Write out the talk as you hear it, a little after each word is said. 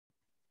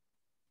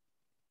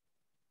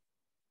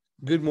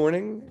Good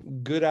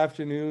morning, good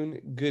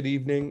afternoon, good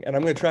evening, and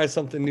I'm going to try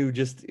something new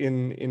just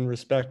in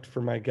respect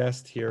for my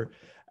guest here.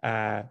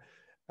 Uh,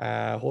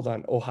 Hold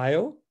on,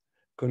 Ohio,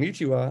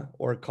 konnichiwa,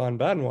 or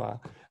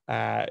konbanwa.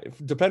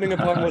 Depending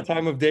upon what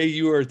time of day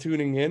you are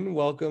tuning in,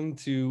 welcome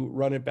to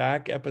Run It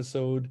Back,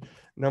 episode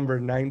number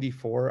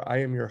 94.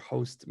 I am your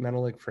host,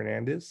 Menelik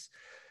Fernandez.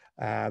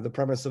 The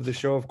premise of the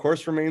show, of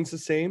course, remains the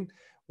same,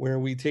 where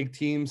we take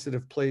teams that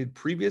have played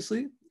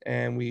previously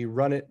and we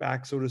run it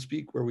back, so to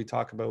speak, where we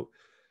talk about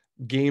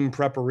game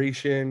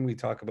preparation. We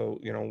talk about,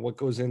 what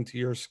goes into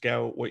your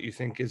scout, what you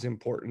think is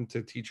important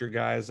to teach your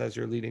guys as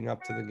you're leading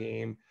up to the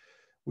game.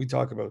 We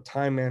talk about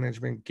time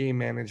management,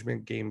 game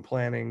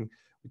planning.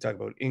 We talk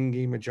about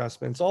in-game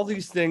adjustments, all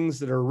these things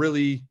that are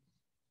really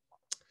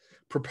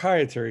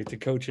proprietary to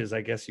coaches,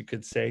 I guess you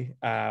could say.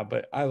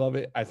 But I love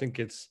it. I think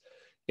it's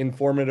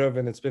informative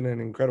and it's been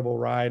an incredible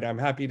ride. I'm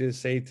happy to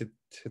say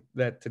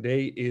that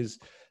today is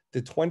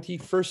the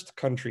 21st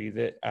country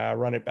that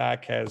Run It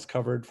Back has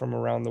covered from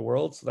around the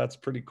world. So that's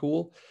pretty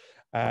cool.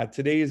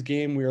 Today's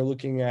game, we are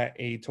looking at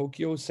a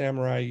Tokyo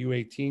Samurai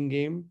U18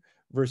 game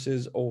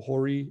versus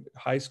Ohori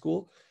High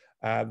School.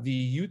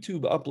 The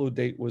YouTube upload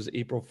date was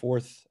April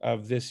 4th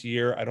of this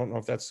year. I don't know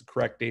if that's the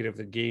correct date of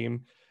the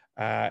game.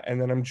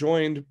 And then I'm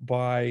joined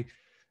by,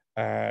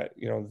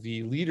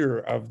 the leader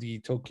of the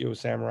Tokyo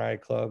Samurai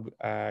Club,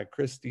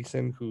 Kris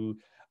Thiesen, who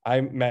I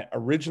met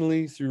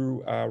originally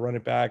through Run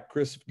It Back.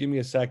 Kris, give me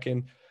a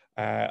second.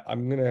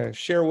 I'm going to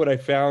share what I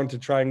found to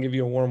try and give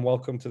you a warm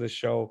welcome to the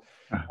show.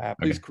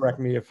 Please correct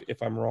me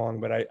if I'm wrong,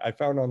 but I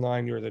found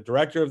online you're the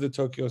director of the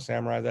Tokyo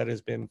Samurai. That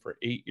has been for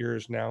 8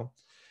 years now.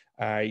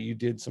 You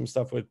did some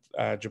stuff with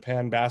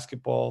Japan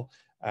basketball.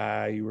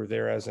 You were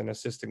there as an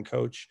assistant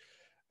coach.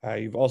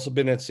 You've also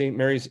been at St.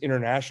 Mary's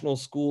International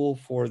School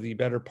for the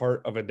better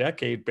part of a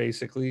decade,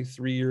 basically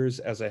 3 years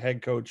as a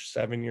head coach,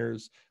 7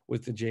 years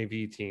with the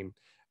JV team.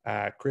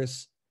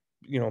 Kris,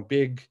 a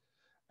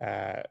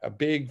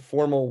big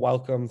formal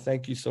welcome.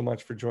 Thank you so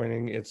much for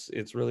joining.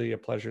 It's really a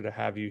pleasure to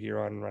have you here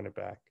on Run It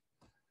Back.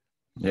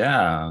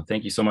 Yeah,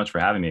 thank you so much for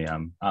having me.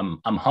 I'm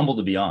humbled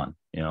to be on.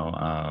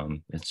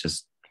 It's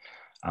just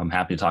I'm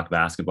happy to talk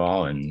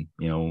basketball, and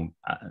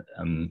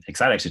I'm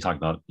excited to actually talk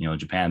about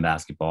Japan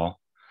basketball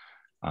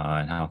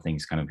and how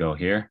things kind of go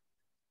here.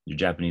 Your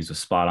Japanese was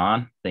spot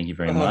on. Thank you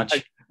very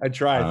much. I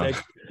try. Thank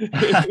you.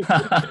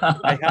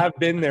 I have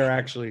been there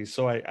actually,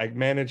 so I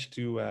managed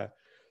to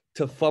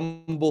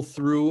fumble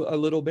through a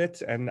little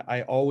bit. And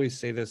I always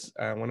say this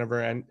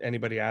whenever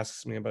anybody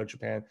asks me about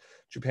Japan.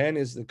 Japan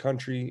is the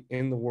country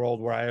in the world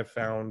where I have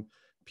found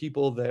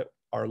people that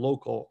are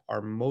local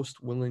are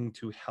most willing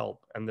to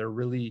help. And they're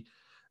really,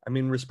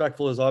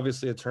 respectful is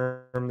obviously a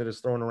term that is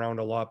thrown around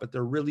a lot, but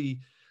they're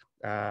really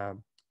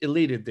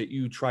elated that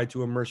you try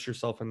to immerse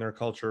yourself in their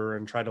culture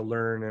and try to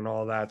learn and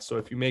all that. So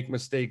if you make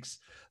mistakes,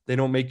 they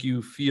don't make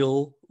you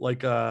feel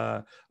like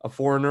a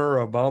foreigner or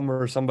a bum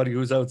or somebody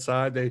who's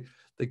outside. They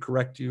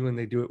correct you, and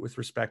they do it with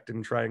respect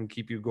and try and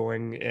keep you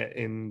going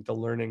in the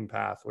learning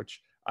path,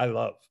 which I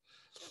love.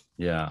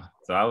 Yeah.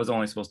 So I was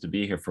only supposed to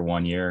be here for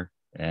 1 year,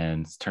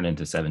 and it's turned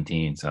into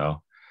 17.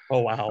 So,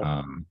 oh,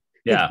 wow.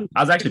 Yeah,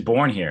 I was actually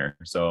born here.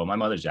 So my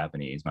mother's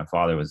Japanese. My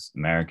father was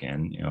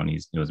American, and he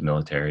was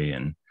military,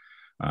 and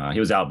he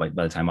was out by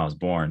the time I was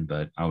born.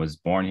 But I was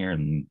born here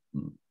and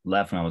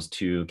left when I was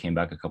 2, came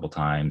back a couple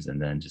times, and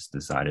then just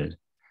decided,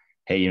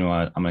 hey, you know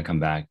what? I'm going to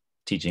come back,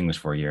 teach English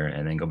for a year,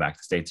 and then go back to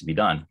the States to be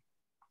done.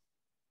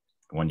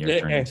 1 year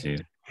turned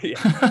into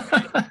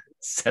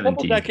 17. A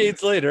couple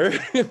decades later,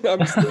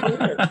 I'm still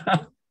here.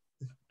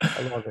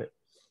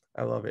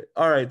 I love it.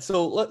 All right,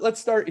 so let's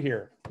start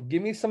here.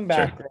 Give me some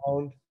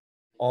background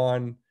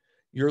on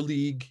your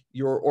league,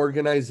 your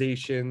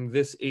organization,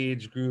 this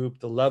age group,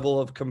 the level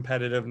of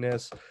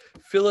competitiveness.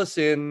 Fill us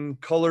in,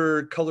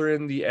 color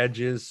in the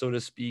edges, so to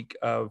speak,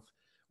 of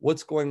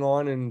what's going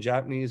on in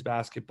Japanese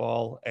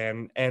basketball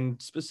and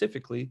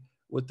specifically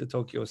with the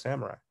Tokyo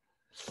Samurai.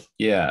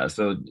 Yeah,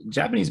 so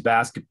Japanese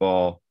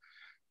basketball,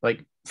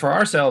 like for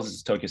ourselves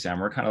as Tokyo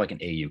Samurai, we're kind of like an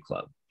AU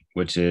club,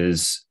 which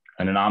is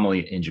an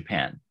anomaly in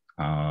Japan.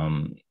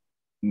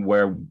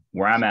 Where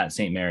I'm at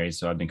St. Mary's,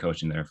 so I've been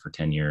coaching there for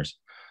 10 years.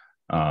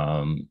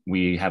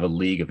 We have a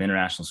league of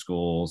international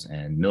schools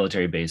and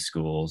military-based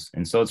schools,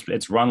 and so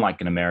it's run like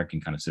an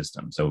American kind of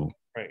system. So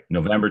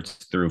November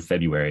through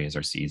February is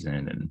our season,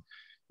 and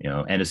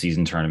end of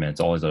season tournaments,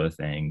 all these other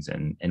things,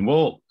 and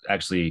we'll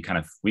actually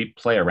we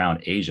play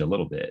around Asia a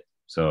little bit.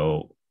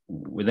 So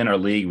within our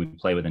league, we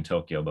play within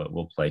Tokyo, but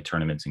we'll play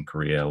tournaments in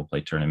Korea. We'll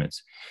play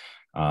tournaments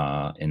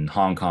in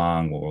Hong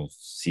Kong, where we'll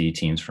see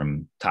teams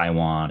from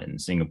Taiwan and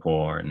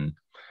Singapore and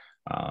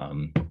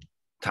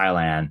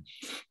Thailand.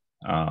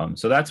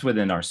 So that's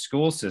within our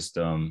school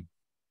system,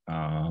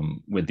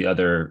 with the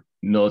other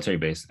military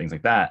base and things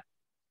like that,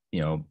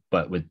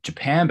 but with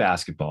Japan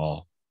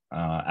basketball,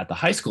 at the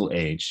high school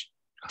age,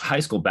 high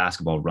school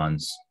basketball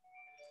runs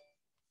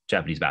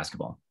Japanese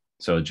basketball.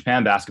 So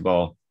Japan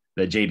basketball,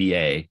 the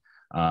JBA,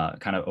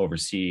 kind of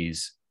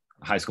oversees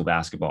high school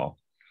basketball.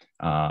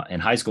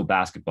 And high school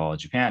basketball in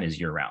Japan is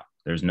year round.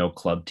 There's no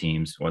club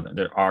teams, or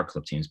there are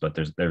club teams, but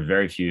there are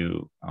very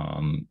few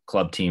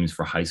club teams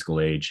for high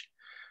school age.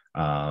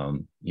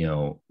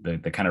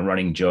 The kind of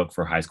running joke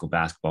for high school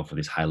basketball for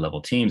these high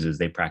level teams is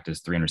they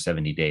practice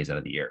 370 days out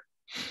of the year.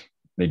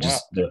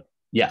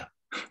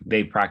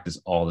 They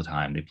practice all the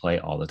time. They play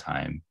all the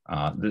time.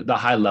 The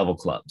high level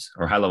clubs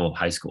or high level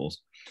high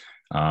schools,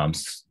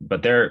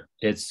 but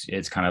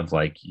it's kind of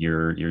like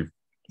you're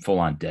full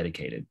on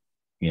dedicated,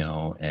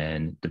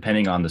 and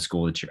depending on the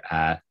school that you're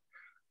at,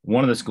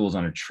 one of the schools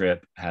on a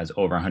trip has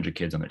over 100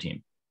 kids on their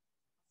team.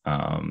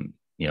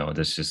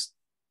 That's just,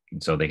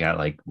 so they got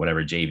like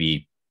whatever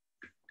JV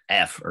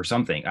F or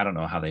something. I don't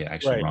know how they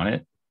actually run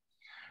it.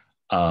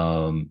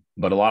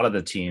 But a lot of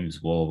the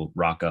teams will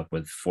rock up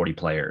with 40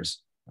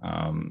 players.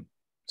 So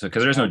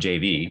because there's no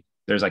JV,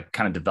 there's like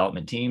kind of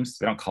development teams.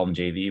 They don't call them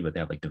JV, but they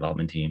have like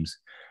development teams.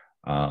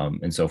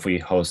 And so if we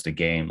host a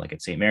game like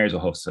at St. Mary's,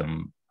 we'll host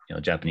some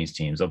Japanese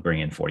teams. They'll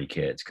bring in 40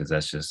 kids because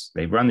that's just,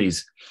 they run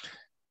these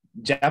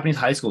Japanese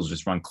high schools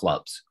just run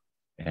clubs,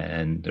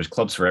 and there's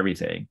clubs for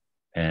everything,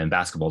 and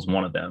basketball is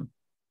one of them.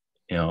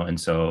 And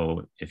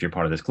so if you're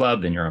part of this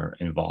club, then you're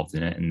involved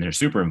in it, and they're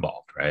super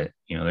involved, right?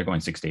 They're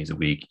going 6 days a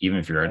week. Even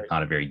if you're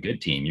not a very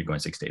good team, you're going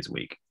 6 days a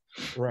week.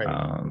 Right.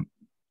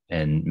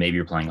 And maybe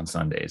you're playing on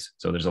Sundays.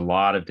 So there's a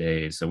lot of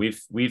days. So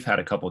we've had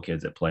a couple of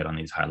kids that played on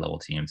these high level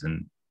teams,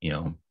 and,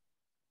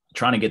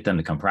 trying to get them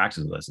to come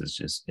practice with us is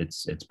just,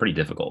 it's pretty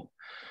difficult.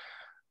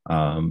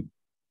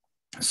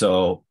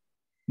 So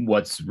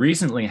what's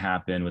recently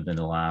happened within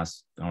the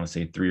last, I want to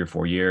say 3 or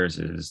 4 years,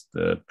 is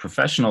the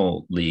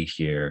professional league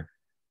here.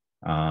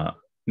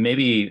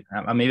 Maybe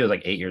it was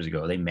like 8 years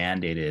ago, they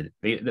mandated,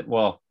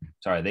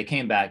 they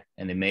came back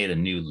and they made a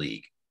new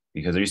league,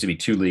 because there used to be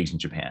 2 leagues in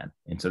Japan.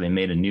 And so they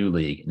made a new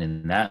league. And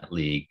in that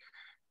league,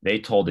 they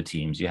told the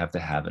teams, you have to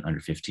have an under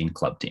 15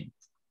 club team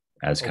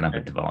as kind of a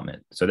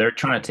development. So they're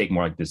trying to take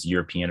more like this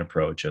European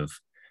approach of,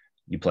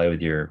 you play with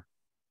your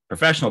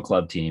professional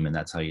club team, and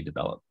that's how you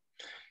develop.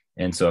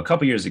 And so a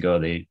couple of years ago,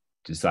 they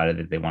decided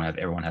that they want to have,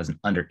 everyone has an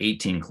under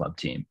 18 club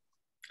team.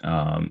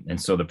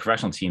 And so the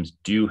professional teams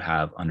do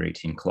have under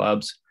 18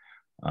 clubs,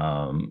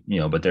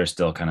 but they're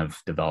still kind of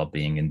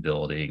developing and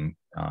building.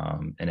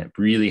 And it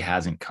really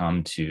hasn't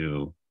come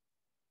to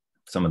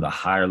some of the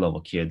higher level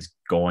kids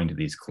going to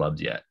these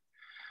clubs yet.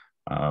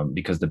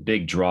 Because the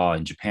big draw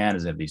in Japan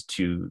is they have these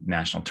 2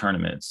 national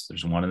tournaments.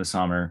 There's one in the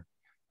summer,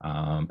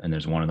 and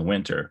there's one in the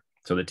winter.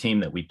 So the team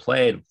that we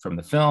played from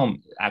the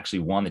film actually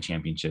won the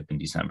championship in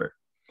December.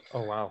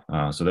 Oh,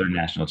 wow. So they're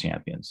national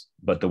champions.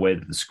 But the way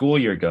that the school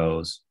year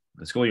goes,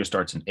 the school year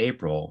starts in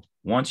April.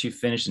 Once you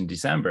finish in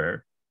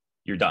December,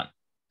 you're done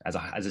as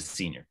a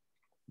senior.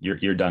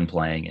 You're done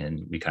playing,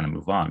 and we kind of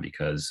move on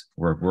because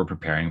we're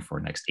preparing for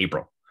next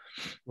April.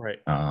 Right.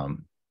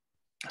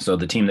 So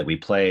the team that we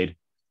played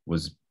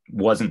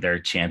wasn't their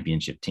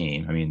championship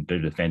team. I mean, they're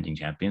defending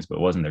champions, but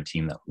it wasn't their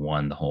team that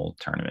won the whole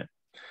tournament.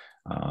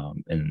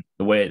 And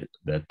the way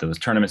that those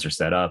tournaments are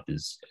set up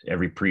is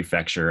every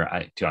prefecture,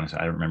 to be honest,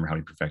 I don't remember how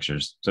many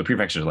prefectures. So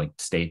prefectures are like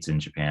states in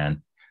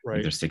Japan.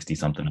 Right. There's 60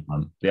 something of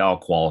them. They all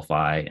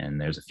qualify, and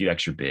there's a few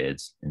extra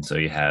bids. And so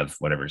you have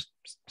whatever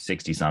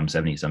 60 some,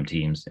 70 some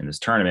teams in this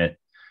tournament,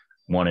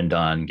 one and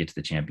done, get to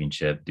the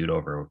championship, do it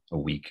over a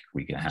week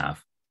and a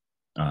half.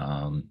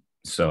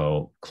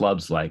 So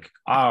clubs like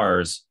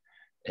ours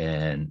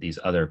and these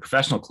other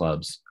professional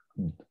clubs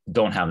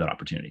don't have that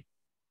opportunity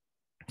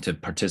to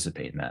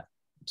participate in that.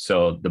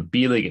 So the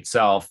B League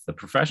itself, the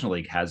professional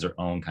league, has their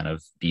own kind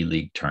of B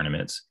League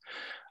tournaments.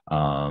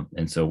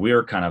 And so we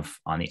were kind of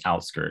on the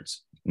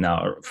outskirts.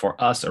 Now,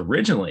 for us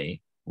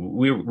originally,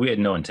 we had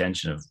no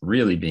intention of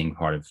really being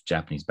part of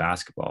Japanese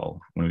basketball.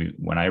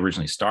 When I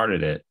originally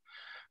started it,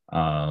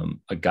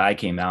 a guy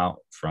came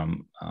out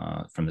from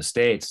the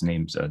States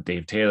named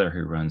Dave Taylor,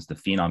 who runs the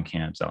Phenom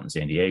camps out in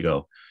San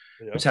Diego,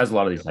 which has a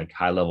lot of these like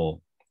high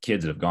level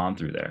kids that have gone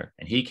through there.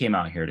 And he came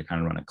out here to kind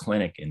of run a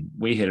clinic, and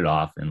we hit it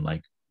off, and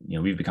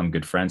we've become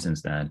good friends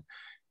since then.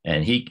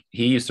 And he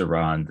used to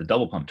run the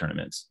double pump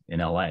tournaments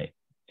in LA.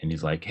 And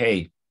he's like,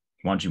 hey,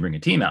 why don't you bring a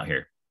team out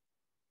here?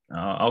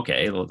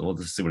 Okay, we'll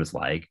just see what it's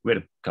like. We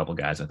had a couple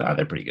guys. I thought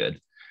they're pretty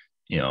good,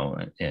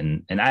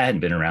 and I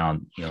hadn't been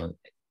around,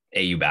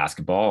 AU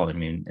basketball. I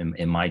mean,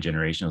 in my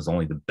generation, it was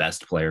only the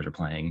best players are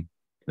playing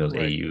those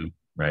AU,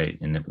 right?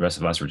 And the rest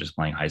of us were just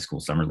playing high school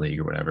summer league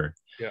or whatever.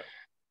 Yeah.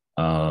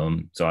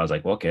 So I was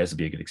like, well, okay, this would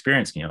be a good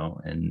experience,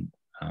 and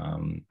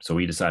so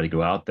we decided to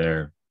go out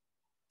there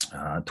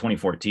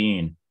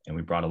 2014, and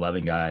we brought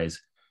 11 guys,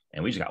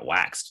 and we just got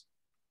waxed.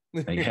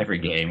 Like every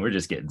game, we're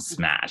just getting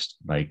smashed.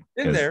 Like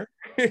in there.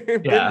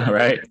 Yeah,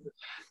 right.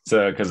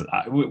 So because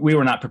we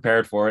were not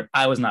prepared for it.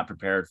 I was not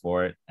prepared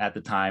for it at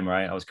the time,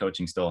 right? I was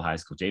coaching still high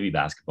school JV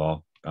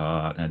basketball,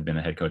 and I'd been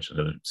a head coach at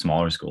a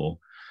smaller school.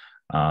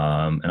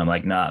 And I'm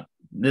like, nah,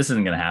 this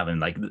isn't going to happen.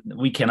 Like,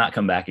 we cannot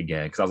come back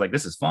again. Because I was like,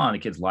 this is fun. The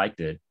kids liked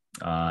it.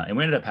 And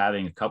we ended up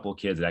having a couple of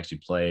kids that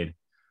actually played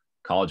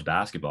college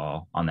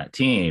basketball on that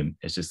team.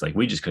 It's just like,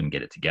 we just couldn't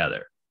get it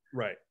together.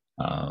 Right.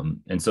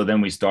 And so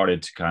then we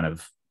started to kind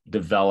of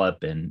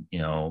develop and,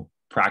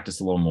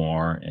 practice a little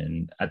more.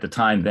 And at the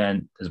time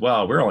then as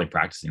well, we were only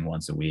practicing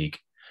once a week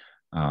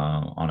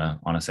on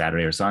a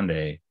Saturday or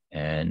Sunday.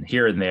 And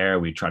here and there,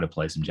 we try to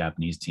play some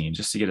Japanese teams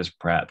just to get us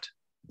prepped.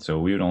 So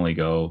we would only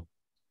go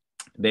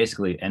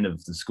basically end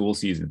of the school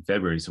season in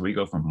February. So we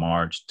go from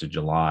March to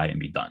July and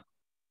be done.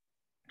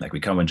 Like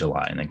we come in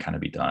July and then kind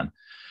of be done.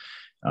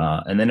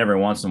 And then every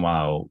once in a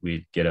while,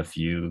 we'd get a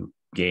few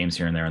games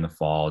here and there in the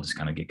fall, just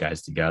kind of get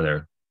guys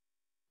together.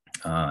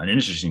 An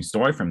interesting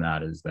story from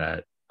that is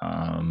that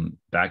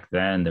back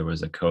then there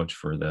was a coach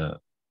for the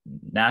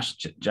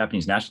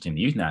Japanese national team,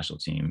 the youth national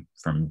team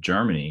from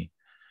Germany.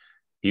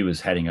 He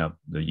was heading up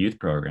the youth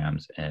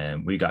programs,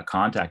 and we got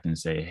contacted and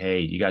say,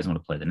 "Hey, you guys want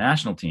to play the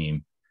national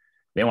team?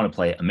 They want to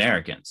play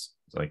Americans."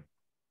 It's like,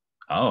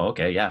 "Oh,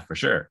 okay, yeah, for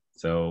sure."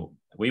 So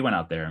we went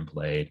out there and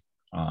played,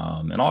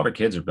 and all of our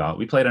kids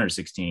we played under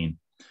 16,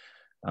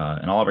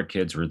 and all of our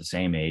kids were the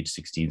same age,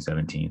 16,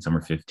 17, some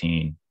were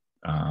 15.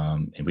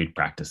 And we'd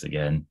practice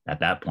again at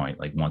that point,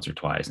 like once or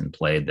twice, and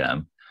played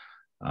them.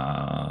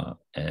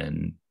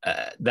 And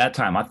at that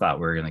time I thought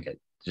we were going to get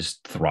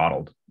just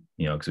throttled,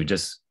 because we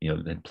just,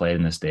 had played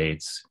in the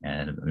States,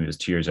 and it was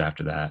 2 years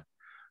after that.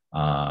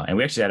 And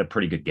we actually had a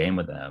pretty good game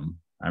with them.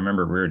 I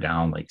remember we were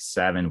down like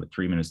 7 with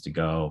 3 minutes to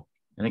go.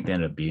 I think they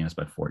ended up beating us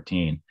by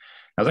 14.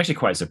 I was actually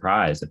quite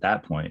surprised at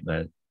that point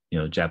that,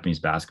 Japanese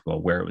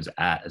basketball, where it was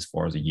at as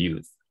far as a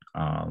youth,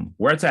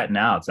 where it's at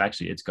now,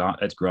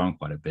 it's grown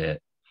quite a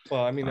bit.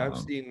 Well, I mean, I've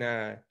seen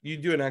you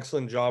do an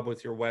excellent job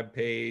with your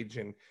webpage,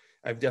 and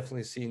I've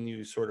definitely seen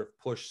you sort of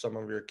push some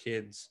of your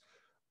kids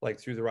like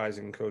through the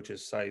Rising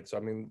Coaches site. So, I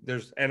mean,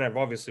 and I've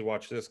obviously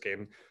watched this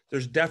game.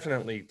 There's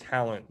definitely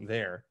talent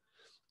there.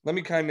 Let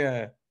me kind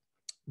of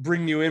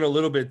bring you in a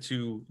little bit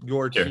to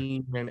your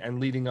team and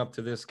leading up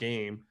to this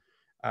game.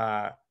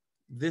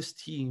 This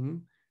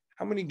team,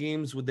 how many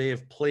games would they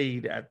have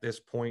played at this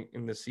point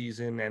in the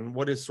season? And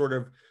what is sort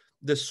of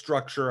the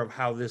structure of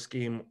how this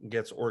game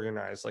gets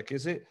organized? Like,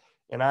 is it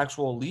an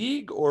actual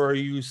league, or are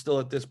you still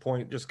at this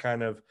point just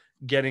kind of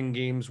getting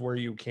games where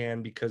you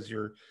can because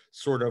you're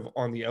sort of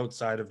on the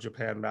outside of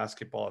Japan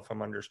basketball, if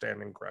I'm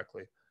understanding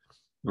correctly?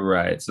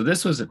 Right. So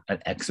this was an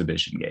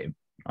exhibition game.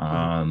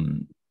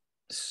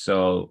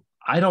 So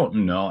I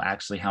don't know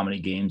actually how many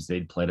games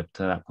they'd played up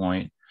to that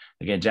point.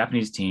 Again,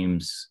 Japanese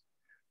teams,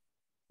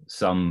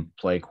 some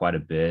play quite a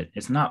bit.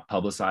 It's not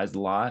publicized a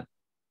lot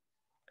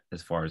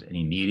as far as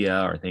any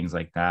media or things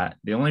like that.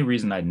 The only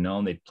reason I'd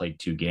known they'd played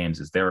 2 games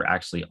is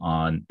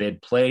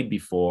they'd played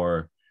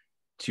before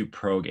 2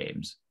 pro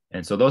games.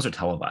 And so those are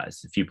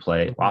televised. If you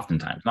play,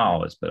 oftentimes, not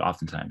always, but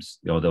oftentimes,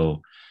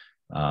 they'll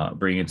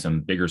bring in some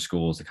bigger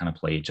schools to kind of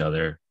play each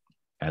other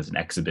as an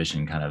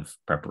exhibition kind of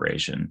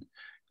preparation,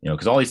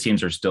 because all these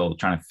teams are still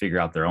trying to figure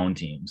out their own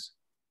teams,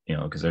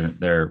 because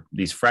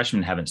these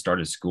freshmen haven't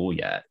started school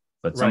yet,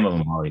 but some of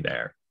them are already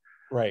there.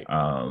 Right.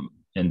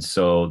 And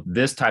so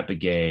this type of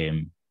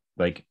game,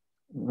 like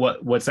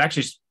what's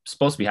actually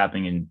supposed to be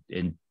happening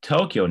in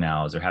Tokyo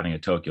now is they're having a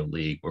Tokyo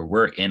league where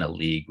we're in a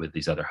league with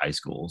these other high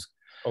schools.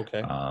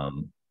 Okay.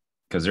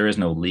 Because there is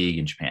no league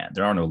in Japan.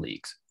 There are no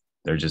leagues.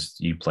 They're just,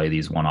 you play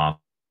these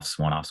one-offs,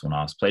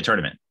 play a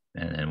tournament,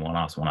 and then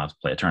one-offs,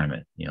 play a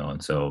tournament,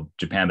 And so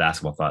Japan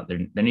basketball thought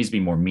there needs to be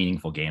more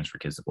meaningful games for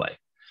kids to play.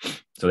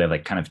 So they have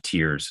like kind of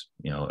tiers,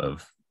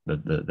 of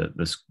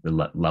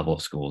the level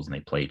of schools, and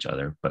they play each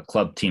other, but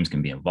club teams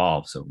can be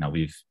involved. So now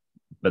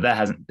but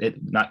it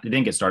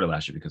didn't get started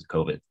last year because of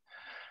COVID.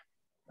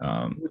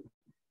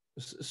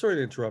 Sorry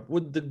to interrupt.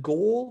 Would the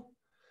goal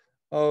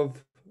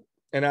of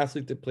an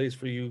athlete that plays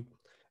for you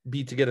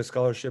be to get a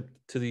scholarship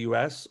to the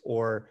US,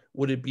 or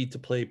would it be to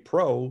play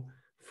pro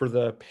for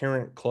the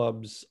parent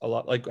clubs a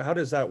lot? Like, how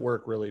does that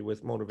work really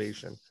with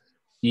motivation?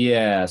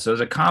 Yeah. So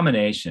it's a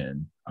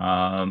combination.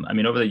 I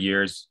mean, over the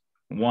years,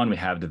 we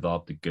have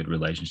developed a good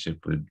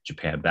relationship with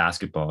Japan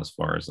basketball as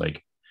far as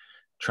like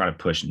trying to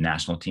push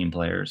national team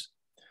players.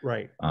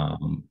 Right.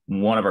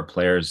 One of our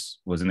players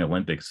was in the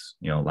Olympics,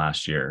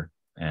 last year.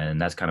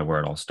 And that's kind of where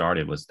it all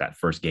started. Was that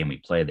first game we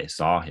played, they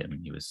saw him and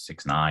he was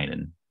 6'9",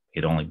 and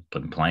he'd only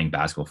been playing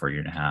basketball for a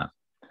year and a half.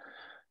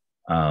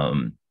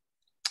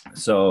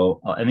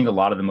 So I think a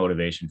lot of the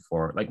motivation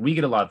for, like, we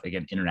get a lot of,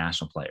 again,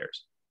 international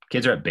players.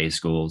 Kids are at base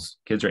schools,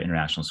 kids are at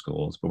international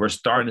schools, but we're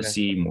starting to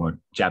see more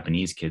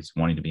Japanese kids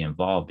wanting to be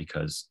involved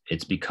because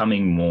it's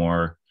becoming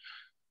more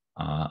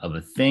of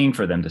a thing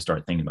for them to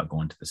start thinking about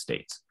going to the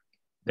States.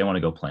 They want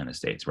to go play in the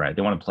States, right?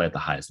 They want to play at the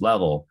highest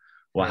level.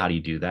 Well, how do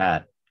you do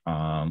that?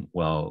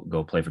 Well,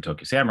 go play for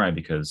Tokyo Samurai,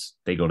 because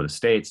they go to the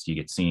States, you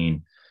get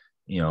seen,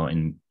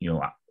 and,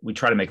 we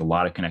try to make a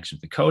lot of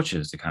connections with the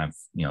coaches to kind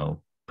of,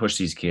 push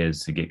these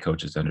kids to get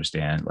coaches to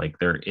understand, like,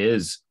 there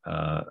is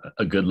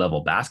a good level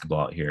of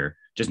basketball out here,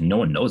 just no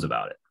one knows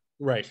about it.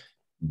 Right.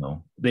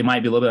 They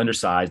might be a little bit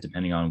undersized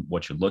depending on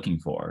what you're looking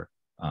for.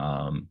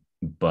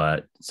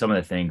 But some of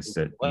the things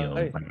that,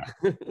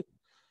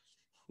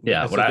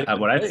 yeah,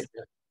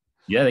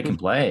 yeah, they can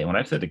play. And what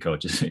I've said to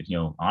coaches,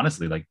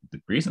 honestly, like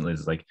recently,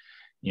 is like,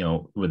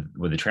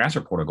 with the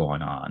transfer portal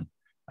going on,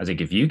 I was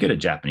like, if you get a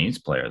Japanese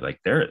player, like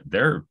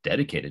they're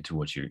dedicated to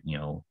what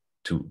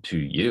to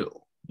you.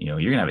 You're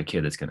gonna have a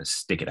kid that's gonna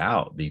stick it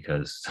out,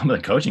 because some of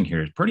the coaching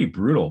here is pretty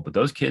brutal, but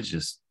those kids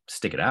just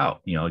stick it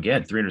out.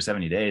 Again,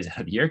 370 days out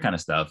of the year kind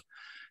of stuff.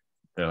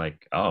 They're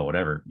like, oh,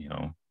 whatever,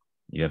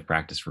 you have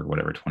practice for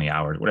whatever, 20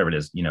 hours, whatever it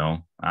is,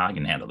 I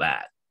can handle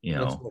that.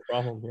 That's no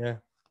problem. Yeah.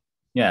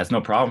 Yeah, it's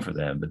no problem for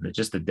them, but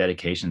just the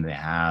dedication they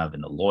have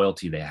and the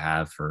loyalty they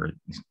have for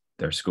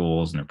their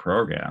schools and their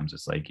programs.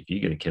 It's like, if you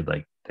get a kid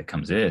like that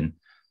comes in,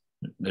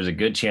 there's a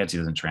good chance he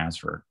doesn't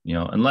transfer,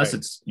 unless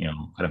it's,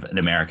 kind of an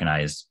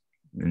Americanized.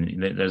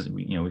 There's,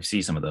 we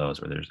see some of those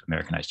where there's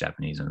Americanized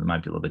Japanese, and it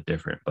might be a little bit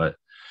different, but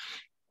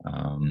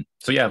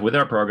so yeah, with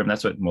our program,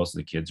 that's what most of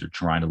the kids are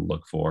trying to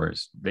look for,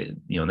 is they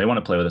want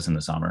to play with us in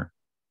the summer,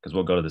 because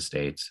we'll go to the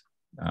States,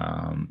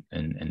 and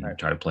right,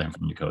 try to play in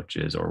front of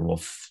coaches, or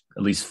we'll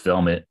at least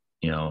film it,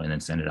 and then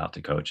send it out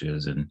to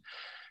coaches. And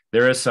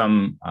there is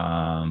some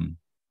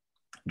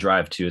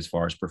drive too, as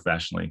far as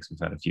professionally, because we've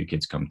had a few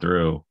kids come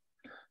through,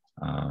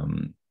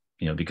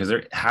 because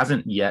there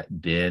hasn't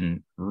yet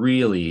been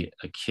really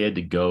a kid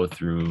to go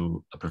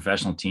through a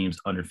professional team's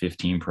under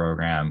 15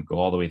 program, go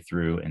all the way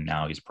through, and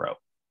now he's pro.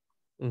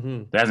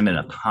 Mm-hmm. There hasn't been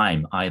enough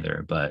time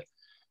either, but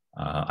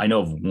I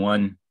know of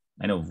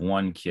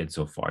one kid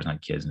so far. It's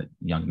not kids, a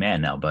young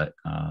man now, but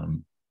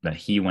that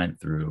he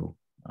went through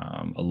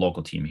a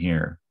local team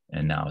here,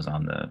 and now is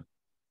on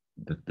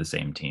the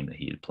same team that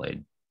he had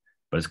played.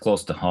 But it's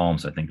close to home,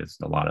 so I think that's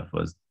a lot of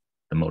was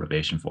the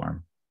motivation for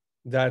him.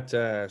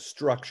 That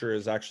structure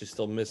is actually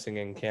still missing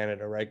in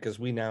Canada, right? Because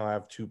we now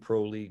have 2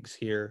 pro leagues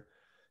here,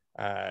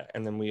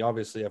 and then we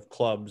obviously have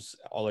clubs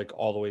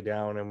all the way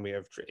down, and we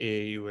have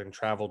AAU and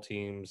travel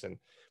teams,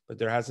 but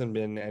there hasn't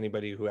been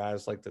anybody who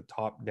has like the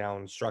top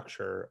down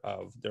structure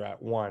of they're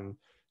at 1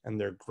 and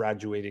they're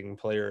graduating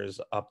players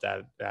up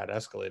that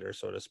escalator,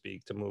 so to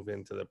speak, to move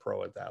into the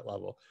pro at that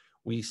level.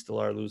 We still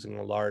are losing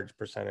a large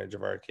percentage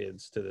of our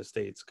kids to the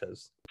States,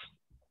 because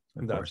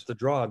that's the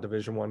draw,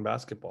 Division I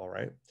basketball,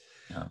 right?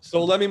 Yeah.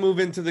 So let me move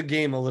into the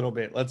game a little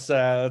bit. Let's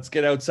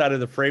get outside of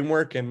the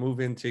framework and move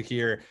into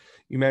here.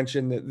 You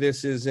mentioned that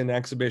this is an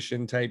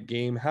exhibition type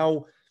game.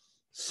 How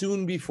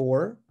soon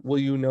before will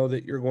you know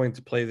that you're going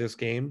to play this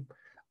game?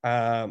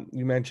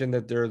 You mentioned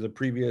that they're the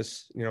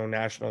previous,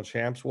 national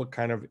champs. What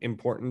kind of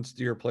importance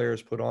do your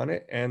players put on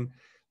it? And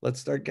let's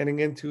start getting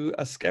into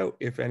a scout,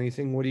 if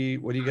anything. What are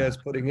you guys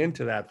putting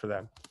into that for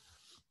them?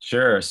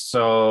 Sure.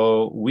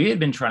 So we had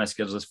been trying to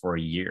schedule this for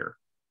a year.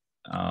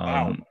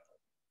 Wow.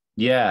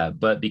 Yeah,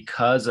 but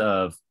because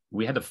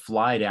we had to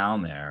fly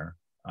down there,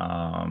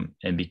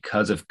 and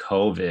because of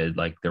COVID,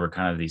 like there were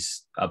kind of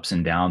these ups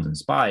and downs and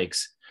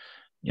spikes.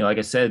 Like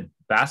I said,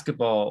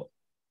 basketball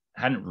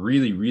hadn't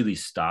really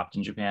stopped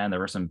in Japan. There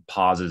were some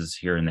pauses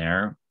here and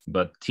there,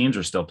 but teams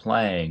are still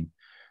playing.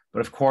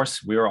 But of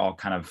course, we were all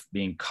kind of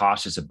being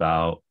cautious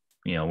about,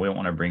 we don't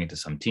want to bring it to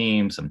some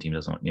team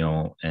doesn't,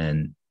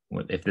 and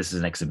if this is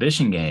an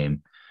exhibition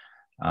game,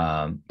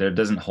 there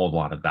doesn't hold a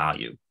lot of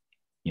value.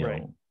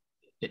 Right.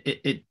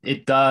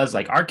 It does.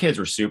 Like, our kids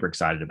were super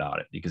excited about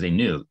it, because they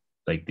knew,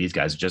 like, these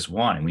guys just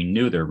won, and we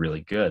knew they're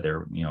really good. They're,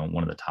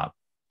 one of the top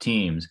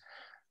teams.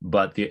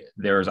 But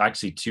there was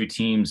actually 2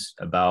 teams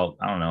about,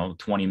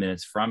 20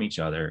 minutes from each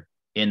other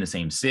in the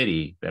same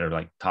city that are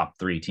like top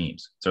 3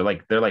 teams. So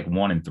they're like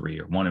 1-3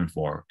 or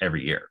 1-4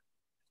 every year.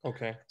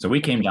 Okay. So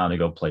we came down to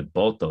go play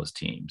both those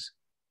teams.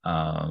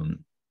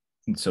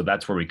 So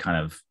that's where we kind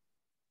of,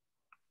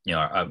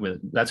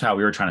 that's how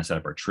we were trying to set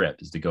up our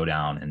trip, is to go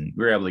down, and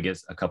we were able to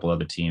get a couple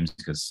other teams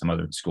because some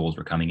other schools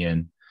were coming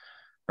in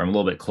from a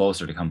little bit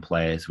closer to come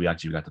play. So we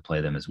actually got to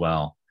play them as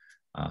well.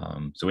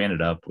 So we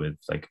ended up with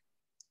like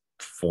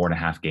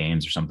 4.5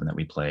 games or something that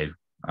we played.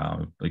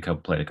 We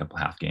played a couple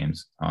half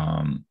games.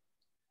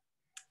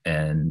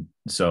 And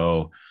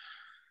so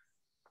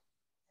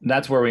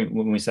that's where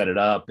when we set it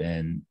up.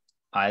 And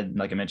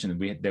like I mentioned,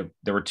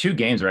 there were 2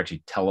 games that were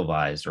actually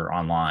televised or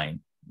online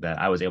that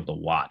I was able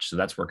to watch. So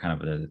that's where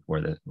kind of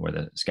where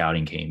the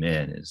scouting came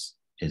in,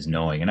 is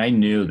knowing. And I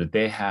knew that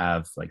they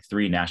have like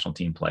 3 national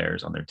team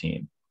players on their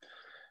team.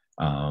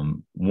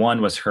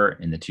 One was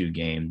hurt in the 2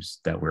 games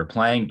that we were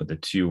playing, but the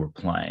 2 were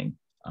playing.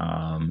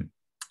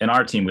 In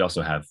our team,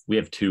 we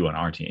have 2 on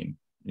our team,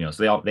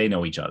 so they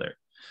know each other.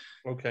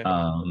 Okay.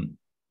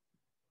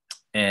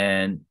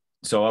 And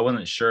so I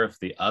wasn't sure if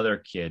the other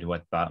kid, who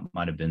I thought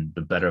might have been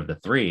the better of the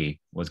 3,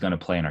 was going to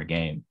play in our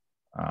game.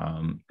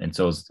 And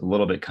so it's a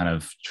little bit kind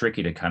of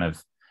tricky to kind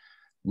of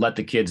let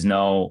the kids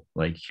know,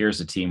 like, here's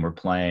the team we're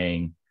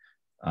playing.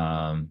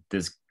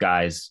 These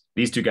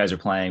 2 guys are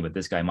playing, but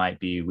this guy might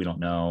be, we don't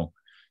know,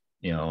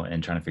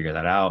 and trying to figure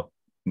that out,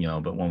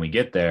 but when we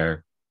get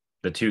there,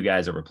 the 2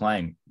 guys that were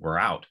playing were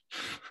out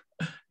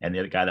and the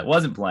other guy that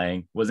wasn't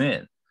playing was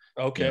in.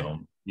 Okay.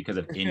 Because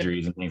of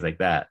injuries and things like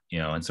that,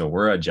 and so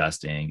we're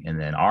adjusting. And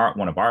then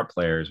one of our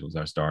players was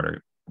our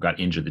starter, got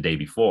injured the day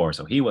before,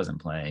 so he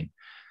wasn't playing.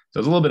 So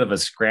it's a little bit of a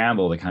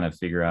scramble to kind of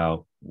figure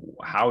out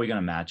how are we going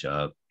to match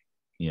up.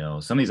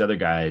 Some of these other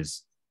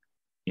guys,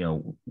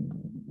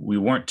 we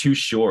weren't too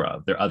sure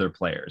of. They're other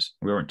players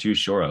we weren't too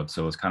sure of.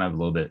 So it's kind of a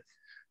little bit,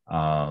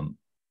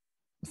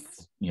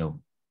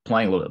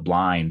 playing a little bit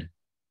blind,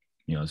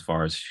 as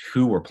far as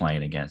who we're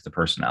playing against, the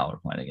personnel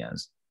we're playing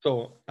against.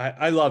 So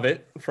I love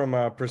it from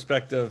a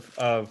perspective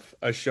of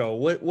a show.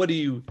 What do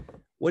you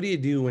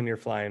do when you're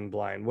flying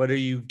blind? What are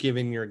you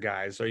giving your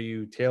guys? Are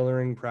you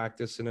tailoring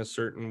practice in a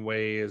certain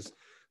way? Is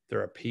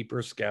there a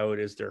paper scout?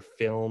 Is there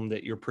film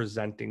that you're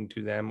presenting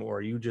to them, or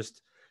are you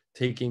just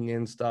taking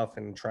in stuff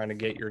and trying to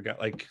get your guy,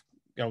 like,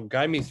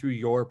 guide me through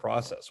your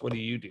process? What do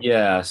you do?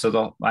 Yeah,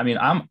 so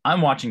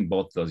I'm watching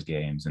both those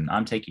games, and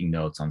I'm taking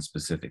notes on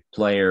specific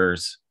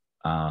players,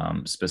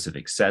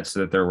 specific sets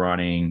that they're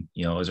running.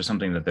 Is there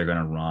something that they're going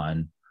to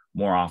run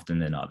more often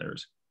than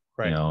others?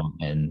 Right.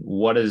 And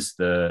what is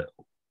where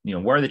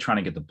are they trying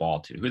to get the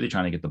ball to? Who are they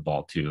trying to get the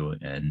ball to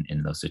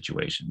in those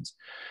situations?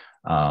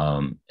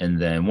 And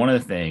then one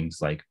of the things,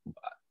 like,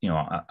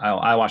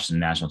 I watched the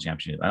national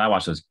championship, and I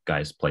watched those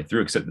guys play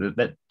through, except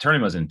that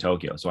tournament was in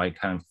Tokyo. So I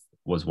kind of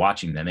was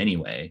watching them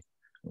anyway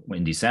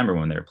in December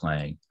when they were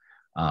playing,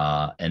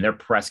 and their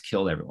press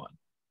killed everyone.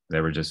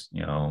 They were just,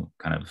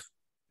 kind of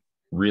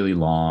really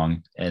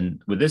long.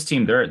 And with this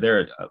team,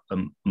 they're a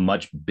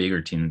much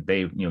bigger team.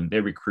 They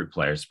recruit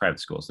players, private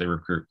schools, they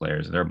recruit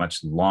players. They're a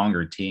much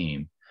longer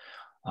team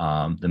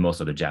than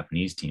most other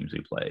Japanese teams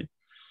we played.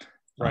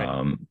 Right.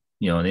 And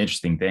the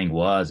interesting thing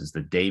is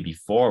the day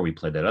before we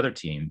played that other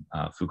team,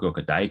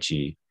 Fukuoka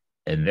Daiichi,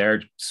 and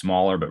they're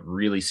smaller but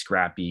really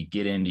scrappy,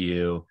 get into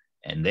you,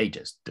 and they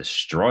just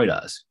destroyed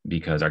us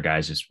because our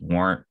guys just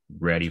weren't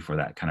ready for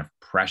that kind of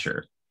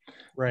pressure.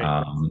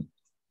 Right.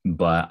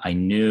 But I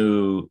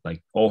knew,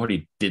 like,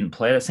 Ohori didn't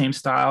play the same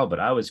style, but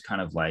I was kind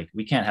of like,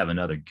 we can't have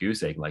another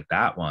goose egg like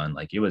that one.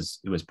 Like, it was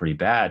pretty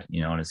bad,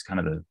 and it's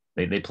kind of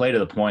they play to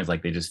the point,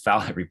 like, they just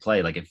foul every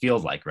play. Like, it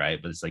feels like, right.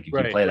 But it's like, if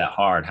you play that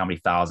hard, how many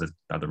fouls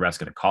are the refs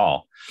going to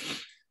call?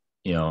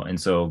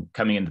 And so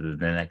coming into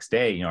the next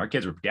day, our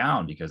kids were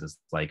down because it's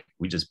like,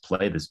 we just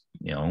played this,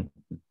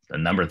 a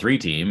number 3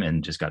 team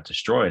and just got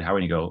destroyed. How are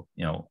we going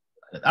to go,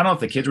 I don't know if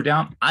the kids were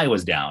down. I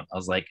was down. I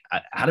was like,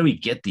 how do we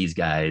get these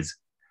guys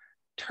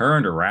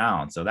turned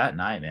around? So that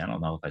night, man, I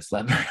don't know if I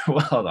slept very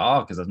well at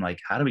all, because I'm like,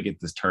 how do we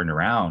get this turned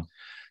around?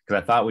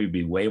 Because I thought we'd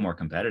be way more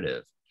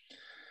competitive.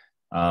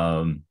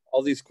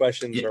 All these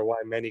questions are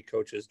why many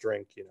coaches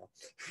drink,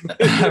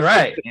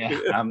 Right.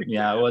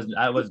 Yeah.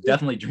 I was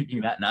definitely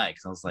drinking that night,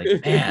 because I was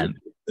like, man,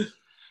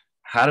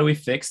 how do we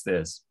fix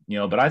this?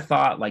 But I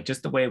thought, like,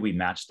 just the way we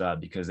matched up,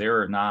 because they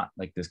were not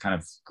like this kind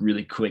of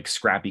really quick,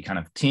 scrappy kind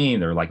of team.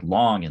 They're like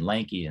long and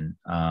lanky, and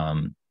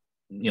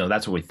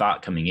that's what we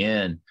thought coming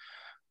in.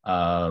 They're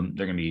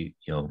going to be,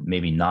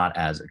 maybe not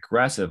as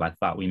aggressive. I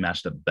thought we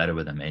matched up better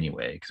with them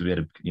anyway, because we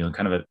had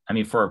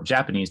for a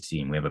Japanese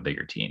team, we have a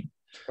bigger team.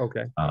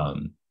 Okay.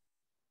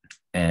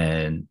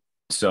 And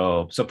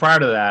so prior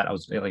to that, I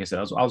was, like I said,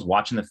 I was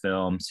watching the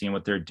film, seeing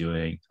what they're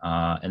doing.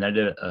 And I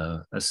did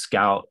a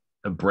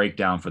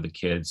breakdown for the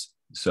kids.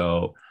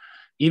 So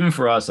even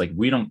for us, like,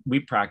 we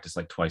practice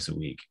like twice a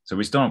week. So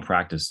we still don't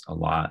practice a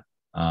lot.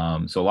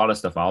 So a lot of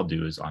stuff I'll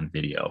do is on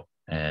video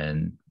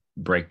and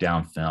break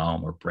down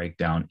film or break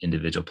down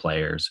individual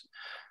players,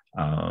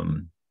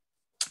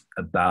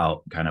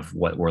 about kind of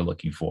what we're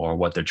looking for,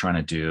 what they're trying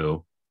to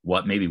do,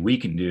 what maybe we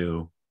can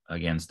do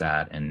against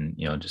that, and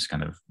just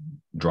kind of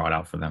draw it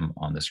out for them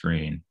on the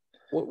screen.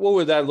 What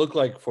would that look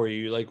like for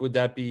you? Like, would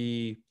that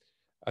be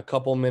a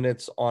couple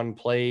minutes on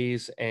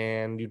plays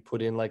and you'd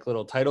put in like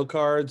little title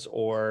cards,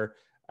 or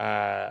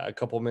a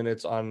couple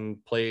minutes on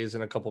plays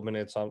and a couple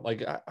minutes on,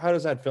 like, how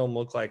does that film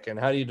look like, and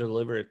how do you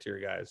deliver it to your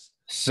guys?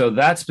 So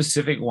that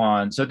specific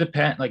one, it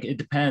depends, it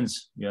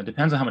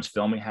depends on how much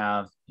film we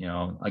have,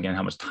 again,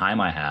 how much time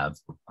I have.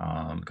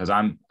 Cause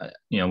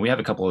we have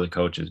a couple of the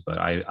coaches, but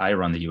I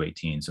run the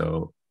U18.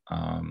 So,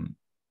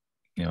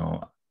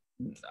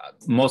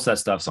 most of that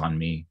stuff's on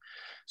me.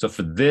 So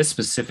for this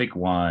specific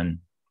one,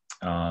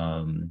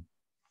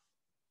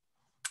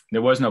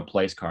 there was no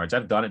place cards.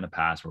 I've done it in the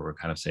past where we're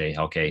kind of say,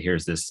 okay,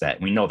 here's this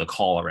set. We know the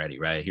call already,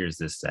 right? Here's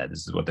this set.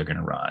 This is what they're going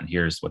to run.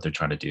 Here's what they're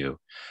trying to do.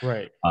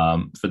 Right.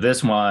 For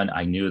this one,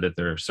 I knew that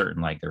there are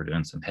certain, like, they were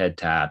doing some head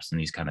taps and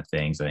these kind of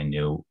things that I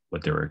knew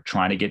what they were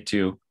trying to get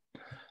to.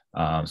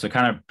 So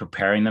kind of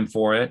preparing them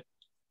for it,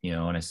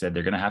 and I said,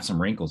 they're going to have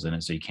some wrinkles in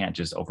it. So you can't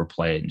just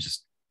overplay it and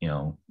just,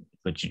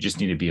 but you just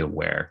need to be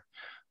aware.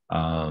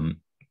 The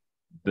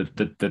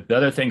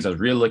other things I was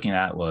really looking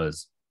at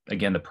was,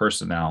 again, the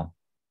personnel.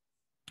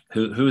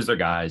 Who's their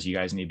guys? You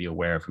guys need to be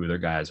aware of who their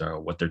guys are,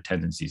 what their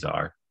tendencies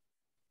are.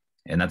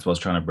 And that's what I was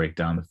trying to break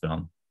down the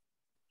film.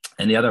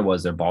 And the other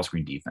was their ball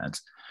screen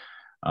defense,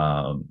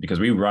 because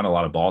we run a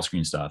lot of ball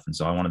screen stuff. And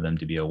so I wanted them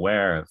to be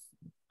aware of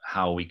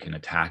how we can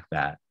attack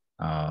that.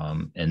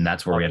 And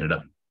that's where we ended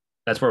up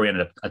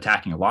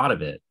attacking a lot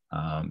of it,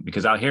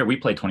 because out here we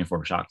play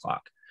 24 shot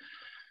clock.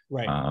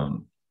 Right.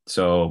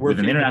 So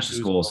within international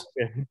schools,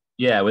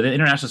 within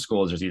international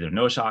schools, there's either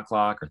no shot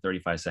clock or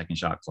 35-second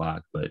shot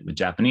clock. But with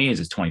Japanese,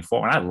 it's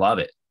 24, and I love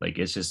it. Like,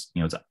 it's just,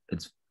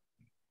 it's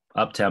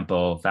up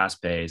tempo,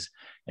 fast pace,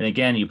 and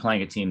again, you're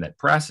playing a team that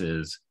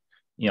presses.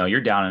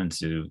 You're down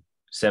into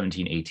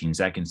 17, 18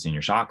 seconds in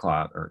your shot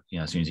clock, or, you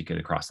know, as soon as you get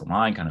across the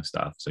line kind of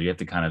stuff. So you have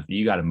to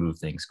you got to move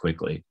things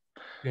quickly.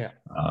 Yeah.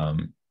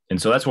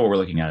 And so that's what we're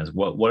looking at, is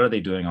what are they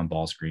doing on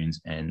ball screens,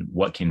 and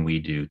what can we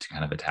do to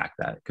kind of attack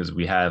that? Because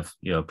we have,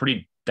 you know, a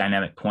pretty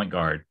dynamic point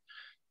guard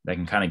that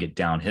can kind of get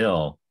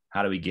downhill.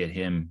 How do we get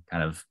him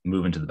kind of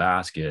moving to the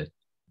basket?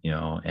 You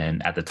know,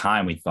 and at the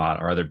time we thought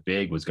our other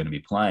big was going to be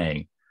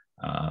playing,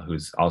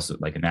 who's also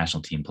like a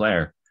national team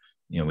player.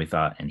 You know, we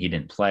thought, and he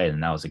didn't play,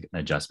 and that was an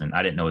adjustment.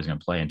 I didn't know he was going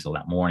to play until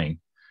that morning.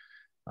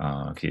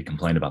 He had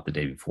complained about the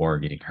day before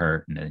getting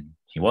hurt, and then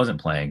he wasn't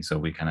playing, so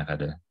we kind of had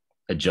to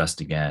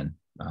adjust again.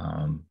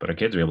 But our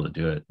kids were able to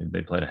do it.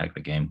 They played a heck of a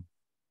game.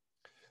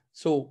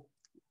 So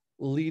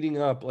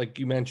leading up, like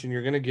you mentioned,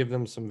 you're going to give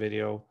them some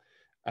video.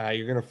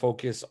 You're going to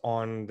focus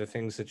on the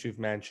things that you've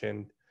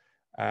mentioned.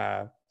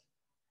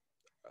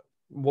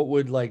 What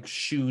would like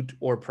shoot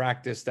or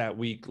practice that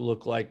week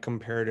look like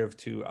comparative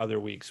to other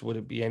weeks? Would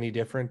it be any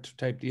different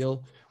type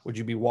deal? Would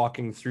you be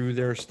walking through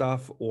their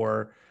stuff,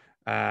 or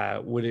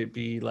would it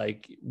be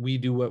like, we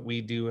do what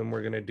we do and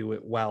we're going to do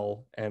it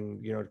well,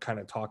 and, you know, kind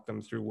of talk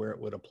them through where it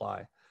would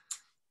apply?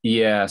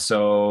 Yeah.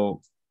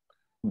 So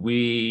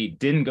we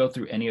didn't go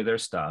through any of their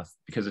stuff,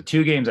 because the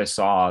 2 games I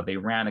saw, they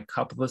ran a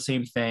couple of the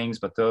same things,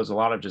 but there was a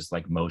lot of just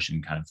like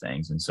motion kind of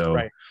things. And so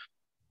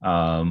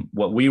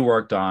what we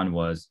worked on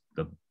was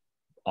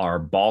our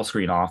ball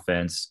screen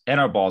offense and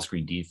our ball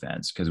screen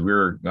defense, because we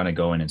were going to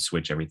go in and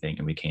switch everything,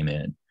 and we came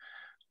in.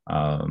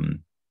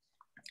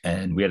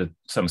 And we had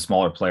some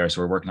smaller players,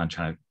 so we're working on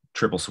trying to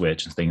triple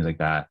switch and things like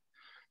that.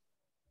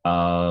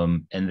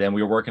 And then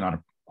we were working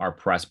on our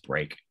press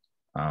break,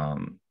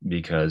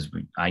 because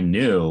I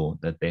knew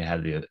that they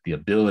had the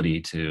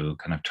ability to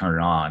kind of turn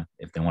it on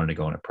if they wanted to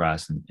go in a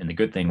press. And the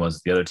good thing was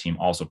the other team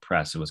also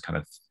pressed. It was kind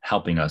of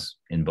helping us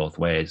in both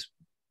ways.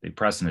 They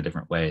pressed in a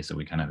different way, so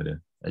we kind of had to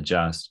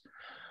adjust.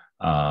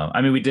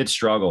 I mean, we did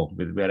struggle.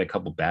 We had a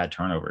couple bad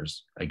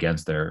turnovers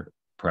against their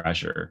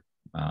pressure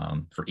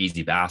for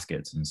easy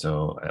baskets. And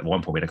so at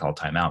one point we had to call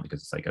timeout,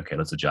 because it's like, okay,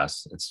 let's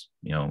adjust. Let's,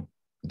 you know,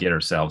 get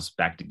ourselves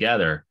back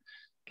together.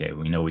 Okay,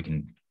 we know we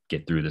can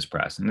get through this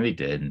press. And they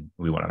did, and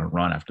we went on a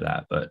run after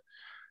that. But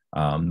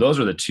those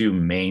are the 2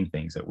 main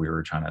things that we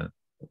were trying to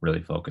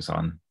really focus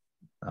on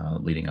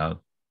leading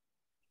up.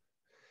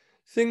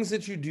 Things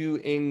that you do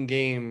in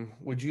game,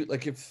 would you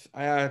like, if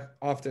I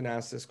often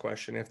ask this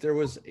question, if there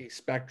was a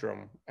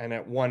spectrum and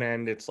at one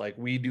end it's like,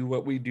 we do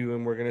what we do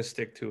and we're going to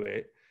stick to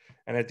it,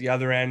 and at the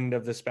other end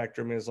of the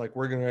spectrum is like,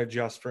 we're going to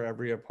adjust for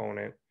every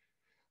opponent,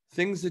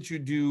 things that you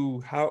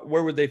do,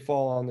 where would they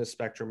fall on this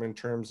spectrum in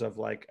terms of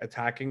like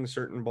attacking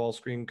certain ball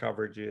screen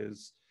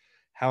coverages,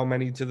 how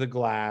many to the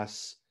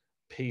glass,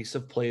 pace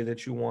of play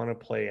that you want to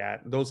play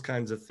at, those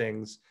kinds of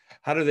things?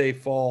 How do they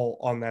fall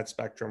on that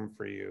spectrum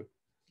for you?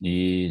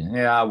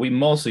 Yeah, we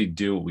mostly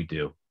do what we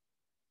do.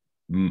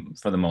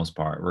 For the most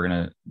part, we're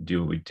going to do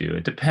what we do.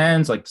 It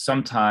depends. Like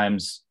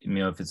sometimes, you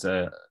know, if it's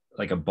a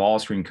ball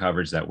screen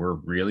coverage that we're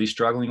really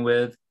struggling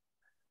with,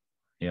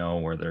 you know,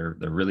 where they're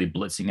really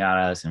blitzing at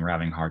us and we're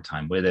having a hard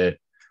time with it,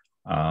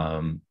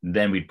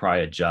 then we'd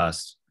probably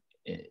adjust,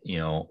 you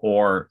know,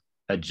 or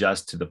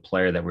adjust to the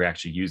player that we're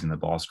actually using the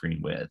ball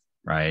screen with,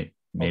 right?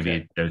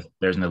 Maybe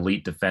there's an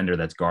elite defender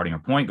that's guarding a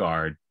point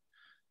guard.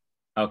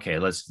 Okay,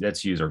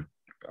 let's use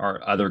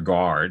our other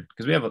guard,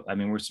 because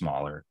we're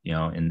smaller, you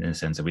know, in the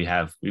sense that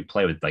we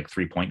play with like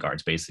 3 point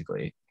guards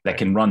basically that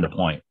can run the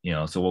point, you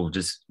know. So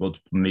we'll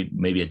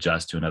maybe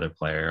adjust to another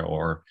player,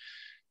 or,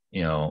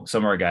 you know,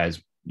 some of our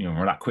guys, you know,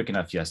 we're not quick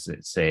enough just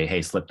to say,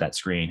 hey, slip that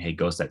screen, hey,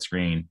 ghost that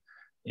screen,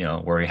 you know,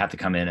 where we have to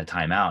come in at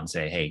timeout and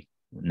say, hey,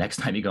 next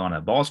time you go on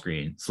a ball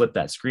screen, slip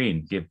that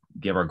screen,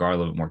 give our guard a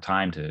little bit more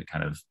time to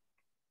kind of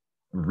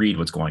read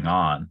what's going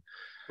on.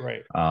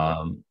 Right.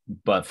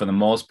 But for the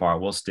most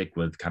part, we'll stick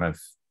with kind of,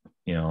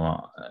 you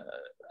know,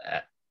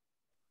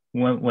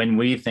 when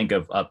we think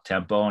of up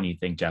tempo and you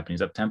think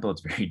Japanese up tempo,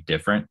 it's very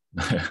different.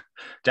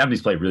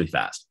 Japanese play really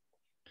fast.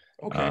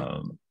 Okay.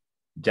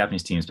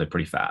 Japanese teams play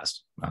pretty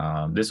fast.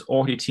 This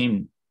Ohori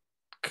team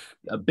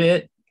a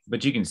bit,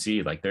 but you can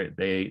see like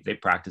they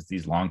practice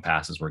these long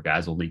passes where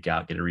guys will leak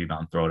out, get a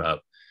rebound, throw it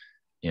up,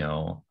 you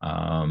know.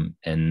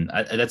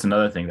 That's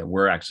another thing that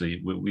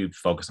we've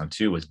focused on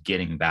too, was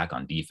getting back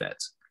on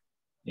defense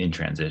in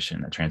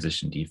transition, a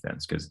transition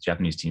defense, because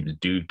Japanese teams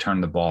do turn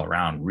the ball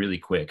around really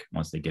quick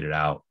once they get it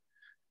out.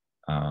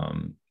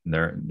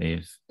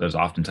 There's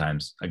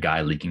oftentimes a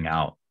guy leaking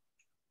out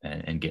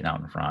and getting out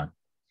in front.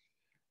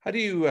 How do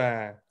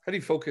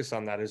you focus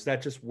on that? Is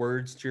that just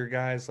words to your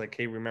guys, like,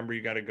 hey, remember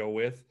you got to go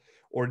with,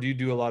 or do you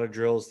do a lot of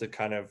drills that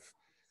kind of,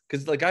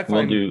 because like I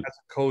find as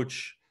a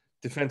coach,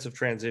 defensive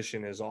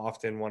transition is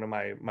often one of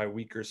my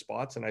weaker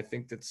spots, and I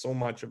think that so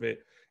much of it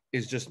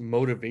is just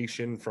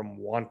motivation from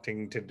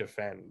wanting to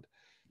defend.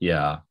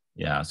 Yeah.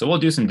 So we'll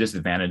do some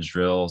disadvantage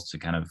drills to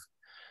kind of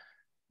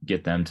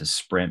get them to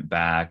sprint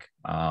back.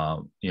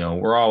 You know,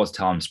 we're always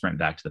telling them sprint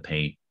back to the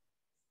paint,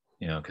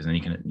 you know, because then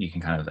you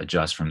can kind of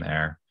adjust from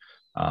there.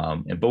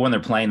 But when they're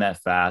playing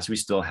that fast, we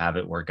still have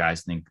it where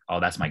guys think, oh,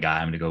 that's my guy,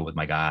 I'm going to go with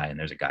my guy. And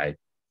there's a guy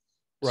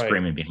Right.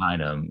 screaming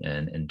behind them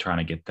and trying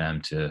to get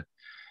them to,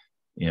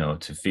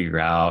 to figure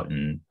out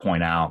and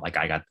point out, like,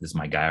 I got this,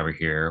 my guy over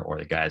here, or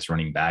the guy that's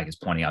running back is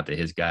pointing out to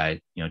his guy,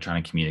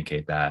 trying to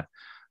communicate that.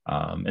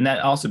 And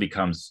that also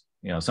becomes,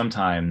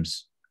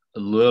 sometimes a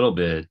little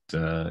bit,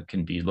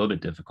 can be a little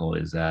bit difficult,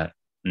 is that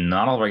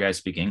not all of our guys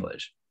speak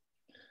English.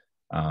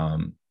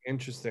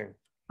 Interesting.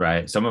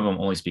 Right. Some of them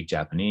only speak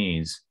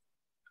Japanese.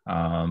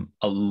 A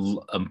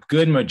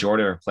good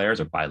majority of our players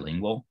are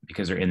bilingual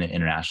because they're in the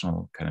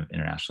international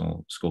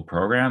school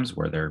programs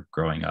where they're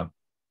growing up,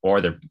 or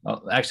they're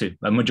actually,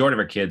 a majority of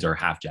our kids are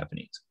half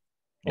Japanese.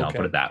 I'll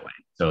put it that way.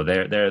 So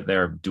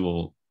they're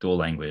dual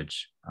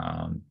language,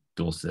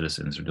 dual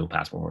citizens or dual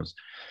passport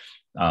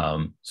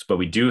holders. But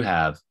we do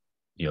have,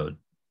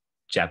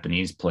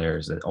 Japanese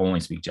players that only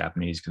speak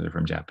Japanese because they're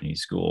from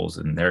Japanese schools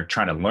and they're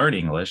trying to learn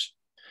English.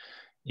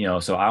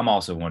 So I'm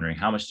also wondering,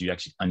 how much do you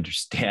actually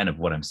understand of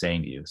what I'm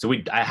saying to you? So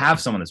I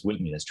have someone that's with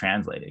me that's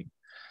translating,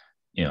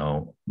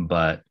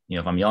 but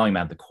if I'm yelling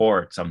at the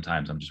court,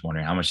 sometimes I'm just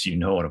wondering, how much do you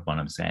know what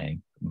I'm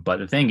saying? But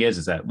the thing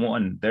is that,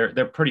 one,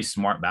 they're pretty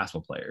smart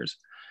basketball players,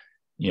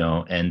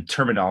 and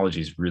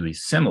terminology is really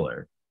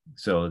similar.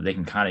 So they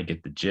can kind of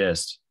get the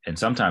gist. And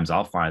sometimes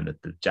I'll find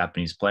that the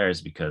Japanese players,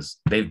 because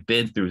they've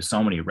been through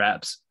so many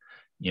reps,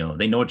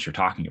 they know what you're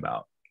talking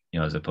about.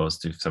 As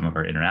opposed to some of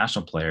our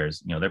international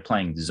players, they're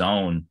playing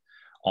zone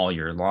all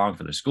year long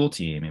for their school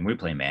team, and we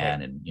play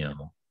man,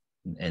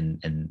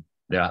 and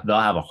they'll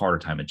have a harder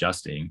time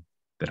adjusting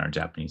than our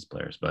Japanese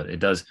players. But it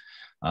does,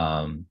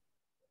 I don't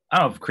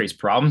know if it creates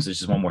problems. It's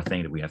just one more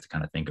thing that we have to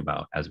kind of think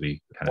about as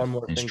we kind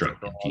of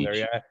instruct and teach.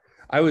 Yeah.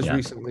 I was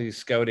recently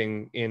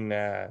scouting in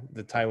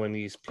the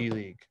Taiwanese P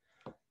League,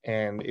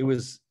 and it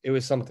was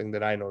something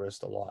that I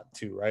noticed a lot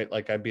too, right?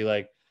 Like I'd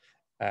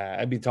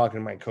be talking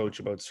to my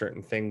coach about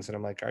certain things, and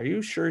I'm like, are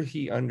you sure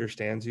he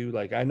understands you?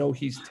 Like, I know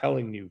he's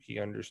telling you he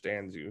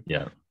understands you.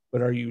 Yeah.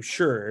 But are you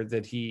sure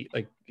that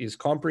is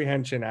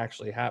comprehension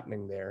actually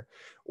happening there?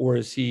 Or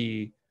is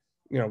he,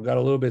 got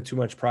a little bit too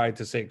much pride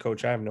to say,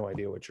 Coach, I have no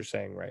idea what you're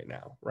saying right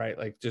now. Right.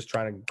 Like just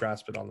trying to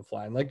grasp it on the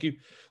fly. And like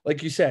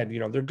you said,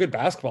 they're good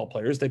basketball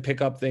players. They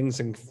pick up things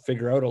and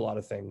figure out a lot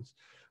of things,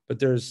 but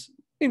there's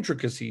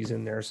intricacies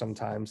in there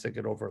sometimes that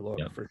get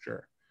overlooked for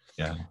sure.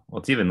 Yeah. Well,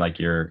 it's even like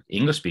your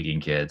English speaking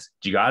kids.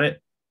 Do you got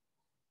it?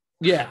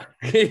 Yeah.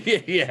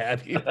 Yeah.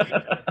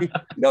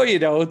 No, you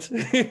don't.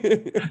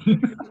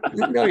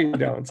 No, you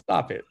don't.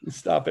 Stop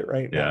it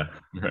right now.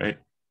 Yeah. Right.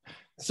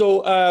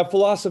 So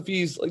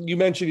philosophies, like you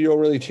mentioned, you don't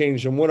really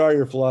change them. What are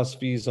your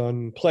philosophies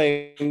on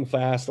playing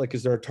fast? Like,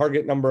 is there a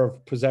target number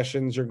of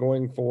possessions you're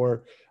going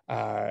for?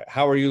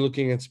 How are you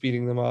looking at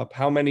speeding them up?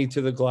 How many to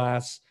the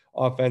glass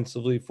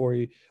offensively for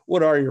you?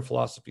 What are your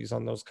philosophies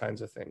on those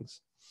kinds of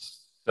things?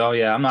 So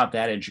yeah, I'm not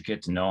that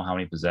intricate to know how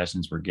many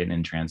possessions we're getting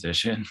in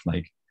transition.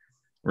 Like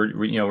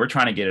we're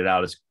trying to get it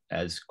out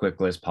as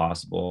quickly as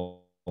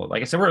possible.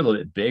 Like I said, we're a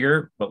little bit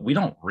bigger, but we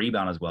don't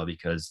rebound as well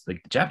because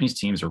like the Japanese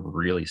teams are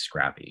really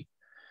scrappy.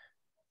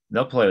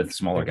 They'll play with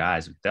smaller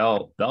guys.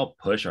 They'll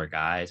push our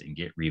guys and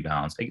get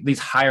rebounds. Like these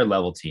higher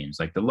level teams,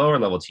 like the lower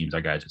level teams,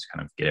 our guys just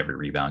kind of get every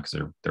rebound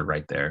because they're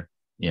right there.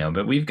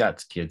 But we've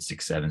got kids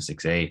 6'7",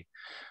 6'8".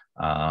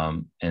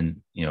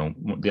 And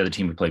the other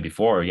team we played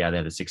before, they had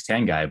a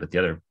 6'10" guy, but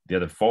the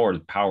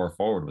other power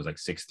forward was like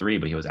 6'3",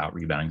 but he was out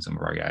rebounding some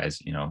of our guys.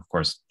 Of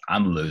course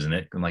I'm losing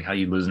it. I'm like, how are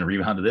you losing a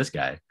rebound to this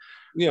guy?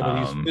 Yeah, but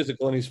he's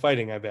physical and he's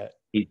fighting, I bet.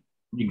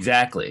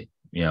 Exactly.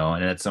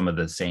 And it's some of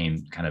the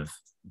same kind of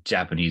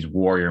Japanese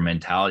warrior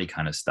mentality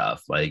kind of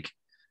stuff. Like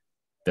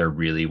they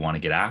really want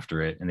to get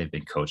after it, and they've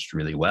been coached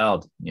really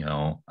well.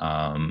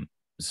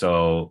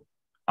 So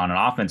on an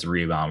offensive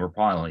rebound, we're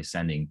probably only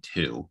sending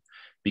 2.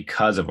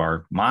 Because of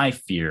my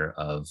fear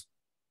of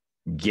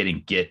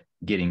getting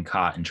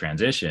caught in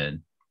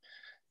transition,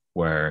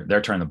 where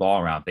they're turning the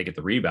ball around, they get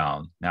the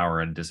rebound. Now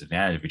we're at a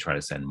disadvantage if we try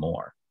to send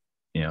more.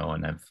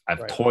 And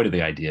I've toyed with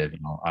the idea of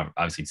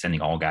obviously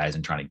sending all guys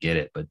and trying to get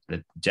it, but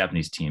the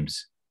Japanese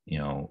teams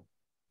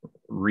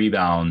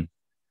rebound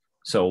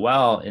so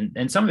well,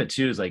 and some of it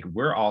too is like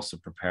we're also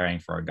preparing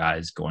for our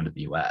guys going to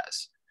the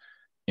US,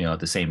 at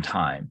the same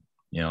time.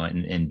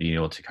 And be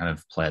able to kind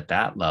of play at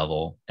that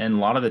level. And a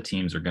lot of the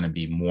teams are going to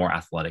be more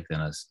athletic than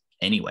us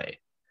anyway.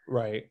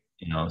 Right.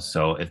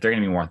 So if they're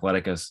going to be more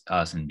athletic as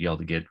us and be able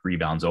to get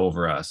rebounds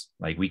over us,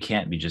 like we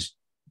can't be just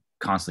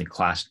constantly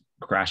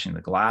crashing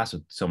the glass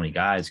with so many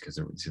guys because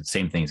the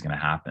same thing is going to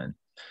happen.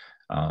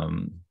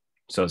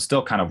 So it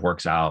still kind of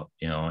works out,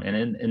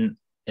 and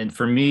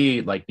for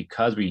me, like,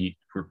 because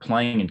we're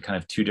playing in kind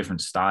of 2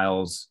 different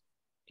styles,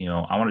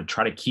 I want to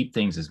try to keep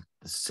things as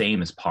the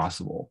same as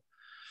possible.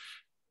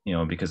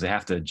 Because they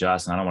have to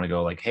adjust. And I don't want to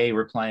go like, hey,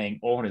 we're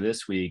playing Ohori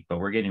this week, but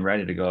we're getting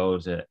ready to go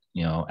to,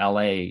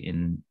 LA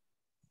in,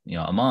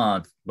 a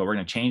month, but we're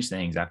going to change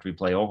things after we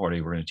play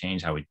Ohori. We're going to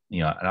change how we,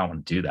 I don't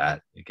want to do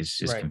that. It's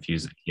just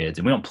confuse the kids,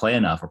 and we don't play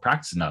enough or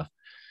practice enough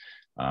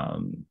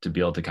to be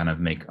able to kind of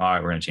make, all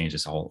right, we're going to change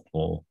this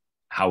whole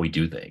how we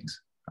do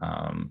things.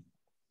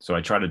 So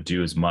I try to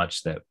do as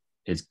much that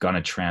is going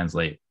to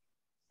translate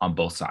on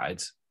both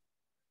sides.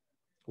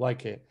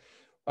 Like it.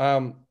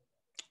 Um,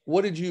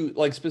 what did you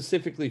like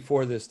specifically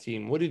for this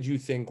team? What did you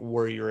think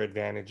were your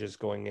advantages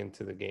going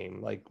into the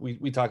game? Like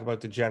we talk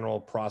about the general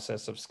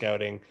process of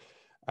scouting.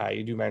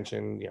 You do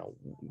mention,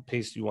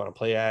 pace you want to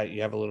play at.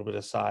 You have a little bit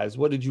of size.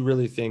 What did you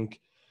really think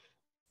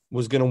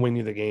was going to win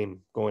you the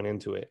game going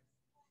into it?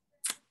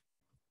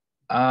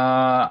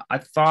 I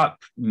thought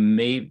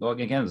maybe, well,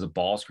 again, it was the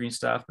ball screen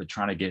stuff, but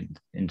trying to get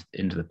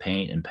into the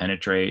paint and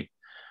penetrate.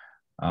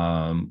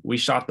 We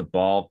shot the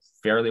ball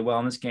fairly well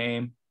in this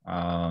game.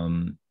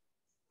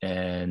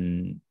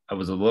 And I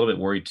was a little bit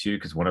worried too,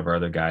 because one of our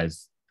other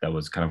guys that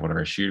was kind of one of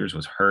our shooters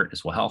was hurt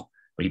as well,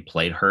 but he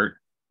played hurt.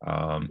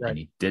 Right. And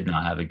he did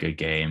not have a good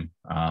game.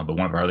 But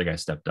one of our other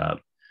guys stepped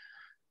up.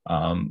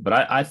 But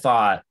I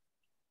thought,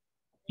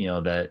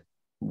 that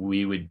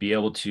we would be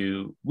able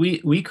to,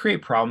 we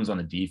create problems on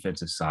the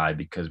defensive side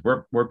because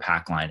we're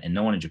pack line and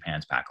no one in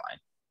Japan's pack line.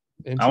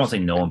 I won't say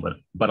no one,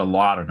 but a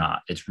lot are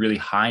not. It's really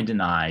high and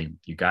deny.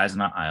 You guys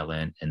are on an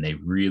island, and they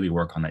really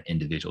work on that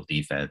individual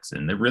defense,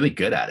 and they're really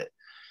good at it.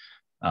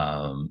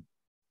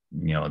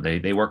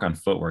 They work on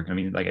footwork. I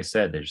mean, like I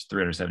said, there's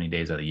 370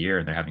 days of the year,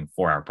 and they're having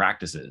 4-hour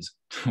practices.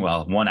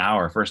 Well, 1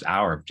 hour, first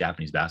hour of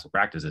Japanese basketball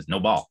practice is no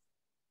ball.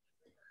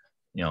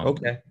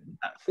 Okay.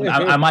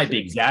 I might be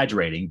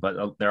exaggerating,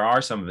 but there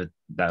are some of it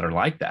that are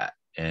like that.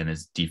 And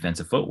it's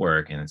defensive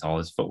footwork, and it's all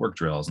his footwork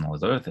drills and all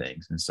those other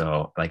things. And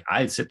so like,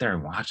 I'd sit there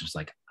and watch. It's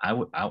like, I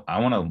want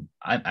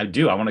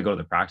to go to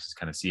the practice,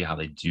 kind of see how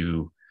they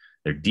do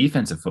their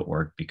defensive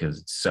footwork, because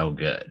it's so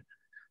good.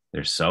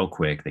 They're so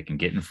quick. They can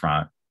get in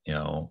front,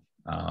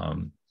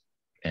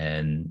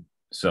 and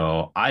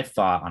so I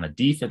thought on a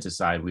defensive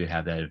side, we'd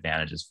have that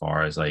advantage as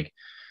far as like,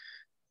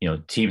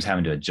 teams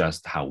having to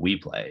adjust how we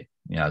play,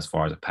 as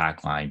far as a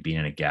pack line, being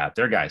in a gap.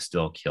 Their guys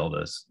still killed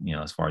us,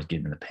 as far as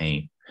getting in the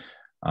paint.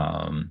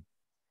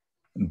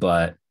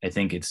 But I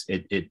think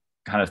it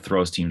kind of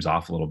throws teams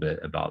off a little bit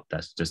about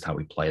that's just how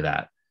we play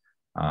that.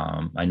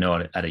 I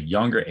know at a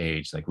younger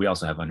age, like we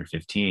also have under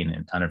 15,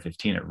 and under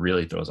 15, it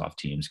really throws off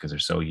teams because they're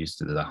so used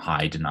to the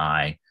high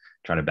deny,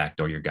 try to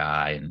backdoor your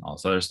guy and all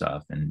this other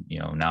stuff. And,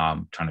 now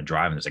I'm trying to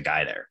drive and there's a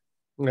guy there.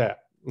 Yeah,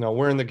 no,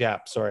 we're in the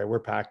gap. Sorry. We're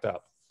packed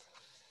up.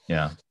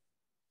 Yeah.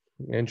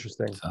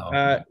 Interesting.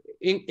 So,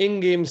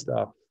 in-game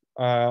stuff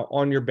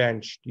on your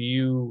bench, do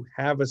you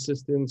have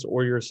assistants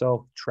or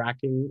yourself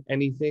tracking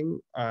anything?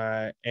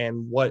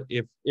 And what,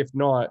 if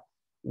not,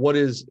 what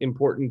is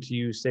important to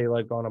you, say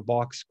like on a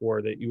box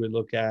score that you would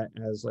look at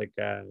as like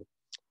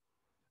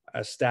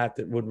a stat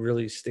that would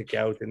really stick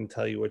out and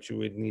tell you what you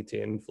would need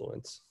to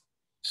influence?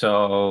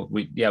 So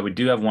we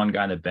do have one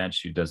guy on the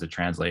bench who does the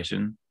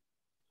translation.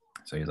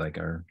 So he's like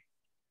our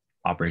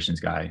operations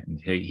guy, and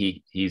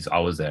he's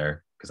always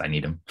there because I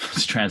need him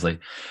to translate.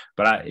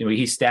 But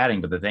he's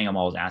statting. But the thing I'm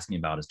always asking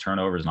about is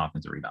turnovers and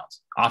offensive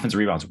rebounds. Offensive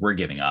rebounds, we're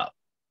giving up.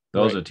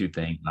 Those are two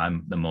things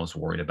I'm the most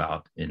worried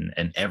about in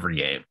every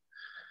game.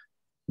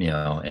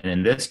 And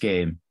in this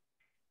game,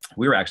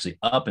 we were actually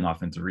up in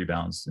offensive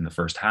rebounds in the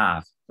first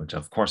half, which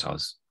of course I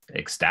was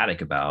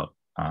ecstatic about.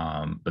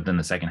 But then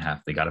the second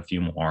half, they got a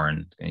few more,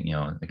 and they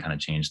kind of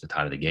changed the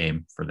tide of the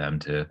game for them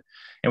to.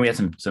 And we had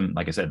some,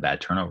 like I said, bad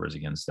turnovers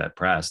against that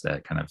press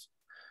that kind of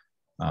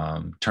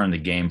turned the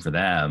game for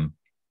them.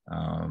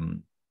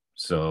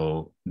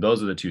 So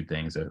those are the two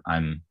things that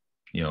I'm,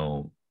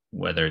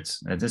 whether it's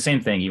the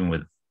same thing, even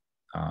with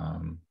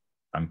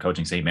I'm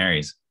coaching St.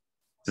 Mary's.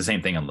 It's the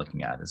same thing I'm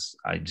looking at. Is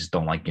I just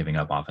don't like giving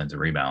up offensive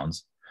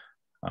rebounds,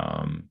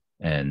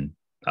 and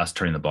us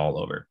turning the ball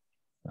over.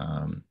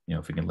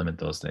 If we can limit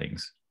those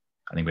things,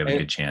 I think we have a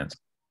good chance.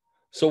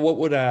 So what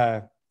would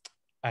a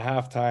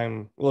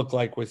halftime look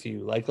like with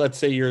you? Like, let's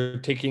say you're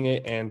taking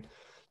it and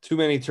too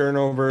many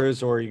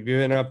turnovers, or you're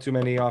giving up too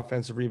many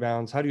offensive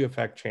rebounds. How do you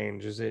affect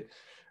change? Is it,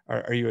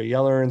 are you a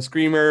yeller and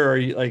screamer? Or are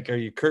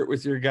you curt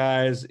with your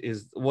guys?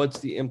 What's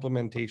the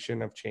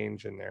implementation of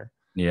change in there?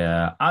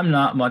 Yeah, I'm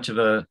not much of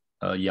a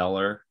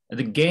yeller.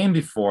 The game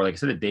before, like I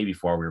said, the day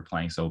before we were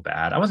playing so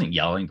bad, I wasn't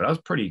yelling, but I was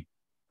pretty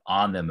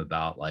on them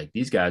about like,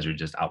 these guys are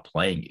just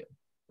outplaying you.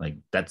 Like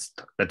that's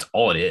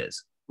all it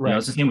is. Right.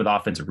 It's the same with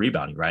offensive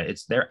rebounding, right?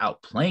 It's they're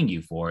outplaying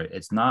you for it.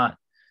 It's not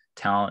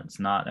talent. It's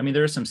not, I mean,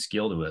 there's some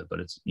skill to it, but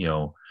it's,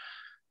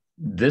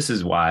 this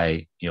is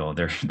why,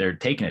 they're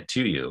taking it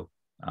to you.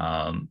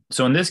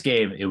 So in this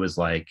game, it was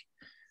like,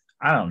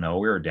 I don't know,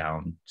 we were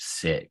down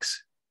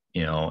 6,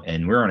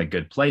 and we're in a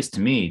good place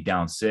to me,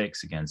 down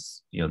 6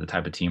 against, the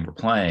type of team we're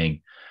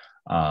playing.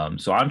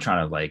 So I'm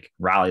trying to like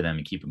rally them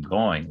and keep them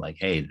going. Like,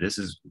 hey,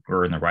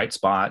 we're in the right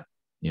spot.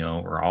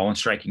 We're all in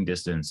striking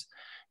distance.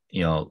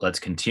 Let's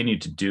continue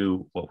to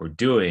do what we're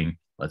doing.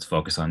 Let's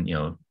focus on,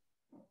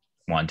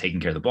 one, taking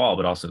care of the ball,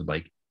 but also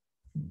like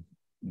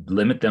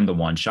limit them to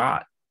one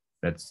shot.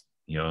 That's,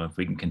 if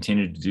we can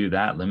continue to do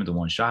that, limit to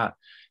one shot,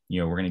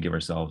 we're going to give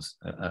ourselves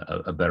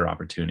a better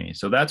opportunity.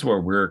 So that's where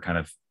we're kind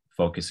of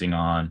focusing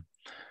on.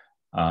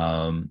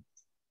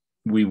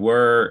 We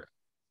were,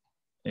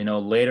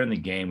 later in the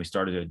game, we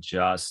started to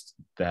adjust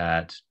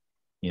that,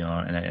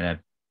 and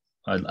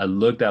I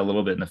looked at a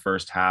little bit in the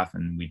first half,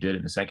 and we did it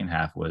in the second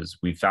half, was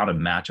we found a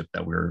matchup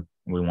that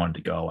we wanted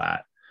to go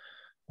at.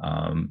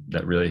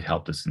 that really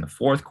helped us in the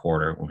fourth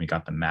quarter when we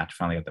got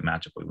finally got the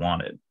matchup we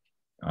wanted.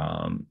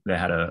 They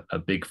had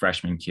a big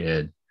freshman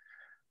kid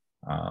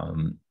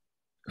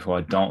who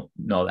I don't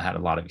know that had a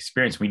lot of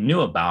experience. We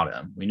knew about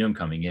him. We knew him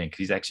coming in because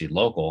he's actually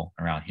local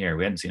around here.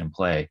 We hadn't seen him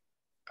play,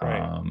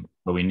 Right.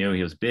 but we knew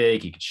he was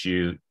big. He could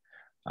shoot.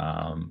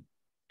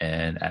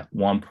 And at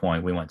one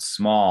point we went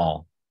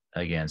small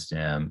against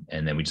him,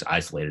 and then we just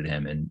isolated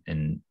him,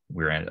 and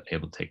we were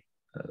able to take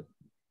a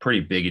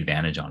pretty big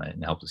advantage on it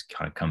and helped us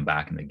kind of come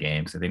back in the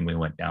game. So I think we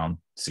went down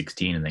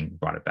 16 and then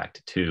brought it back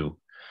to 2.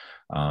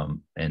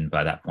 And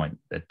by that point,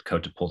 the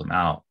coach had pulled him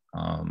out.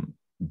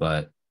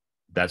 But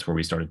that's where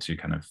we started to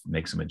kind of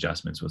make some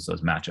adjustments with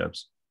those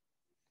matchups.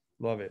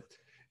 Love it.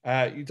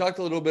 You talked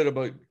a little bit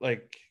about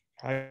like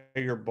how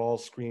your ball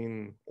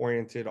screen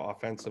oriented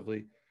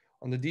offensively.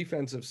 On the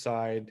defensive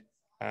side,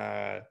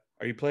 are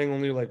you playing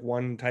only like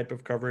one type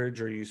of coverage,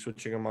 or are you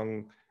switching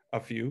among a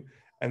few?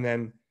 And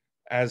then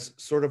as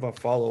sort of a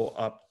follow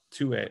up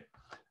to it,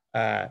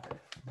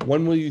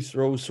 when will you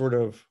throw sort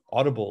of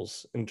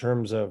audibles in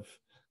terms of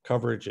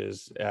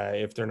coverages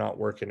if they're not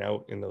working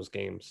out in those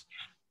games?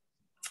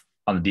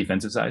 On the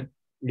defensive side?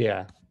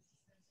 Yeah.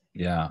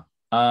 Yeah.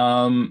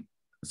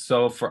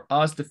 So for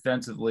us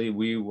defensively,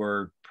 we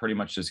were pretty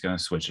much just going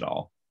to switch it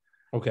all.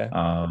 Okay.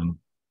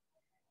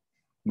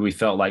 We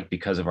felt like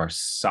because of our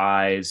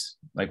size,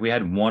 like we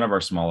had one of our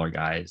smaller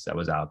guys that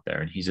was out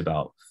there, and he's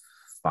about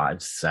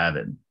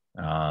 5'7".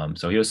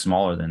 So he was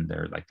smaller than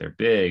their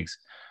bigs.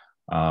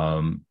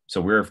 So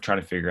we were trying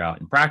to figure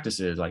out in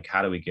practices, like,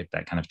 how do we get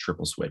that kind of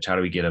triple switch? How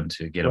do we get him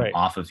Right.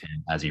 off of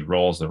him as he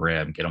rolls the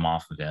rim, get him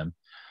off of him?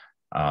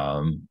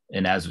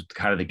 And as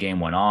kind of the game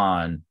went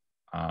on,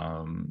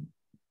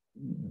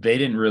 they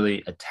didn't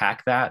really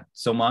attack that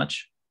so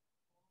much.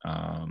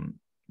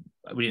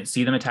 We didn't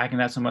see them attacking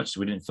that so much,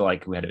 so we didn't feel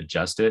like we had to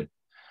adjust it,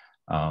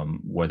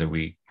 whether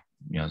we,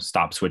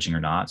 stop switching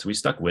or not. So we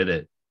stuck with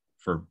it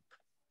for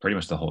pretty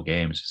much the whole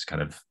game. It's just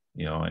kind of,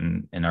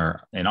 in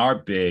our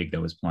big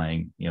that was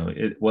playing,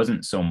 it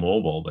wasn't so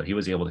mobile, but he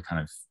was able to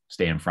kind of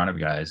stay in front of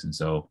guys, and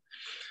so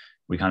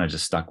we kind of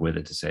just stuck with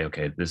it to say,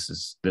 okay,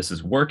 this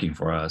is working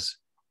for us,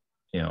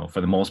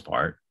 for the most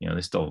part.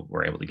 They still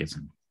were able to get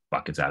some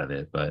buckets out of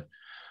it, but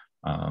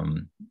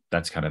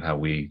that's kind of how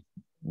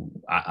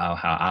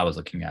I was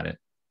looking at it.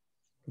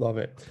 Love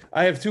it.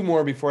 I have 2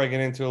 more before I get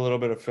into a little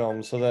bit of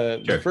film. So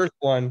the first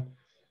one,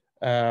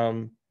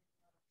 the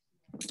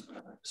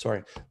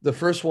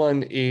first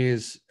one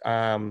is,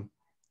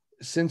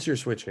 since you're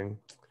switching,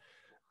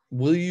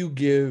 will you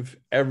give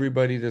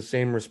everybody the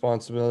same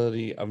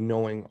responsibility of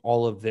knowing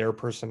all of their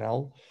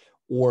personnel?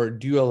 Or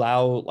do you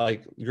allow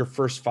like your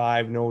first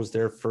 5 knows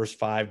their first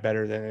 5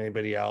 better than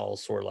anybody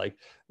else? Or like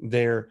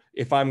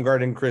if I'm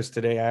guarding Kris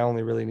today, I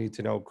only really need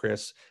to know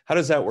Kris. How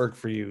does that work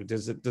for you?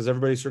 Does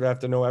everybody sort of have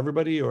to know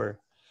everybody, or?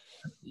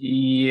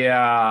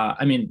 Yeah.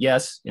 I mean,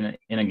 yes, in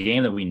a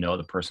game that we know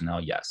the personnel,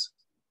 yes.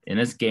 In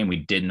this game, we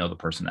did know the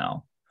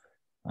personnel.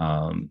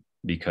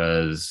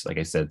 Because like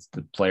I said,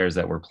 the players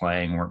that were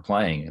playing weren't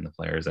playing, and the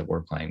players that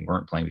were playing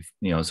weren't playing,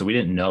 so we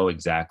didn't know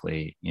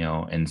exactly,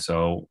 and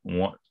so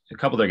a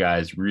couple of their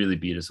guys really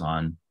beat us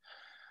on,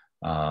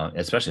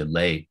 especially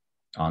late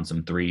on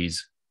some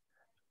threes,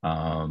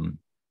 that,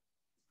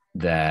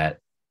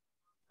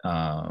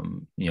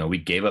 we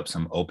gave up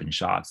some open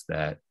shots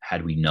that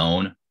had we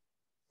known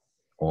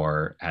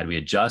or had we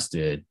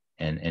adjusted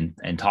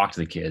and talked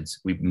to the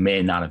kids, we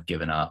may not have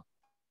given up,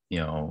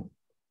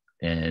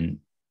 and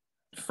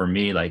for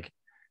me, like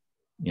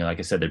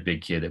I said, their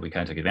big kid that we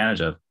kind of took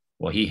advantage of,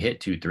 well, he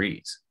hit 2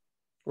 threes.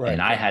 Right.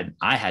 And I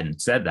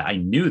hadn't said that. I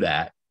knew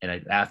that.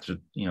 And after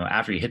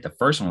he hit the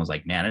first one, I was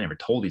like, man, I never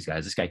told these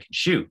guys this guy can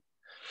shoot.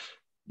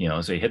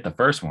 So he hit the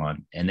first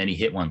one, and then he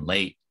hit one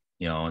late,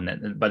 and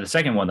then by the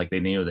second one, like they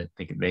knew that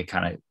they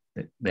had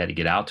to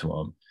get out to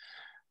him.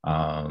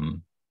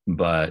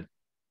 But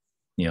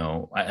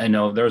I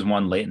know there was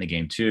one late in the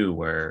game too,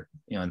 where,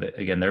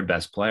 again, their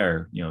best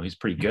player, he's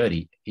pretty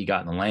good. He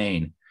got in the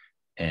lane,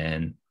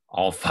 and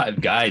all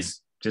 5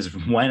 guys just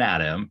went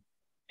at him,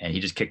 and he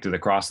just kicked it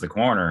across the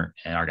corner,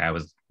 and our guy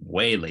was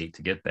way late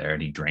to get there,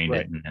 and he drained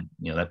it, and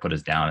that put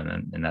us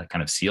down, and that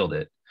kind of sealed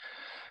it.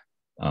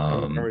 I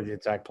remember the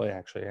attack play,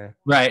 actually. Yeah.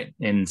 Right.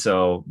 And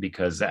so,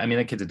 because that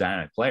kid's a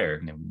dynamic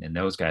player, and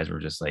those guys were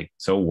just like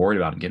so worried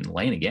about him getting in the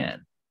lane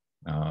again.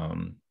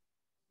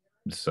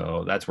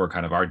 So that's where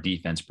kind of our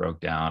defense broke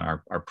down,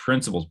 our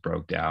principles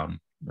broke down,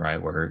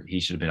 right, where he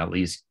should have been at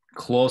least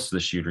close to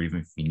the shooter,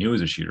 even if he knew he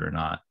was a shooter or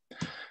not.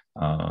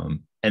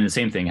 And the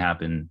same thing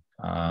happened,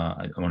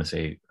 I want to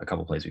say a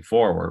couple plays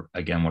before, where,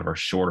 again, one of our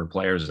shorter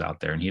players was out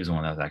there, and he was the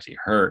one that was actually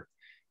hurt.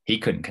 He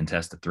couldn't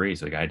contest the 3,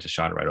 so the guy just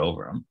shot it right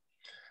over him.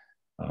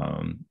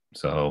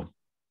 So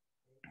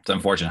it's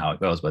unfortunate how it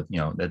goes, but,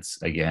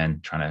 that's, again,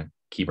 trying to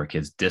keep our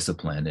kids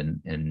disciplined,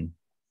 and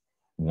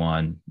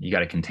one, you got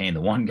to contain the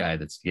one guy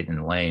that's getting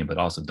in the lane, but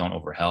also don't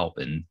overhelp,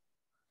 and,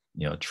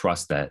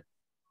 trust that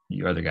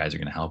your other guys are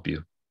going to help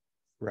you.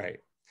 Right.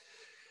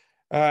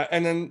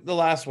 And then the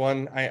last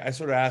one, I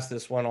sort of ask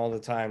this one all the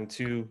time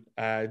too.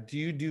 Do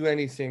you do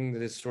anything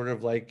that is sort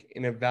of like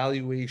an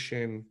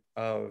evaluation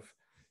of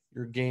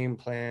your game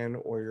plan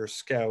or your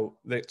scout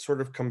that sort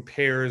of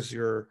compares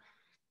your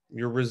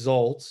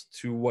results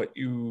to what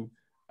you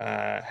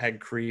had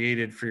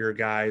created for your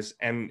guys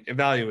and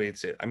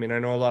evaluates it? I mean, I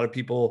know a lot of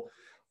people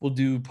will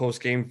do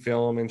post-game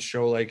film and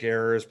show like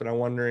errors, but I'm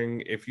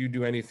wondering if you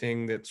do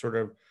anything that sort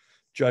of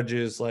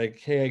judges like,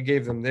 hey, I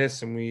gave them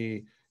this and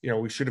we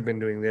should have been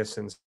doing this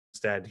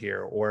instead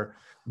here, or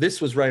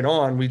this was right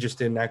on, we just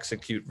didn't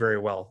execute very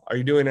well. Are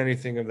you doing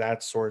anything of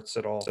that sorts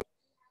at all?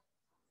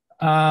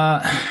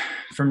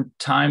 From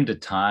time to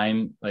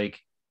time, like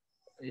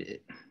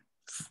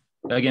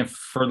again,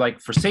 for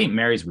St.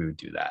 Mary's, we would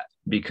do that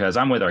because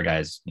I'm with our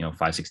guys,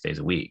 5-6 days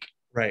a week.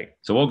 Right.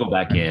 So we'll go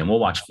back in, we'll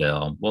watch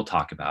film, we'll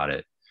talk about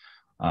it.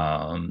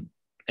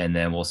 And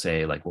then we'll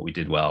say like what we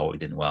did well, what we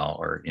didn't well,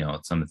 or,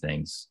 some of the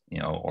things,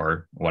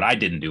 or what I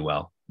didn't do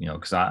well,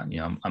 cause I'm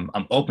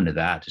open to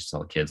that. Just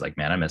tell the kids like,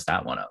 man, I messed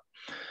that one up.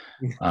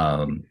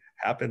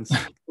 Happens.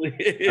 But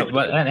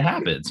it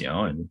happens,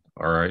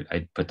 or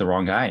I put the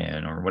wrong guy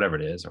in or whatever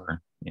it is,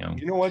 or,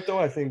 You know what though?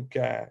 I think,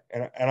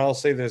 and I'll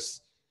say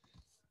this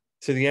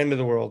to the end of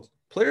the world,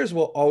 players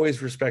will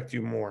always respect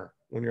you more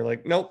when you're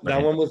like, nope,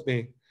 that one was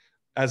me,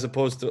 as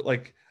opposed to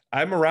like,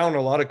 I'm around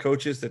a lot of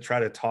coaches that try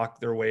to talk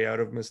their way out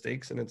of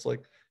mistakes. And it's like,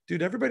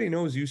 dude, everybody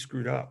knows you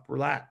screwed up.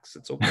 Relax.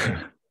 It's okay.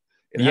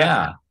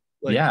 Yeah.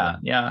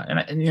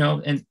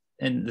 And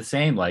the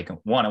same, like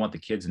one, I want the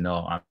kids to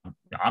know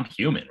I'm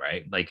human,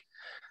 right? Like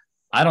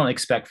I don't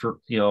expect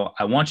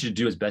I want you to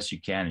do as best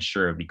you can. And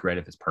sure, it'd be great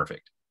if it's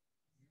perfect,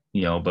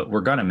 but we're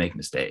going to make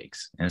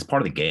mistakes and it's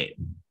part of the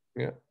game,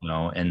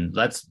 and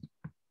let's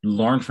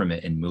learn from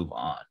it and move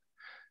on.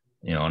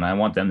 And I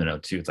want them to know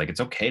too. It's like,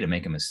 it's okay to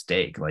make a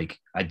mistake. Like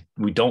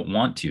we don't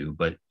want to,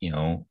 but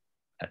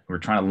we're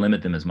trying to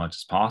limit them as much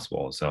as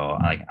possible. So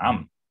like,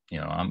 I'm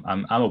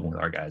open with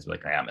our guys.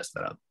 Like I messed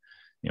that up.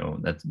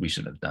 That we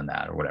shouldn't have done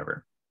that or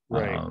whatever.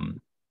 Right.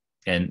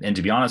 And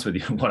to be honest with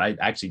you, what I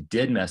actually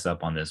did mess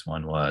up on this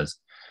one was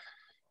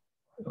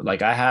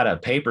like, I had a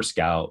paper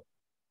scout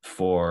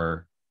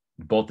for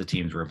both the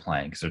teams we were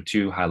playing. So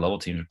two high level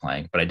teams were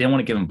playing, but I didn't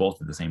want to give them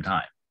both at the same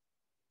time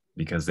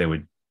because they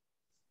would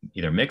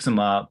either mix them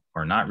up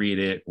or not read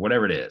it,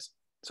 whatever it is.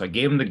 So I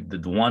gave them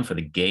the one for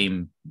the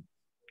game,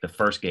 the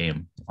first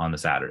game on the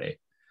Saturday.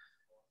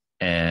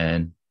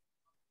 And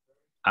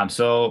I'm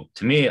so,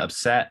 to me,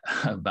 upset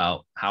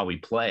about how we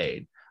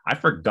played. I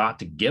forgot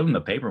to give them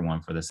the paper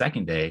one for the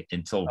second day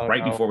until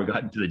before we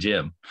got into the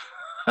gym.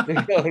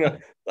 No.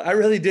 I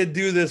really did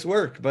do this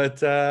work, but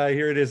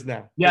here it is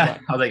now. Yeah.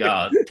 I was like,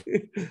 oh,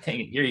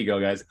 dang it, here you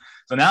go, guys.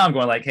 So now I'm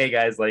going like, hey,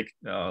 guys, like,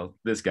 oh,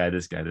 this guy.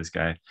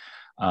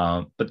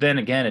 But then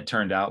again, it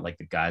turned out like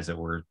the guys that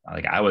were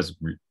like, I was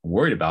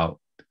worried about,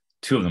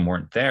 two of them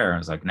weren't there. I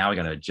was like, now we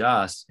got to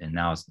adjust. And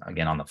now it's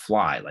again on the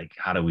fly. Like,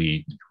 how do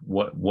we,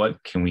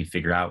 what can we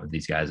figure out with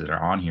these guys that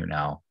are on here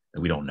now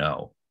that we don't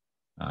know?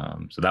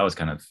 So that was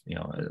kind of,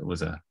 it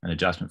was an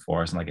adjustment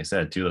for us. And like I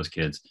said, two of those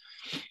kids,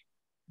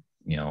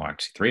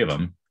 actually three of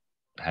them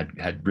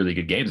had really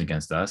good games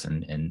against us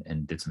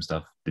and did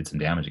some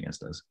damage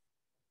against us.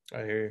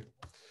 I hear you.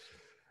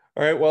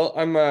 All right. Well,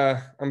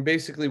 I'm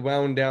basically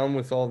wound down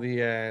with all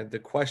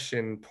the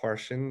question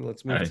portion.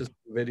 Let's move to the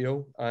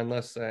video,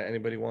 unless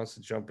anybody wants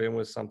to jump in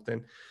with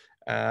something.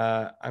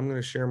 I'm going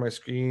to share my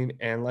screen,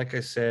 and like I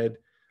said,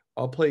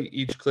 I'll play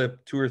each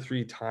clip 2 or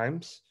 3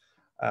 times.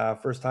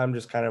 First time,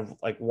 just kind of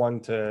like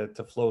one to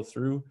flow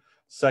through.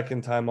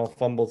 Second time, I'll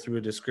fumble through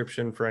a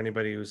description for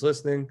anybody who's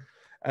listening,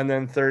 and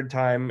then third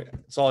time,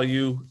 it's all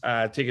you.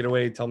 Take it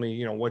away. Tell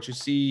me, what you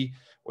see,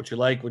 what you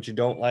like, what you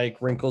don't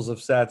like, wrinkles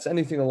of sets,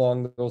 anything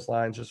along those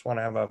lines. Just want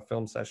to have a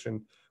film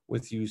session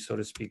with you, so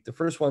to speak. The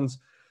first one's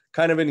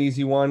kind of an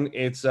easy one.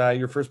 It's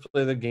your first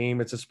play of the game.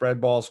 It's a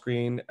spread ball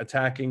screen,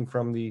 attacking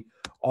from the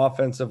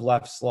offensive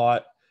left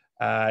slot.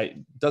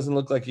 Doesn't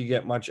look like you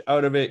get much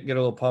out of it. Get a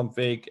little pump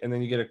fake, and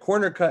then you get a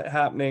corner cut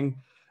happening.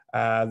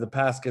 The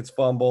pass gets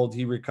fumbled.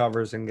 He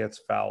recovers and gets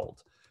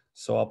fouled.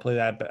 So I'll play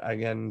that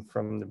again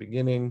from the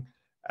beginning.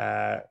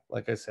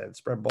 Like I said,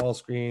 spread ball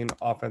screen,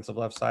 offensive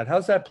left side.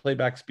 How's that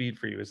playback speed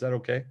for you? Is that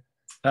okay?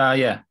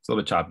 Yeah, it's a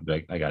little bit choppy,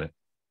 but I got it.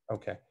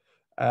 Okay.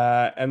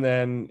 And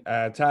then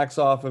tacks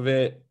off of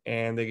it,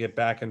 and they get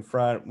back in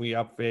front. We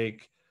up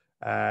fake.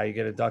 You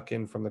get a duck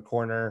in from the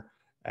corner,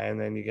 and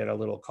then you get a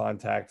little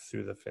contact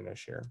through the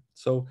finish here.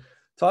 So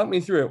talk me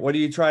through it. What are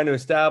you trying to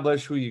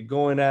establish? Who are you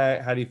going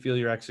at? How do you feel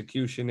your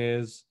execution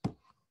is?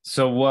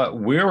 So what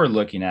we were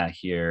looking at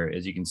here,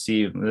 as you can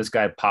see, this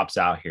guy pops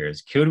out here,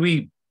 is could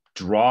we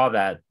draw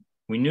that?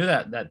 We knew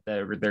that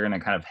they're going to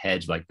kind of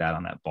hedge like that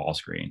on that ball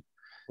screen.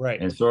 Right.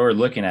 And so we're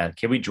looking at,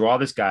 can we draw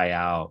this guy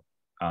out?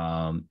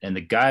 And the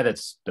guy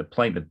that's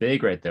playing the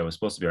big right there was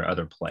supposed to be our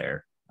other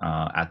player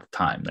at the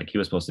time. Like he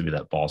was supposed to be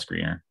that ball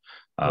screener,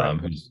 Right.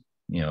 Who's,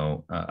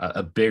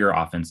 a bigger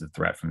offensive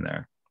threat from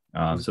there.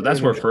 So that's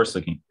where we're first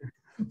looking.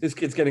 this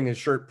kid's getting his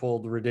shirt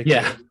pulled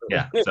ridiculous.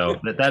 Yeah, yeah. So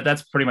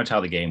that's pretty much how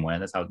the game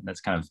went.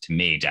 That's kind of, to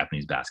me,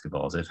 Japanese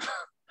basketball is. If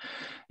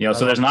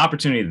so there's an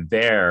opportunity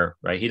there,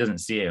 right? He doesn't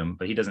see him,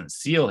 but he doesn't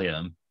seal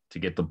him to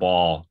get the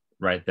ball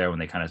right there when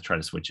they kind of try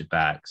to switch it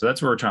back. So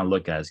that's what we're trying to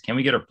look at: is can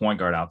we get our point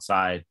guard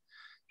outside,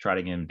 try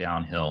to get him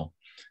downhill,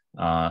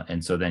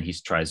 and so then he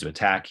tries to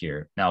attack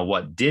here. Now,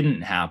 what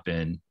didn't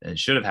happen, and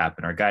should have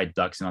happened, our guy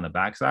ducks in on the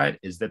backside,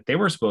 is that they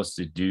were supposed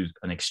to do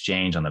an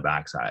exchange on the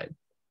backside.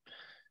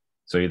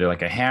 So either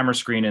like a hammer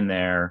screen in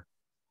there,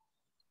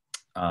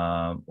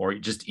 or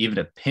just even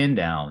a pin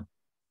down.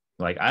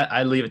 Like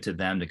I leave it to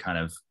them to kind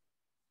of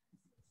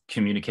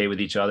communicate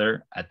with each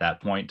other at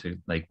that point to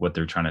like what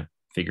they're trying to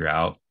figure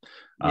out.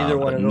 Either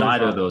one of those.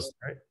 Neither of those.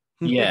 Right?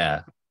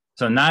 Yeah.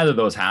 So neither of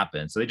those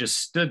happened. So they just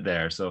stood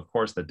there. So of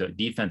course the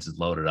defense is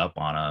loaded up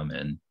on him,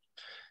 and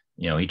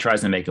he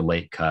tries to make a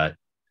late cut.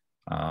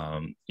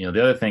 The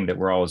other thing that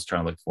we're always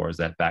trying to look for is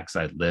that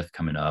backside lift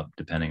coming up,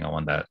 depending on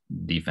what that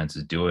defense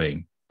is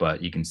doing.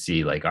 But you can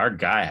see like our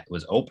guy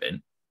was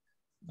open,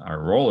 our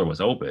roller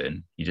was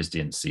open. He just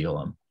didn't seal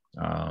him.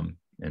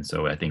 And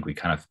so I think we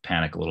kind of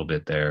panic a little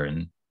bit there,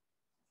 and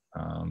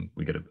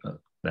we get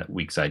that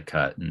weak side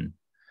cut, and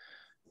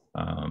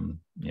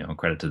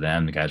credit to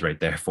them, the guys right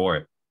there for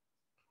it.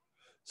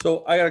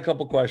 So I got a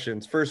couple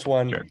questions. First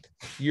one, sure.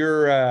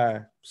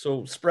 You're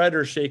so spread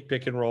or shake,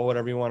 pick and roll,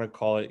 whatever you want to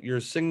call it. You're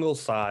single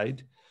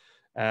side,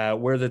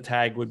 where the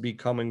tag would be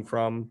coming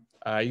from.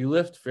 You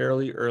lift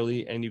fairly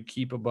early and you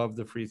keep above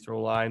the free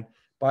throw line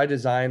by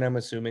design, I'm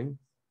assuming.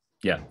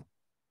 Yeah.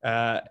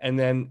 And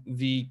then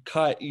the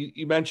cut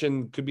you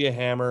mentioned could be a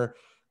hammer,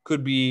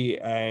 could be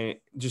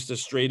just a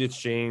straight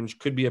exchange,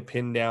 could be a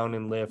pin down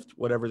and lift,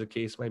 whatever the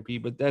case might be.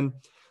 But then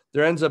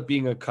there ends up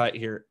being a cut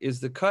here. Is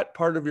the cut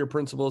part of your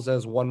principles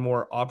as one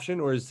more option,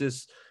 or is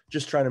this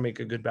just trying to make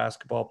a good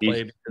basketball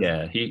play?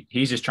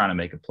 He's just trying to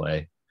make a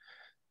play.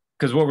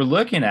 Because what we're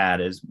looking at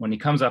is when he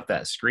comes off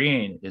that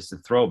screen is to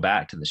throw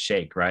back to the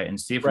shake, right? And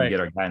see if we can get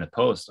our guy in the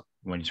post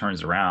when he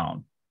turns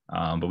around.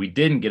 But we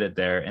didn't get it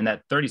there. And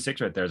that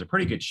 36 right there is a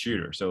pretty good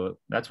shooter. So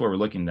that's what we're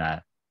looking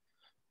at,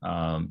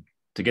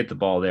 to get the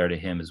ball there to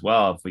him as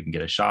well, if we can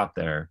get a shot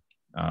there.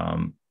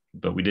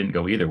 But we didn't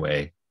go either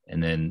way.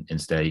 And then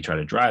instead he tried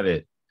to drive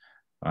it,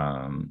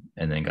 and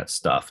then got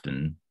stuffed.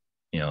 And,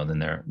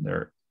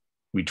 then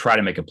we try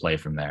to make a play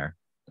from there.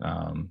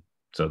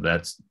 So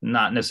that's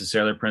not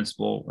necessarily a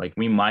principle. Like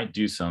we might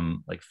do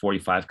some like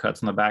 45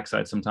 cuts on the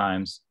backside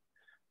sometimes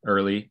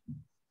early,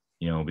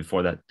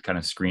 before that kind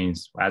of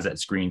screens, as that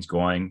screen's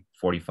going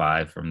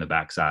 45 from the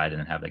backside, and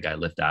then have the guy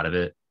lift out of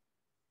it.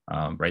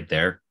 Right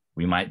there,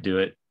 we might do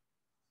it.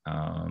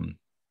 And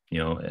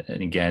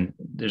again,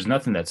 there's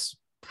nothing that's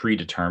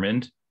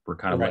predetermined. We're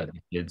kind of letting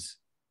the kids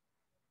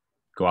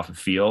go off and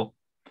feel.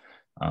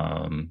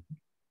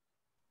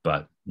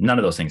 But none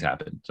of those things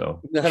happened.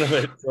 So none of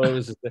it. So it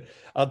was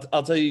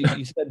I'll tell you,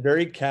 you said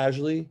very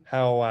casually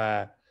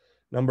how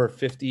number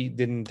 50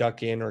 didn't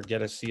duck in or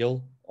get a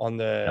seal on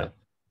the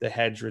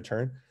hedge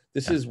return.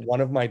 This is one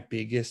of my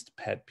biggest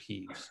pet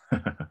peeves.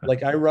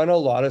 Like I run a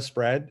lot of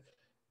spread,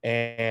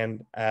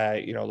 and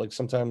like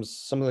sometimes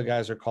some of the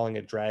guys are calling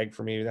it drag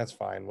for me. That's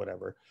fine,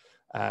 whatever.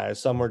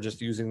 Some are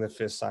just using the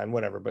fist sign,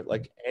 whatever. But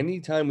like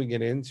anytime we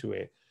get into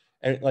it,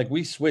 and like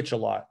we switch a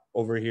lot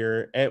over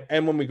here,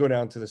 and when we go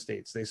down to the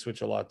States, they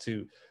switch a lot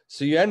too.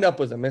 So you end up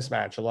with a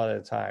mismatch a lot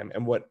of the time.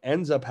 And what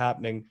ends up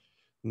happening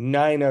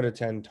 9 out of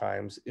 10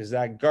 times is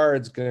that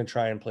guard's going to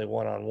try and play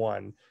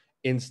one-on-one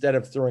instead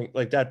of throwing,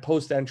 like that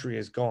post entry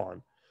is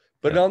gone.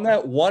 But on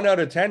that 1 out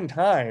of 10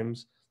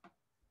 times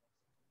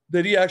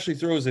that he actually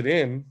throws it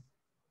in,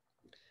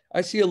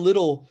 I see a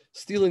little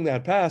stealing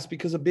that pass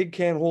because a big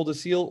can't hold a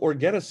seal or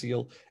get a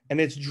seal, and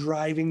it's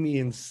driving me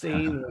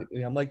insane.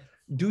 I'm like,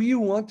 do you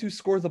want to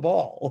score the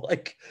ball?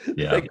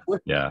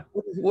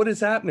 What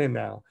is happening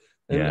now?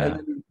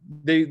 And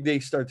they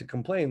start to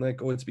complain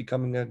like, oh, it's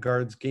becoming a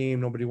guard's game.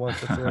 Nobody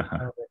wants to throw it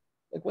down.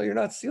 Like, well, you're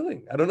not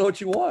stealing. I don't know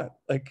what you want.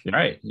 Like, you're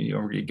right.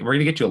 We're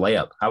gonna get you a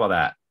layup. How about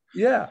that?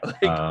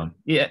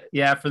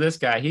 Yeah. For this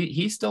guy,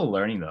 he's still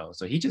learning though.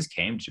 So he just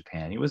came to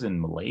Japan. He was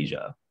in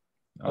Malaysia.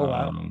 Oh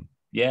wow.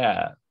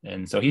 Yeah,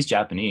 and so he's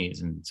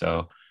Japanese, and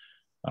so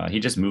he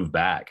just moved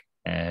back,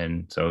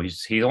 and so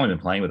he's only been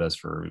playing with us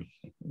for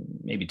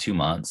maybe 2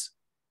 months,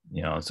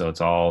 so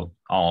it's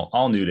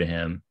all new to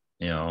him,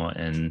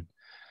 and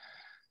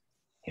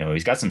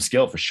he's got some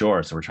skill for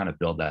sure. So we're trying to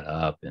build that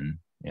up, and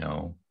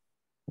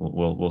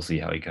we'll see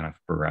how he kind of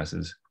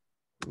progresses.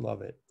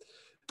 Love it.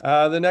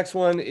 The next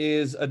one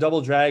is a double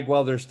drag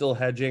while they're still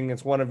hedging.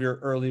 It's one of your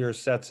earlier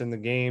sets in the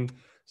game.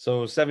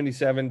 So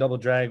 77 double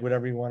drag,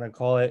 whatever you want to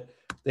call it.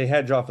 They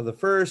hedge off of the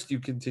first, you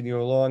continue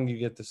along, you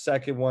get the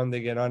second one, they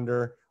get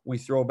under, we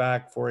throw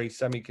back for a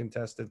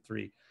semi-contested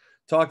 3.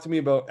 Talk to me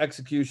about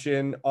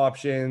execution,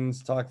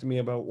 options, talk to me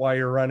about why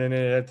you're running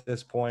it at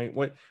this point,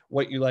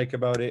 what you like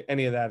about it,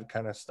 any of that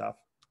kind of stuff.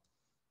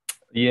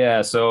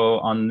 Yeah, so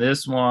on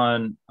this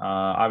one,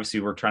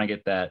 obviously we're trying to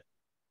get that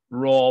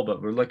roll,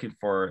 but we're looking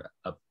for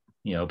a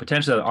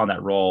potentially on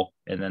that roll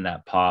and then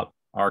that pop.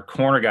 our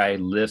corner guy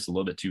lifts a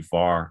little bit too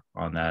far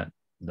on that,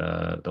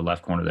 the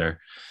left corner there.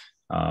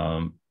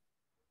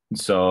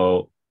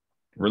 So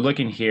we're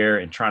looking here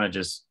and trying to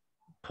just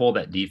pull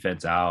that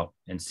defense out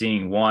and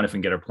seeing one, if we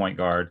can get our point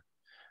guard,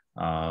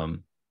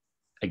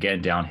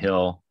 again,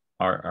 downhill.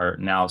 Our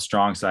now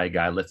strong side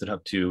guy lifted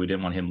up too. We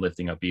didn't want him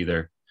lifting up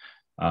either.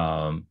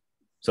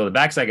 So the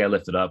backside guy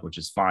lifted up, which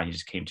is fine. He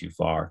just came too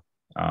far.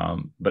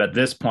 But at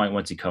this point,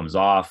 once he comes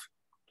off,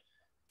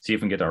 see if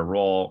we can get our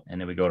roll, and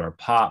then we go to our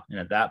pop. And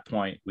at that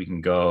point, we can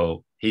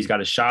go. He's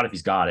got a shot if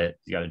he's got it.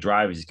 He's got a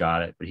drive if he's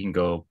got it. But he can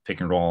go pick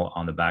and roll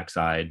on the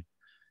backside.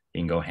 He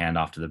can go hand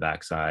off to the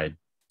backside.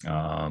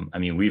 I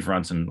mean, we've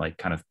run some like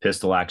kind of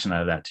pistol action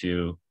out of that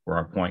too, where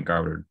our point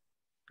guard would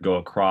go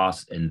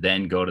across and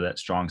then go to that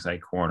strong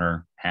side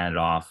corner, hand it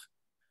off.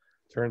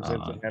 Turns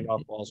into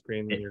handoff ball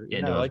screen.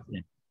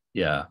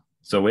 Yeah.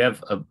 So we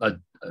have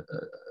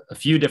a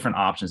few different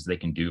options they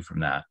can do from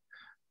that.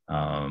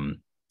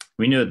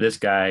 We knew that this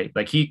guy,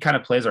 like he kind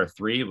of plays our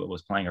 3, but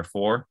was playing our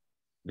 4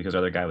 because our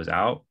other guy was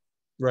out.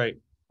 Right.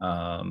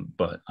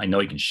 But I know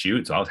he can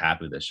shoot, so I was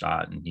happy with this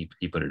shot, and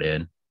he put it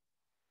in.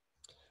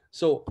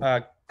 So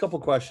a couple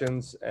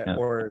questions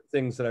or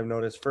things that I've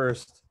noticed.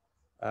 First,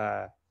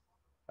 I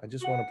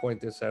just want to point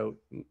this out.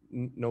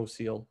 No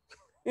seal.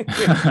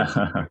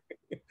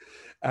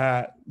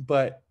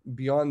 But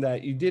beyond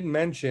that, you did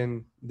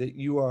mention that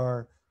you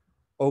are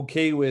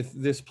okay with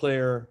this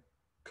player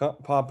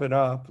popping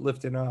up,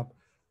 lifting up,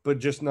 but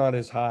just not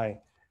as high.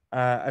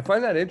 I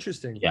find that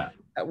interesting. Yeah.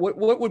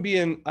 What would be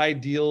an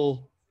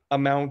ideal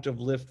amount of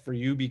lift for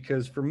you?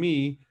 Because for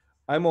me,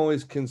 I'm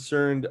always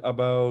concerned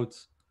about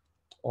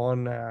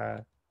on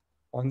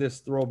this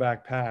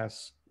throwback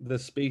pass, the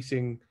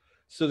spacing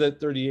so that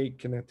 38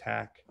 can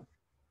attack.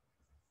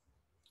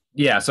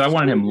 Yeah, so I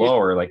wanted him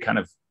lower, like kind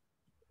of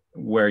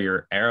where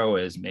your arrow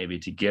is, maybe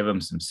to give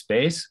him some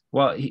space.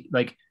 Well,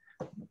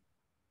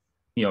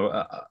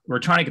 we're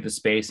trying to get the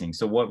spacing.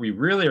 So what we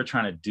really are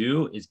trying to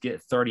do is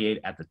get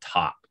 38 at the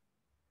top.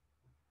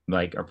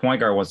 Like our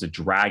point guard wants to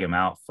drag him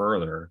out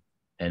further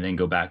and then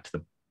go back to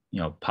the,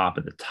 pop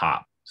at the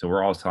top. So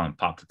we're always telling him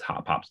pop to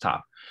top, pop to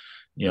top.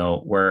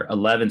 Where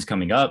 11's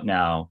coming up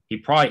now, he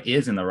probably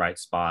is in the right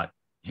spot,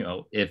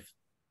 if,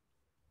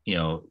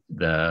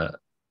 the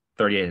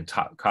 38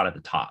 caught at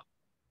the top.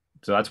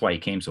 So that's why he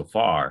came so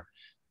far,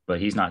 but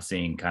he's not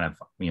seeing kind of,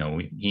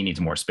 he needs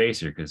more space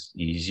here because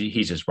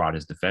he's just brought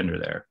his defender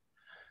there.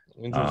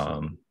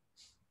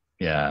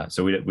 Yeah.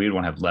 So we'd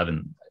want to have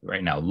 11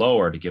 right now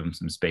lower to give him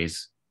some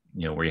space,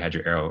 where you had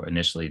your arrow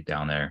initially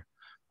down there.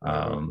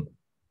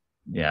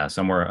 Yeah,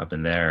 somewhere up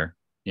in there,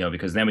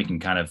 because then we can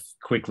kind of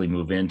quickly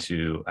move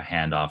into a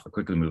handoff or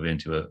quickly move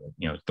into a,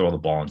 throw the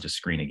ball and just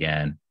screen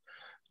again,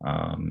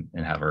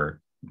 and have our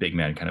big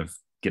man kind of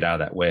get out of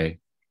that way,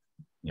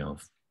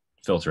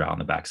 filter out on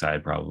the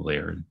backside probably,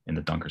 or in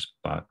the dunker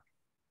spot.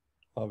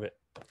 Love it.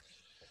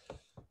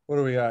 What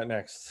do we got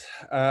next?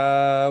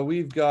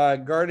 We've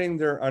got guarding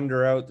their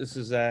under out. This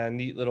is a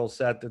neat little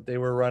set that they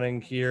were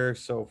running here.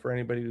 So for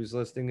anybody who's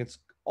listening, it's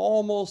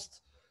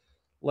almost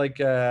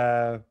like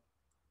I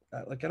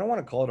don't want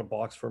to call it a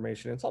box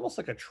formation. It's almost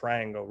like a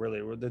triangle,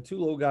 really, where the 2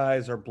 low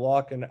guys are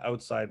block and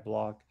outside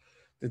block.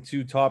 The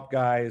 2 top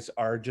guys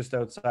are just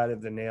outside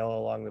of the nail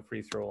along the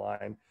free throw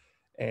line.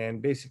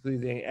 And basically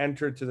they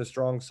enter to the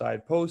strong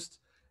side post,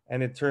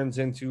 and it turns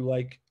into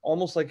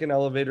almost like an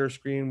elevator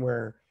screen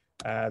where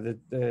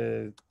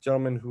the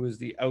gentleman who is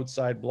the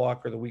outside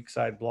block or the weak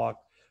side block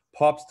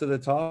pops to the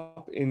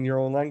top in your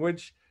own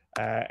language,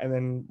 and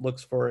then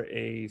looks for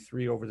a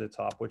 3 over the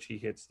top, which he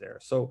hits there.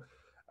 So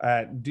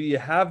do you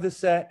have the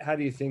set? How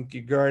do you think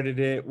you guarded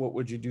it? What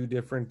would you do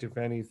different, if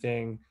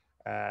anything?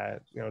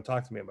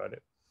 Talk to me about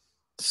it.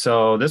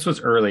 So this was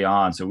early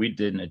on, so we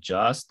didn't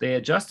adjust. They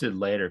adjusted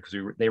later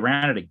because they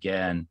ran it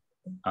again.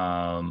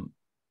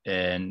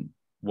 And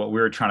what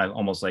we were trying to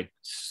almost like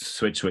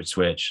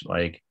switch.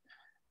 Like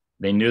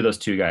they knew those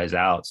 2 guys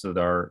out. So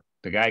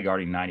the guy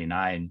guarding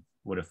 99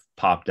 would have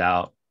popped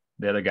out.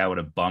 The other guy would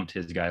have bumped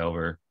his guy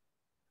over.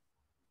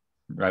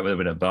 Right, would have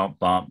been a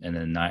bump, and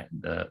then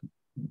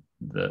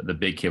the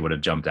big kid would have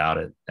jumped out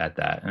at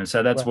that. And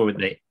so that's what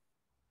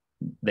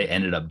they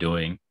ended up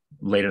doing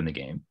later in the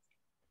game.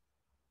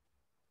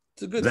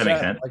 It's a good Does that make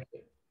sense?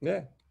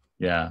 Yeah.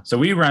 Yeah. So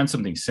we ran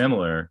something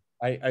similar.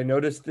 I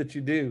noticed that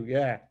you do.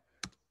 Yeah.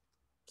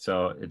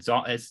 So it's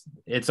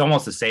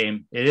almost the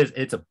same.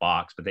 It's a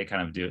box, but they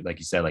kind of do it, like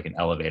you said, like an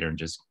elevator,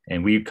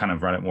 and we kind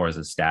of run it more as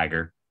a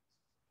stagger.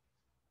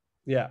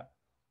 Yeah.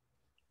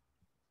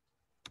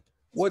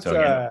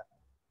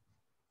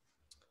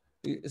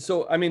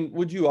 So, I mean,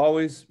 would you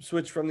always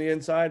switch from the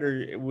inside,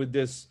 or would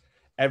this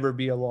ever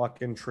be a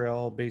lock and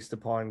trail based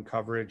upon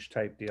coverage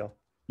type deal?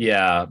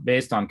 Yeah,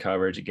 based on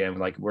coverage. Again,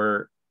 like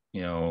we're,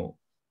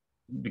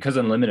 because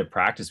of limited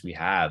practice we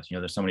have,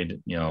 there's so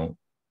many,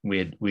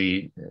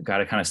 we got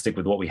to kind of stick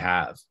with what we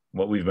have,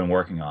 what we've been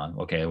working on.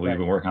 Okay, we've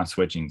been working on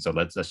switching, so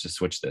let's just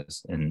switch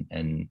this and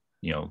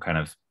kind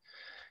of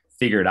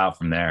figure it out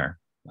from there.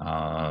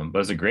 But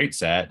it's a great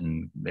set,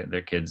 and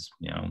their kids,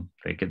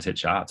 their kids hit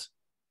shots.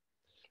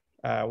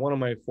 One of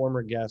my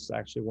former guests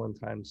actually one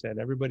time said,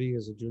 everybody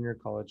is a junior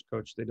college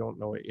coach. They don't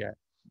know it yet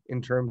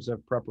in terms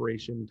of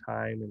preparation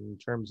time and in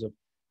terms of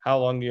how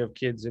long you have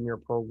kids in your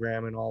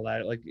program and all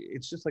that. Like,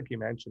 it's just like you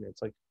mentioned,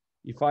 it's like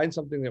you find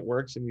something that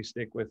works and you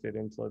stick with it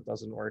until it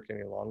doesn't work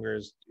any longer.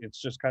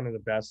 It's just kind of the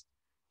best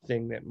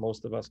thing that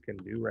most of us can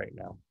do right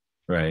now.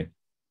 Right.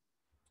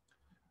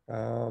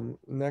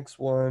 Next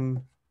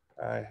one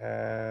I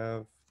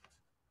have,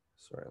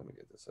 sorry, let me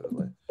get this out of the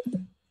way.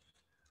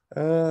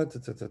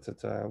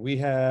 We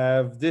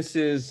have, this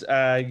is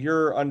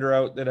your under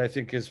out that I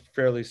think is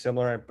fairly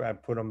similar. I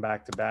put them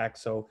back to back.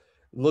 So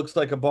looks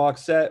like a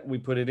box set. We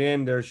put it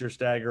in, there's your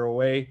stagger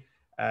away.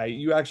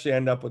 You actually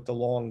end up with the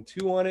long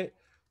 2 on it.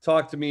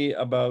 Talk to me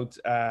about,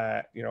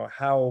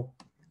 how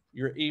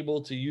you're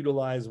able to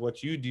utilize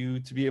what you do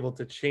to be able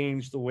to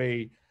change the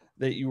way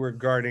that you were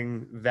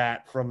guarding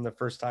that from the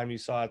first time you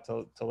saw it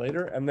to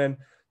later. And then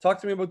talk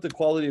to me about the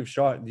quality of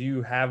shot. Do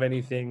you have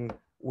anything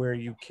where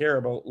you care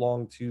about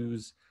long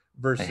 2s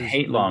versus I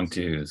hate 3s? long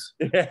 2s.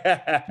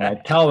 And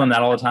I tell them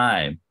that all the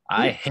time.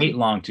 I hate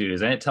long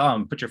 2s. I tell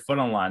them, put your foot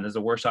on the line. This is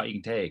the worst shot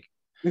you can take.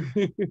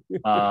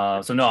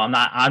 So no,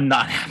 I'm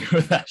not happy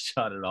with that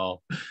shot at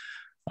all.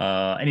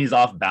 And he's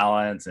off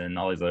balance and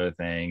all these other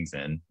things.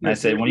 And I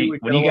said, when you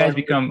guys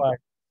become,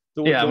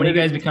 when you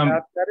guys become,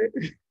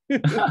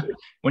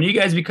 when you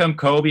guys become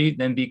Kobe,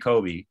 then be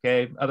Kobe.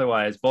 Okay.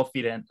 Otherwise, both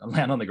feet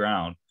land on the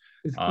ground.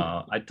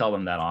 I tell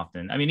them that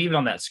often. I mean, even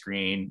on that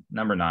screen,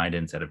 number 9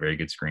 didn't set a very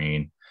good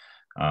screen.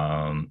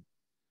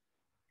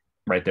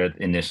 Right there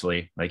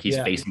initially, like he's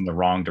facing the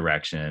wrong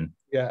direction.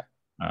 Yeah.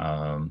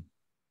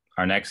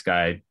 Our next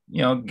guy,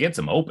 gets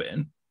him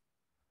open.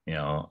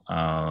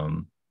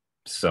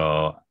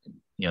 So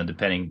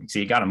depending, see,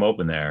 he got him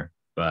open there,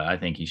 but I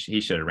think he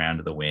should have ran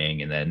to the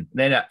wing, and then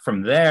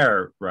from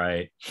there,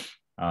 right.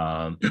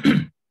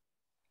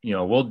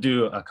 We'll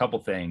do a couple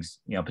things.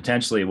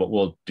 Potentially what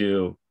we'll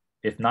do,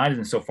 if 9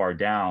 isn't so far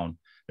down,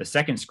 the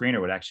second screener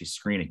would actually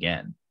screen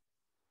again.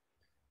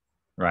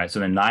 Right. So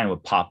then 9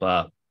 would pop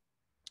up.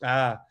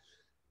 Yeah,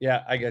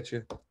 I get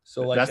you.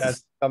 So like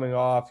as coming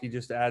off, he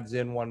just adds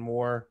in one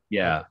more.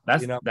 Yeah,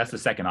 that's the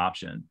second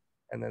option.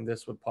 And then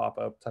this would pop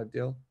up type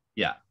deal.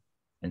 Yeah.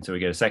 And so we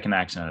get a second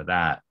action out of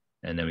that,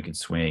 and then we can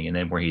swing. And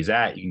then where he's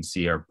at, you can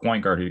see our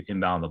point guard who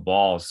inbound the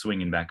ball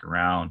swinging back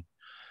around.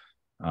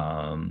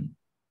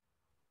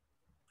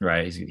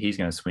 Right. He's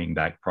going to swing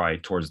back probably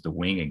towards the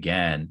wing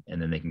again,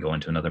 and then they can go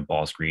into another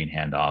ball screen,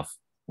 handoff,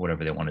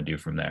 whatever they want to do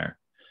from there.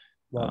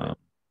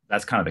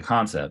 That's kind of the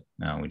concept.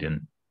 No, we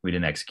didn't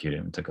execute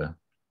it. We took a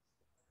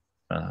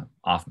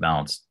off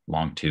balance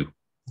long 2,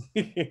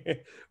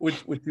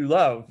 which you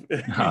love.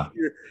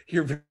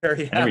 You're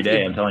very happy. Every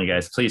day I'm telling you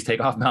guys, please take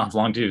off balance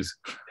long 2s.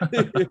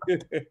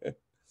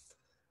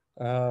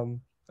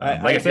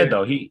 Like I said,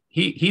 though,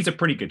 he's a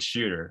pretty good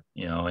shooter,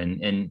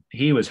 and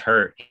he was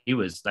hurt. He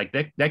was like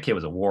that kid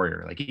was a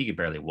warrior. Like, he could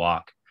barely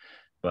walk,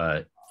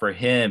 but for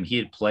him, he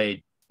had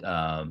played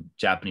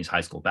Japanese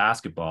high school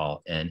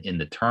basketball, and in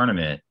the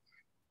tournament,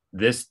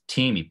 this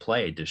team he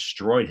played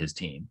destroyed his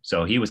team.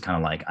 So he was kind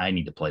of like, I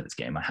need to play this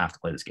game. I have to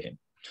play this game.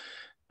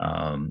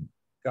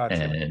 Gotcha.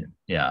 And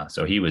yeah,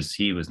 so he was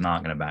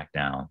not going to back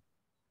down.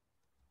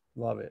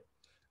 Love it.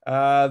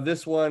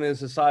 This one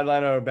is a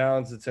sideline out of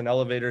bounds. It's an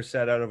elevator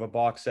set out of a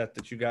box set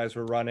that you guys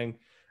were running.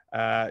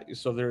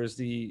 So there's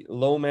the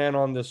low man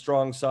on the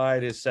strong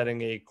side is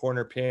setting a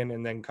corner pin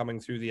and then coming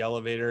through the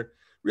elevator.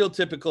 Real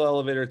typical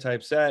elevator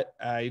type set.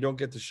 You don't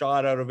get the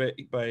shot out of it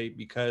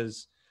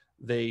because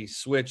they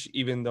switch,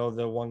 even though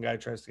the one guy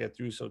tries to get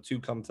through. So 2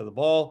 come to the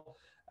ball.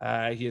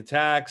 He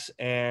attacks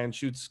and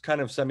shoots kind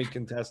of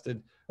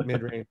semi-contested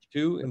mid-range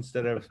 2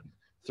 instead of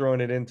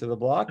throwing it into the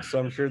block. So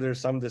I'm sure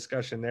there's some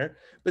discussion there.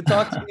 But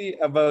talk to me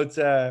about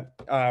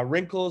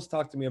wrinkles.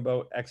 Talk to me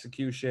about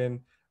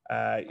execution.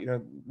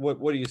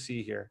 What do you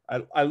see here?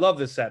 I love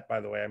this set, by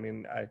the way. I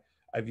mean,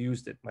 I've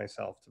used it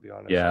myself, to be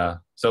honest. Yeah.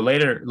 So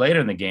later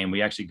in the game,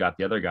 we actually got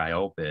the other guy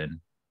open.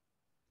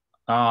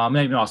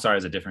 Maybe no, sorry,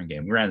 it's a different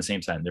game. We ran the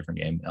same side in a different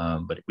game,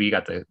 but we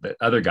got the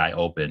other guy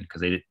open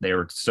because they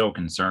were so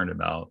concerned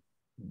about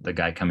the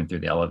guy coming through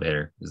the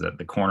elevator, is that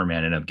the corner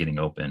man ended up getting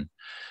open.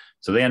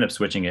 So they ended up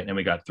switching it, and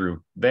we got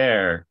through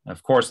there.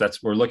 Of course,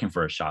 we're looking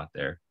for a shot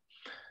there.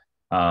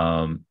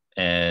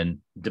 And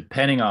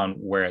depending on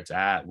where it's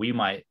at, we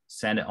might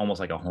send it almost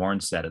like a horn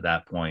set at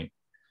that point,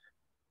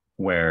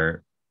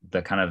 where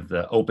the kind of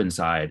the open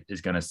side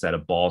is going to set a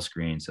ball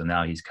screen. So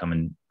now he's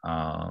coming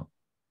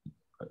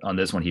on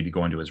this one, he'd be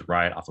going to his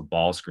right off a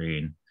ball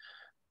screen,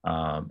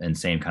 and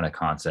same kind of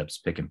concepts,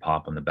 pick and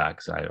pop on the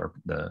backside, or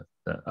the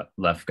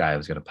left guy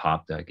was going to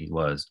pop like he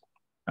was.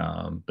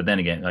 But then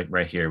again, like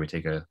right here, we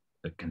take a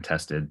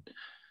contested.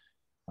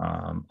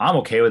 I'm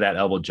okay with that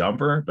elbow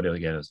jumper, but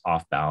again, it was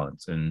off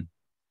balance and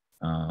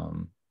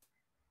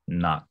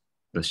not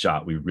the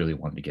shot we really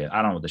wanted to get.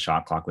 I don't know what the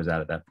shot clock was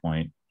at that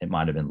point. It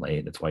might have been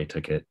late. That's why he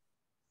took it.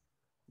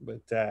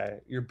 But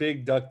your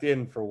big ducked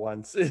in for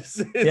once. It's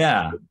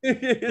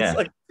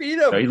like, feed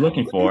him. So he's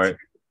looking for it.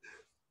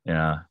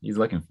 Yeah, he's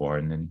looking for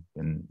it, and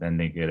then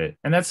they get it,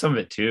 and that's some of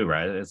it too,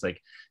 right? It's like,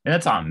 and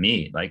that's on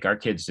me. Like our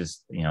kids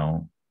just,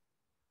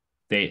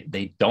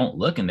 they don't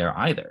look in there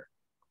either,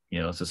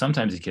 So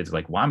sometimes these kids are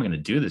like, "Why am I going to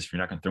do this if you're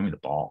not going to throw me the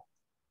ball?"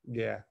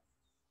 Yeah.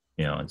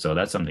 And so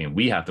that's something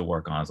we have to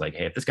work on. Is like,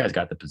 hey, if this guy's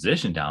got the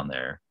position down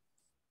there,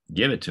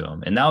 give it to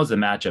him. And that was the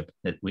matchup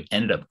that we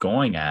ended up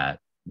going at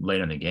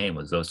later in the game,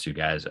 was those two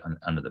guys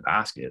under the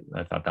basket.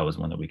 I thought that was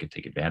one that we could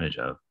take advantage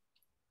of.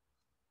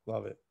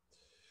 Love it.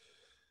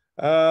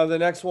 The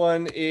next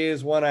one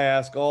is one I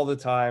ask all the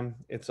time.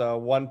 It's a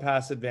one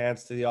pass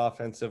advance to the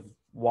offensive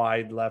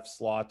wide left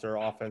slot or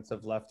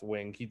offensive left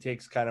wing. He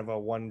takes kind of a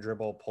one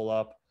dribble pull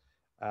up.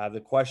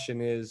 The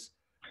question is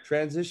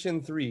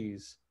transition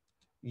threes,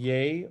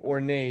 yay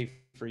or nay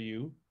for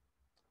you?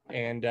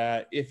 And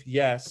if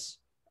yes,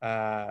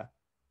 who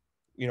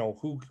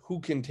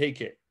can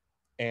take it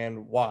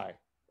and why?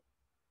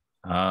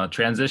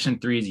 Transition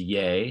threes,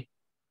 yay.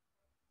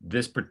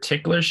 This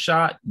particular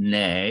shot,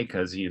 nay,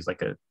 because he was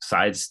like a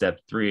sidestep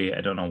three.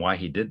 I don't know why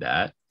he did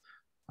that.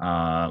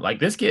 Like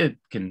this kid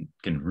can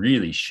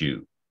really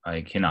shoot.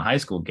 Like in a high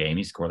school game,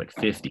 he scored like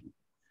 50.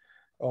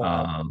 Oh,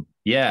 wow.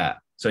 Yeah.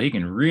 So he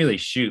can really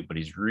shoot, but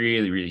he's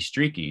really, really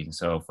streaky. And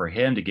so for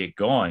him to get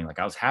going, like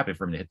I was happy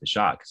for him to hit the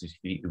shot, because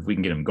if we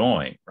can get him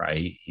going,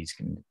 right, he's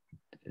can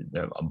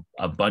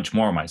a bunch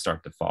more might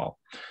start to fall.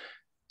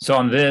 So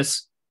on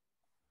this,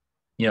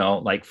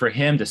 like for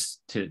him to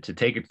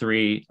take a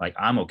three, like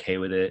I'm okay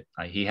with it.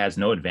 He has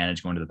no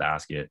advantage going to the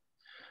basket.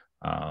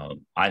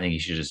 I think he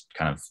should just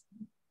kind of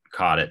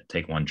caught it,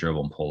 take one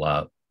dribble and pull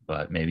up.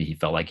 But maybe he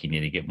felt like he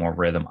needed to get more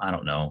rhythm. I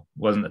don't know.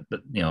 Wasn't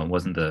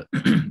the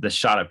the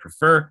shot I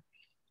prefer.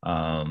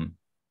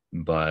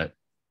 But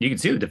you can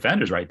see the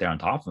defender's right there on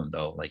top of him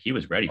though. Like he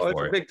was ready Oh, it's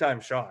for a it. big time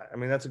shot. I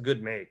mean, that's a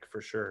good make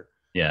for sure.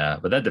 Yeah,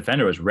 but that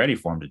defender was ready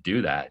for him to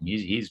do that. And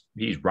he's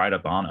right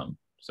up on him.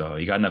 So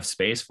you got enough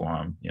space for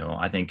him.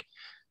 I think,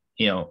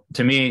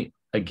 to me,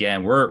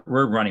 again, we're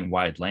running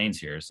wide lanes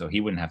here, so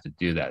he wouldn't have to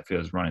do that if he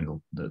was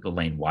running the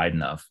lane wide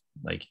enough.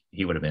 Like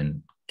he would have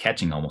been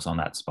catching almost on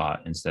that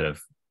spot, instead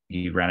of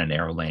he ran a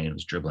narrow lane and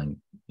was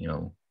dribbling,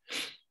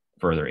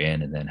 further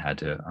in, and then had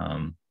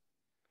to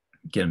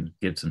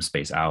get some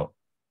space out.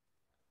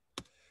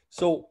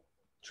 So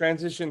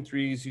transition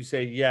threes, you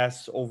say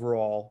yes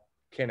overall.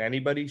 Can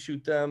anybody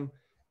shoot them?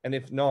 And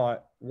if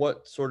not,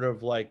 what sort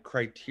of like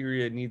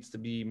criteria needs to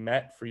be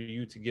met for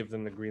you to give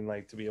them the green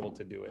light to be able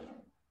to do it?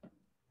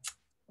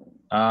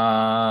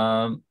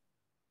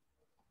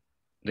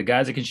 The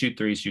guys that can shoot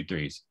threes shoot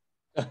threes.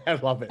 I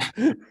love it.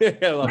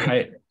 I love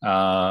right. it.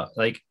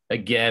 Like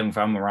again, if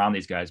I'm around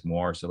these guys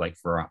more, so like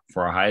for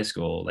a high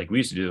school, like we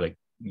used to do like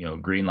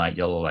green light,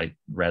 yellow light,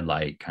 red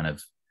light kind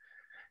of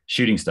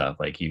shooting stuff.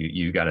 Like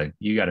you gotta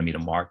meet a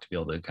mark to be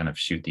able to kind of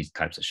shoot these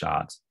types of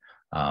shots.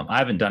 I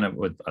haven't done it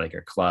with like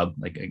a club.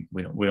 Like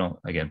we don't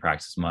again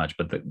practice much,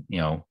 but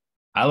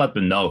I let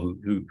them know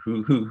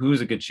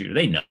who's a good shooter.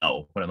 They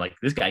know when I'm like,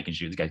 this guy can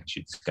shoot, this guy can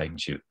shoot, this guy can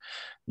shoot.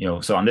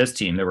 So on this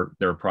team, there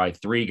were probably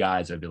three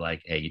guys that'd be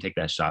like, hey, you take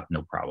that shot,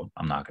 no problem.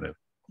 I'm not gonna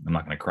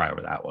cry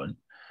over that one.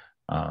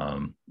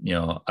 A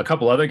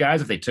couple other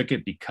guys, if they took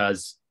it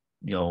because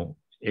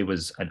it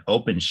was an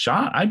open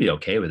shot, I'd be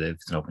okay with it if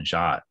it's an open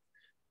shot.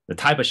 The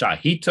type of shot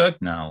he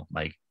took, no,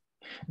 like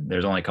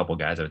there's only a couple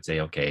guys I would say,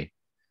 okay,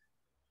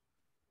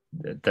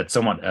 that's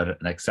somewhat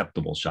an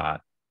acceptable shot.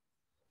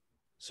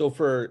 So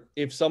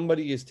if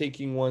somebody is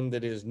taking one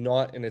that is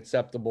not an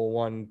acceptable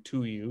one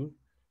to you,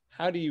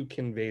 how do you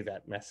convey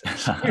that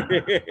message?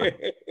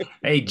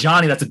 Hey,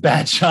 Johnny, that's a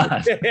bad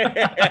shot.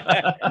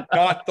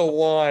 Not the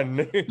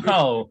one.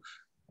 No.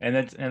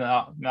 And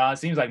no, it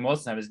seems like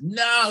most of the time is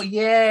no,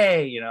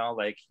 yay,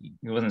 like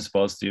he wasn't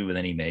supposed to, but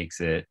then he makes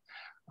it.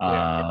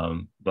 Yeah.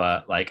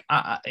 But like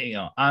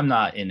I'm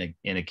not in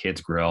a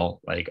kid's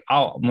grill. Like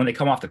when they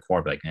come off the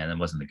court, like, man, that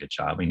wasn't a good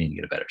shot. We need to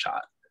get a better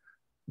shot.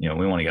 We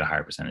want to get a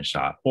higher percentage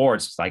shot. Or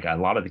it's like a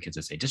lot of the kids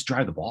that say, just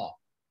drive the ball.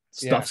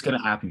 Stuff's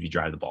gonna happen if you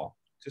drive the ball.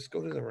 Just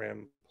go to the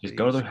rim. Please. Just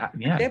go to the I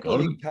can't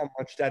believe how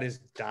much that is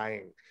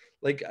dying.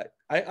 Like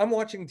I'm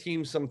watching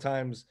teams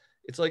sometimes.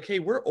 It's like, hey,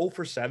 we're 0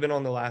 for 7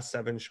 on the last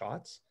 7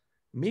 shots.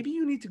 Maybe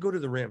you need to go to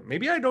the rim.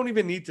 Maybe I don't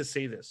even need to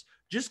say this.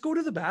 Just go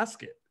to the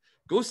basket.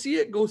 Go see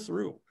it go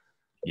through.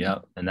 Yeah,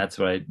 and that's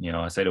what I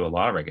say to a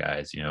lot of our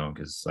guys,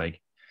 because like,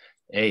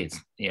 hey, it's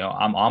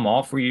I'm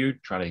all for you.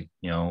 Trying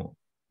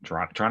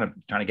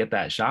to get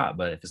that shot,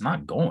 but if it's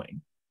not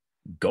going,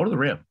 go to the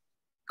rim,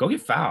 go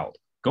get fouled,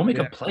 go make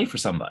a play for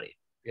somebody.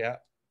 Yeah,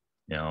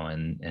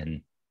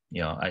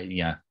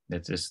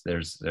 it's just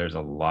there's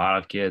a lot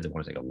of kids that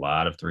want to take a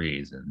lot of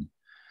threes, and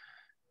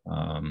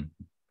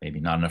maybe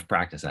not enough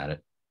practice at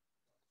it.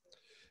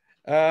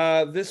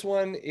 This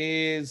one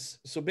is,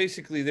 so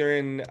basically they're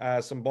in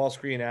some ball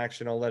screen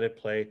action. I'll let it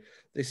play.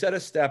 They set a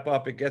step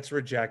up, it gets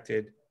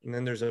rejected, and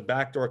then there's a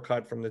backdoor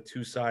cut from the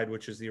 2 side,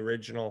 which is the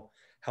original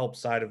help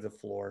side of the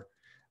floor.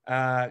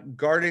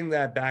 Guarding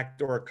that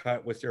backdoor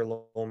cut with your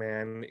low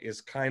man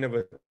is kind of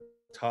a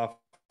tough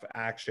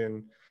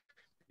action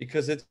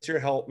because it's your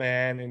help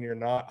man and you're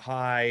not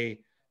high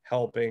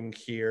helping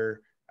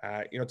here.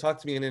 Talk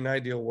to me in an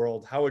ideal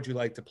world. How would you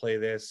like to play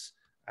this?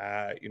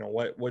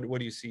 What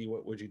do you see?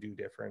 What would you do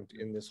different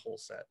in this whole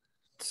set?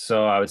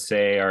 So I would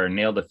say our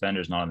nail defender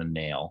is not on the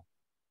nail,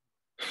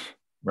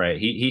 right?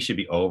 He should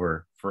be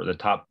over for the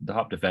top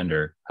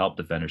defender. Help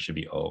defender should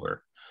be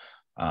over.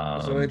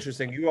 So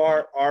interesting. You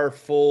are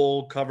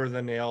full cover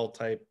the nail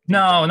type.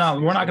 No,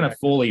 we're not going to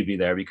fully be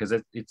there because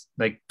it's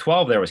like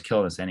 12 there was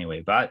killing us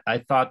anyway. But I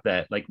thought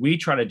that like we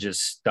try to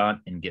just stunt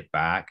and get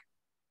back.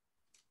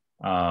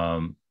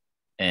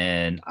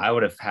 And I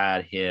would have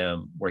had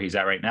him where he's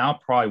at right now,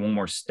 probably one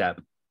more step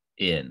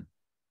in.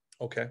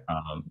 Okay.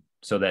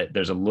 So that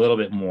there's a little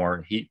bit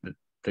more.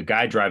 The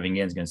guy driving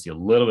in is going to see a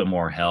little bit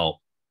more help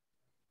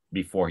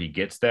before he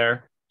gets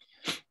there,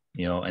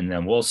 and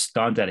then we'll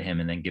stunt at him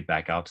and then get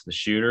back out to the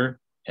shooter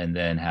and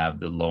then have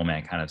the low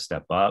man kind of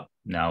step up.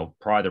 Now,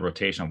 probably the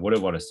rotation I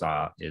would have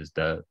saw is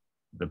the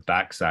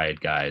backside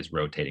guys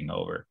rotating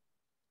over.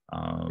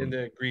 In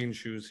the green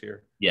shoes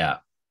here. Yeah.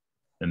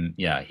 And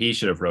yeah, he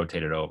should have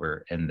rotated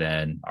over, and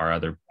then our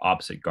other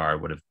opposite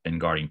guard would have been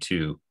guarding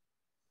 2,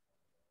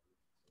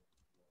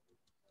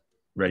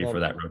 ready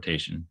for that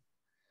rotation.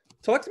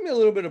 Talk to me a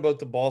little bit about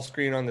the ball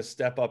screen on the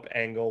step up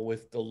angle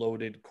with the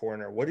loaded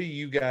corner. What do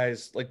you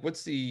guys like?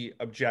 What's the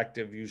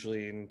objective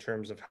usually in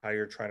terms of how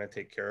you're trying to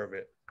take care of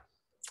it?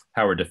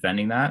 How we're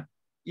defending that?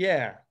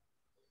 Yeah.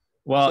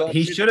 Well,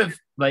 he should have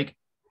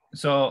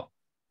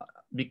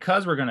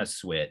because we're going to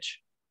switch,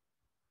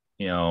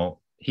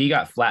 he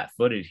got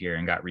flat-footed here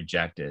and got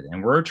rejected,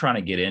 and we're trying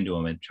to get into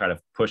him and try to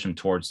push him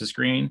towards the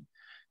screen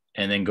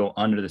and then go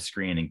under the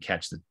screen and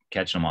catch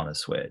him on the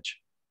switch.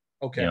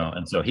 Okay.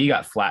 And so he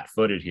got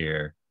flat-footed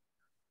here,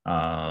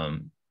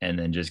 and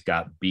then just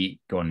got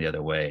beat going the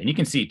other way. And you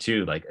can see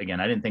too, like,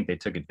 again, I didn't think they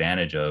took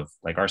advantage of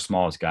like our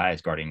smallest guy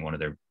is guarding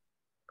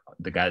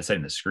the guy that's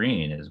setting the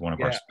screen is one of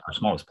our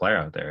smallest player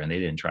out there, and they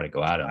didn't try to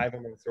go at him. I have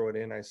him and throw it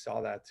in. I saw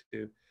that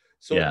too.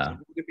 So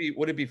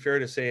would it be fair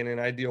to say in an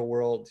ideal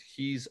world,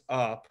 he's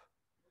up,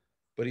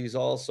 but he's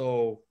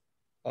also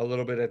a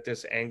little bit at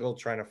this angle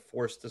trying to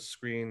force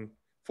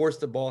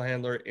the ball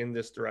handler in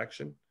this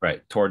direction?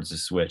 Right, towards the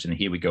switch, and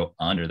he would go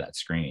under that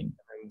screen.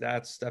 And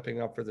that's stepping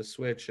up for the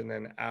switch, and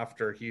then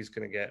after he's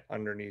going to get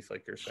underneath,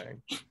 like you're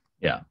saying.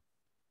 Yeah.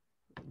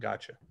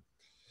 Gotcha.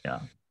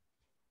 Yeah.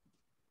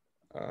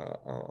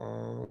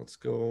 Let's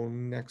go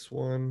next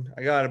one.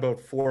 I got about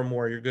 4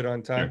 more. You're good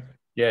on time?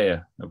 Sure.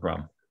 Yeah, no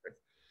problem.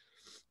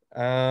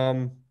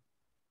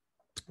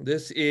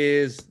 This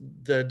is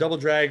the double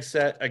drag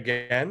set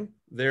again.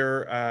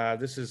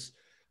 This is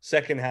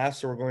second half,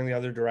 so we're going the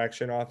other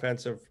direction.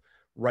 Offensive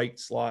right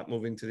slot,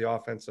 moving to the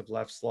offensive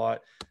left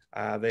slot.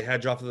 They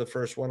hedge off of the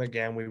first one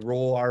again. We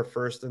roll our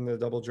first in the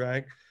double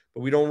drag,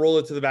 but we don't roll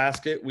it to the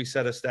basket. We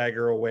set a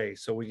stagger away.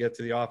 So we get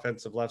to the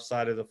offensive left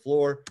side of the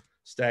floor,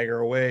 stagger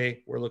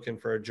away. We're looking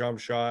for a jump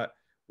shot.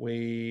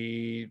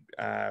 We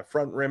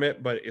front rim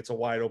it, but it's a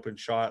wide open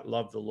shot.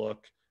 Love the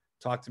look.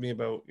 Talk to me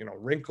about,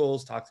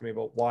 wrinkles. Talk to me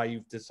about why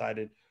you've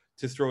decided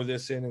to throw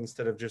this in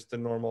instead of just the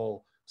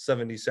normal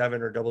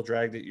 77 or double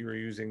drag that you were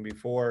using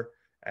before.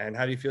 And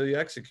how do you feel you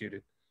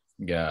executed?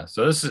 Yeah.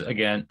 So this is,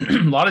 again, a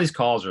lot of these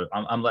calls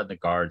I'm letting the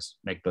guards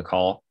make the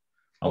call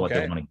on what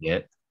they want to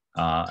get.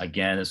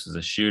 Again, this was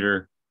a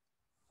shooter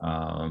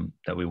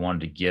that we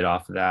wanted to get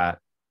off of that.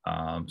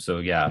 So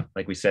yeah,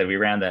 like we said, we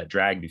ran that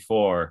drag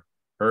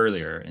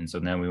earlier. And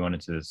so then we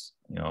wanted to this,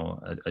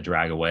 a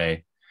drag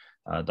away,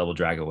 double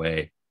drag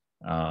away.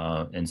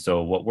 And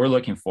so what we're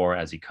looking for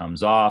as he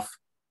comes off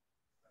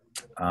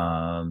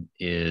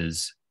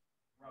is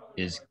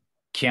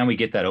can we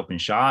get that open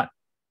shot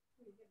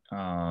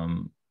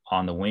on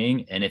the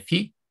wing? And if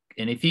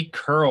he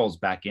curls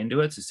back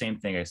into it, it's the same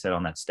thing I said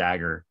on that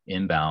stagger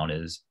inbound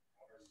is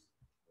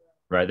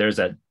right. There's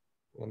that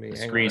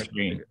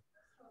screen.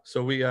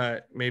 So we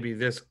got maybe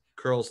this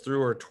curls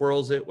through or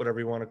twirls it,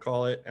 whatever you want to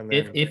call it. And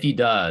then if he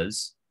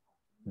does,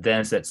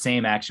 then it's that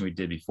same action we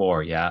did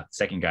before. Yeah.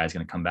 Second guy's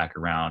going to come back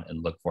around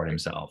and look for it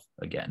himself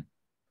again.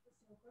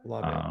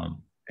 Love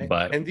it.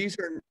 And these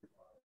are,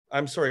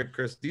 I'm sorry,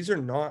 Kris, these are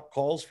not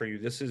calls for you.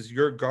 This is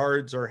your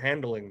guards are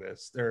handling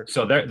this. They're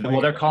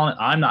calling.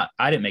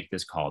 I didn't make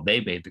this call.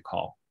 They made the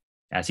call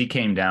as he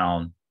came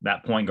down.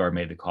 That point guard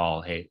made the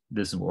call. Hey,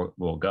 this is where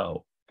we'll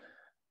go.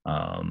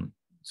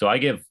 So I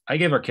give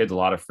our kids a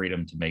lot of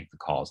freedom to make the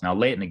calls. Now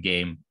late in the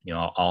game,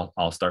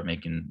 I'll start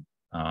making,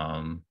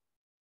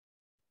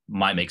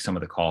 might make some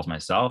of the calls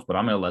myself, but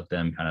I'm going to let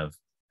them kind of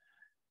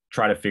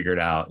try to figure it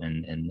out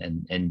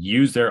and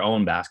use their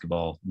own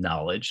basketball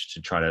knowledge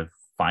to try to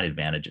find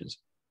advantages.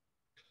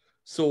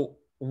 So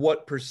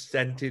what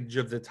percentage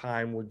of the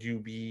time would you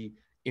be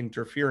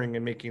interfering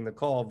and making the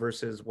call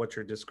versus what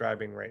you're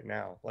describing right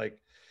now? Like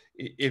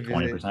if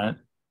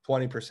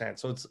 20%.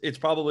 So it's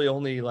probably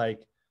only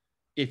like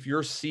if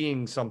you're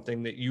seeing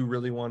something that you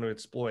really want to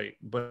exploit,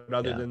 but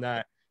other than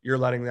that, you're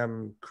letting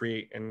them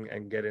create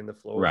and get in the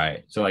flow.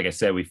 Right. So like I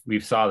said, we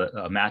saw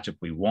a matchup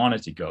we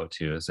wanted to go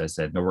to. As I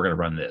said, no, we're going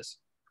to run this.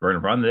 We're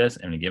going to run this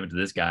and we give it to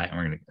this guy. And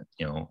we're going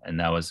to, and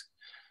that was,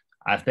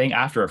 I think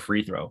after a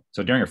free throw.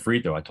 So during a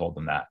free throw, I told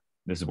them that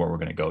this is what we're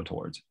going to go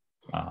towards.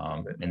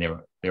 And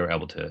they were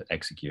able to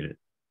execute it.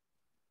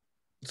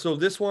 So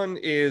this one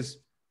is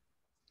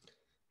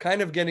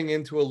kind of getting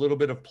into a little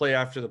bit of play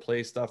after the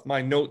play stuff.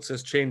 My note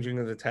says changing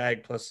of the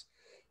tag plus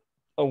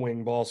a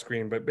wing ball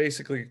screen, but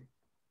basically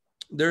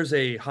there's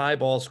a high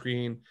ball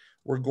screen.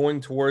 We're going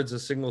towards a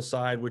single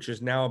side, which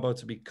is now about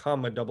to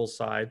become a double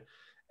side.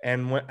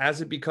 And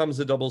as it becomes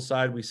a double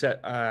side, we set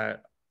a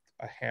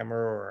hammer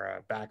or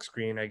a back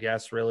screen, I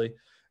guess, really.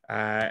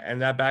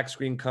 And that back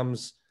screen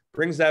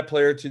brings that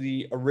player to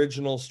the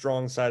original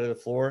strong side of the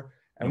floor.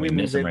 And we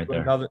move into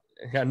right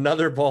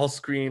another ball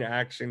screen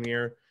action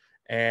here.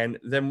 And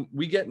then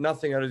we get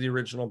nothing out of the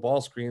original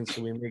ball screen.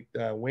 So we make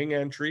the wing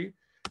entry,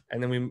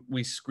 and then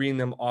we screen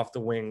them off the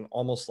wing,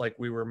 almost like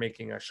we were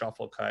making a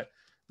shuffle cut.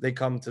 They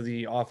come to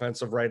the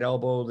offensive right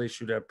elbow. They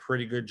shoot a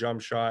pretty good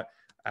jump shot.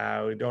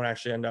 We don't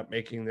actually end up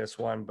making this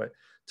one, but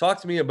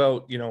talk to me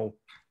about,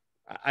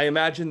 I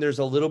imagine there's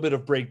a little bit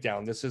of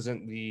breakdown. This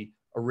isn't the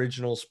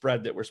original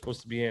spread that we're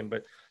supposed to be in,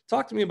 but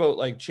talk to me about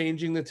like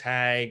changing the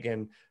tag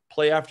and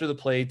play after the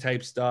play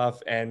type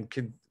stuff and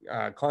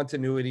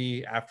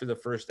continuity after the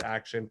first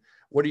action.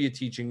 What are you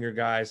teaching your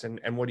guys,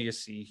 and what do you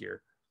see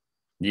here?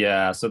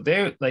 Yeah, so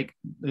they like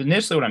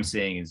initially what I'm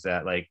seeing is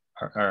that like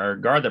our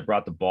guard that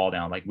brought the ball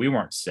down, like we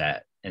weren't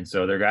set, and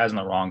so their guys on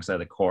the wrong side of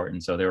the court,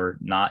 and so they were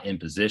not in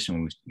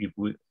position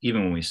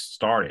even when we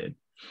started,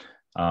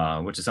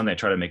 which is something I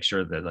try to make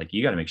sure that like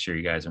you got to make sure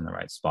you guys are in the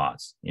right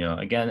spots.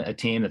 Again, a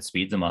team that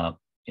speeds them up.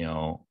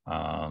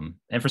 And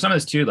for some of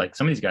this too, like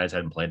some of these guys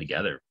hadn't played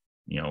together,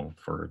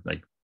 for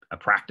like a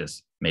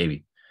practice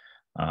maybe.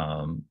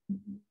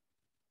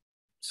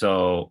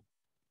 So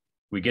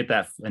we get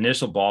that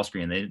initial ball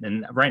screen,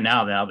 and right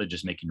now they're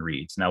just making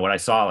reads. Now, what I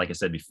saw, like I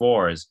said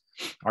before, is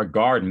our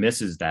guard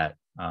misses that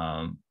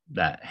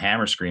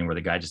hammer screen where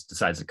the guy just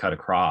decides to cut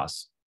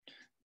across.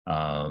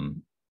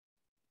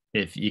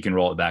 If you can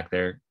roll it back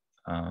there,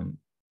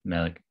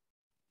 Malik.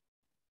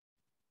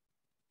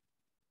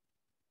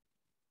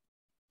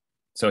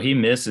 So he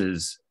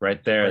misses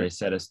right there. Right. They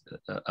set a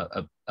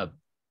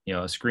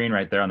screen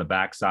right there on the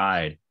back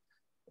side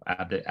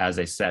as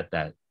they set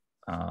that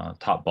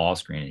top ball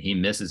screen. And he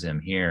misses him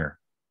here.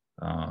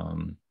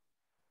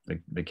 The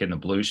kid in the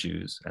blue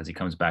shoes, as he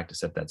comes back to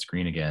set that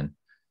screen again.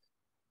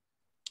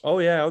 Oh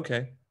yeah.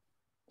 Okay.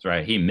 That's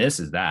right. He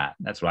misses that.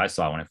 That's what I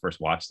saw when I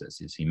first watched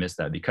this, is he missed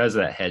that because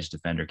that hedge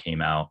defender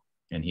came out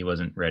and he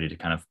wasn't ready to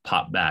kind of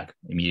pop back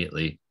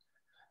immediately.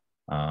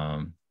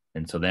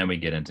 And so then we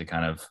get into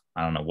kind of,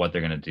 I don't know what they're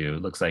going to do.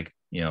 It looks like,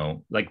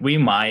 like we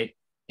might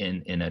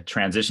in a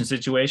transition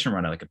situation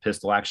run like a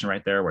pistol action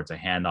right there where it's a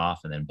handoff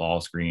and then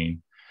ball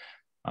screen.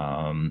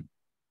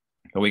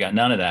 But we got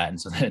none of that. And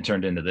so then it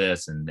turned into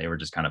this, and they were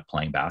just kind of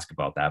playing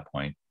basketball at that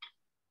point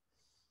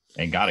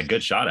and got a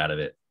good shot out of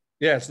it.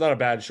 Yeah, it's not a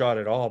bad shot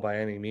at all by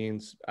any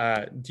means.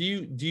 Do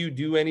you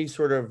do any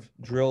sort of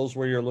drills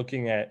where you're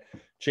looking at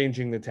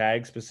changing the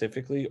tag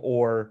specifically,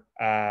 or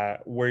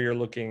where you're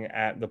looking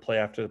at the play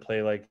after the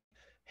play, like,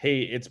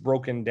 hey, it's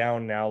broken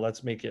down now,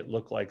 let's make it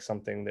look like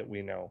something that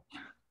we know?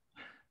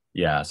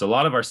 Yeah, so a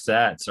lot of our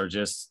sets are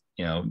just,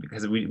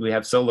 because we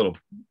have so little,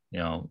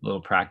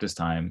 little practice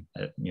time,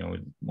 we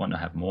want to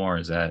have more,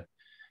 is that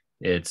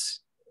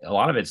it's a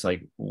lot of it's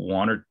like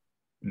one or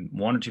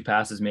two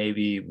passes,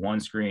 maybe one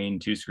screen,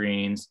 two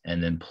screens,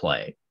 and then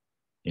play,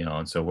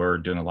 and so we're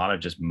doing a lot of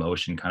just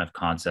motion kind of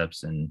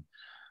concepts. And,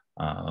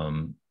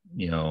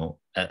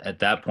 at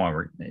that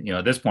point,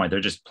 at this point, they're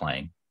just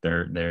playing.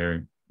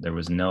 There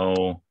was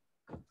no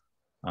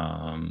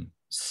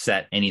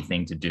set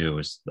anything to do.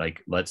 It's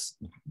like, let's,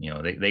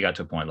 they got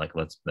to a point like,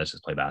 let's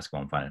just play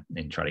basketball and find it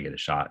and try to get a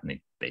shot. And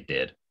they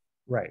did.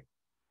 Right.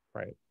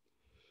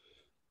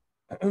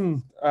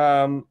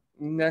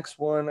 Next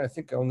one, I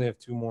think I only have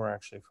two more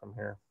actually from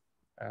here.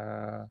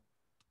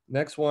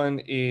 Next one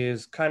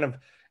is kind of,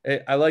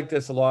 I like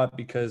this a lot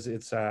because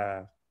it's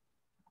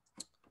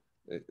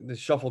the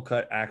shuffle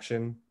cut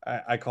action,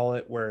 I call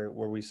it, where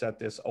we set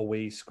this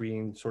away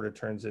screen sort of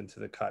turns into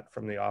the cut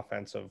from the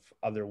offensive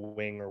other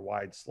wing or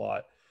wide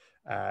slot.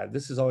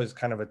 This is always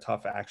kind of a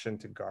tough action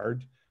to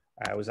guard.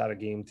 I was at a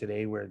game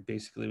today where it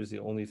basically was the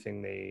only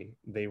thing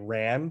they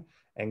ran,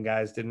 and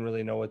guys didn't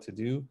really know what to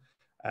do.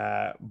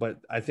 But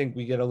I think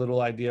we get a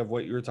little idea of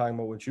what you were talking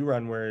about, what you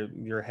run, where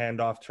your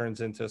handoff turns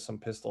into some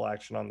pistol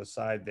action on the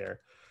side there.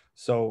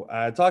 So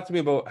talk to me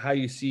about how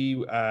you see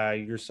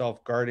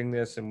yourself guarding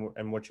this,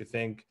 and what you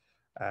think,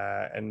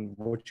 and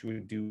what you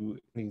would do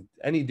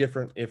any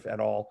different, if at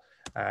all.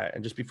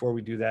 And just before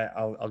we do that,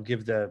 I'll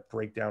give the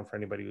breakdown for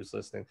anybody who's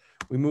listening.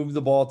 We move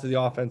the ball to the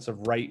offensive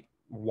right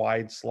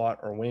wide slot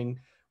or wing.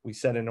 We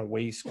set an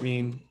away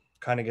screen,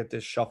 kind of get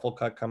this shuffle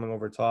cut coming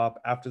over top.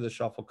 After the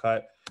shuffle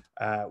cut,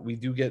 we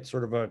do get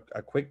sort of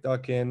a quick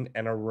duck in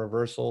and a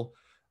reversal.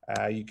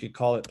 You could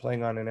call it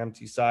playing on an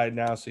empty side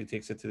now, so he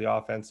takes it to the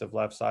offensive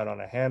left side on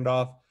a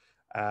handoff.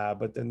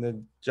 But then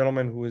the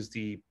gentleman who is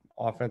the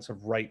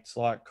offensive right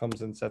slot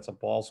comes and sets a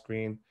ball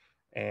screen,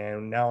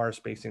 and now our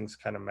spacing's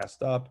kind of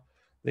messed up.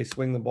 they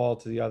swing the ball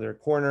to the other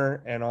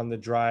corner, and on the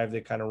drive,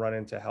 they kind of run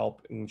in to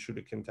help and shoot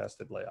a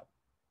contested layup.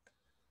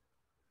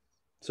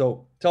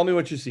 So tell me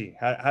what you see.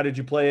 How did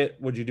you play it?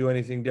 Would you do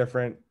anything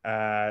different?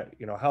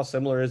 How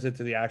similar is it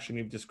to the action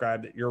you've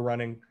described that you're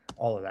running?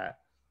 All of that.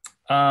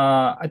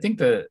 I think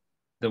the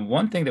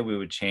one thing that we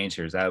would change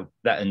here is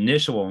that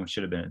initial one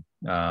should have been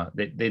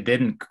they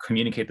didn't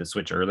communicate the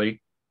switch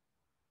early.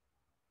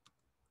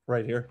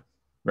 Right here.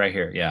 Right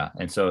here, yeah.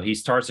 And so he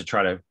starts to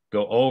try to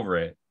go over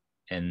it,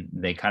 and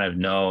they kind of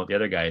know the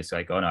other guy is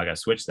like, oh no, I got to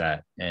switch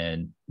that,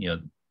 and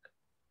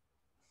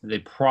they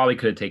probably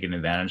could have taken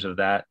advantage of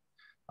that.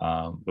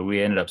 But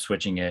we ended up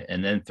switching it,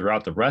 and then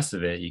throughout the rest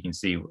of it, you can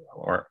see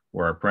where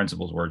our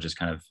principles were just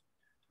kind of,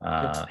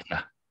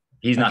 yeah,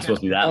 he's not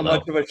supposed to be that low.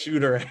 Much of a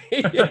shooter.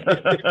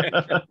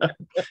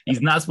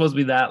 He's not supposed to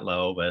be that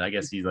low, but I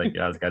guess he's like,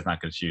 yeah, this guy's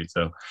not going to shoot.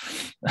 So,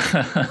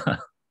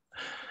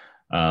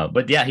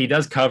 but yeah, he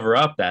does cover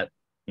up that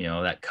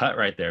cut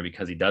right there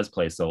because he does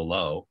play so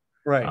low.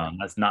 Right.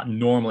 That's not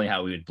normally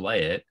how we would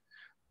play it.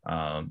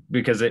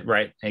 Because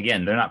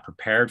again, they're not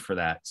prepared for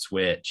that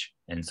switch.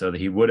 And so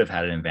he would have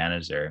had an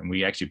advantage there. And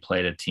we actually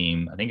played a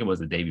team, I think it was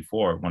the day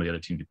before, one of the other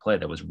teams we played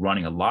that was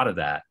running a lot of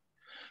that.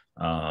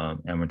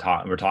 And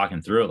we're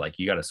talking through it, like,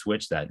 you got to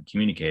switch that,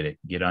 communicate it,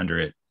 get under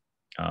it.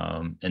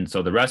 And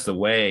so the rest of the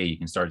way, you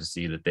can start to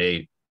see that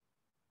they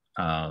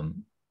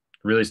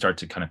really start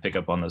to kind of pick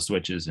up on those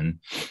switches, and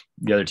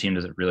the other team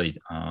doesn't really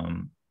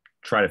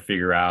try to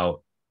figure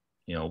out,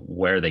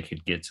 where they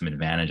could get some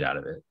advantage out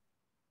of it.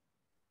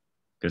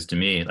 Because to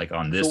me, like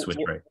on this switch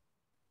right.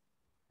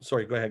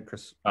 Sorry, go ahead,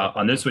 Kris.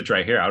 On this switch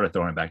right here, I would have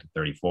thrown it back to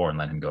 34 and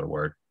let him go to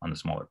work on the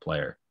smaller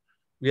player.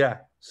 Yeah,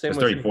 same.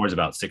 34 is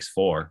about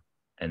 6'4",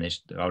 and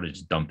I would have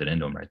just dumped it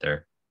into him right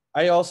there.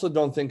 I also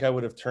don't think I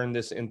would have turned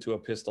this into a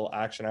pistol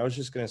action. I was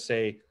just going to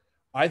say,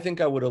 I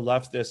think I would have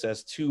left this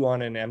as 2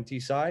 on an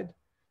empty side,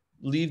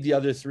 leave the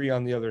other 3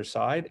 on the other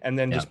side, and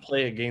then just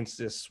play against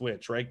this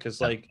switch, right?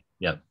 Because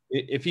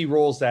if he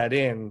rolls that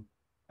in,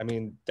 I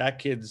mean, that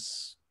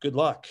kid's good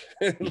luck.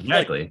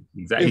 Exactly.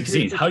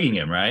 He's hugging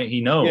him, right?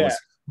 He knows. Yeah.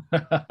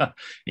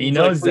 He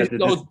knows like,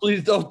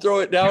 please don't throw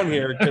it down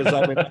here because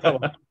I'm in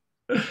trouble.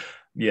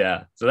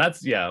 Yeah. So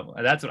that's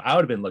what I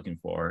would have been looking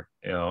for,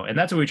 and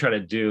that's what we try to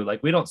do.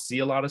 Like, we don't see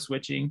a lot of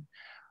switching,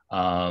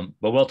 but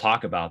we'll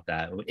talk about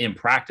that in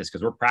practice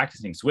because we're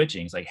practicing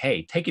switching. It's like,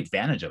 hey, take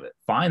advantage of it.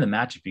 Find the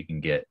matchup you can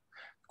get.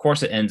 Of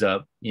course, it ends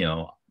up,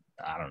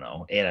 I don't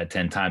know, 8 out of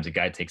 10 times a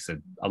guy takes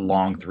a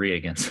long 3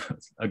 against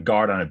a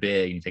guard on a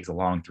big, and he takes a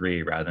long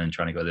 3 rather than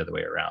trying to go the other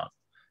way around.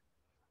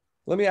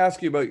 Let me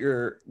ask you about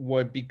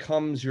what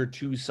becomes your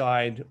 2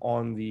 side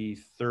on the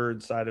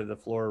third side of the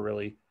floor,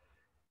 really.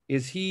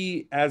 Is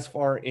he as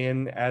far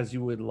in as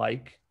you would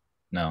like?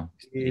 No,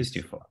 he's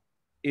too far.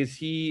 Is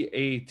he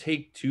a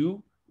take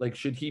 2? Like,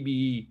 should he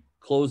be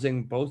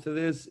closing both of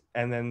this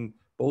and then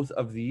both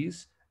of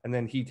these, and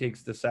then he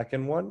takes the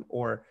second one?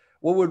 Or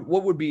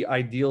what would be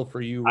ideal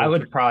for you? I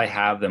would probably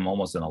have them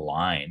almost in a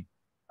line.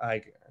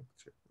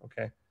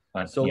 Okay.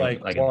 So like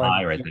an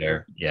eye right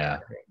there. Yeah.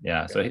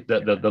 Yeah. So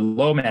the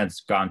low man's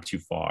gone too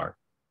far.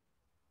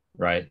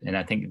 Right. And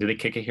I think, do they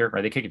kick it here?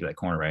 Right. They kick it to that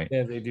corner, right?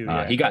 Yeah, they do.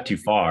 He got too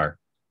far.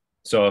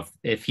 So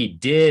if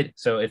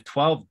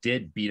 12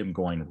 did beat him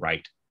going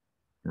right,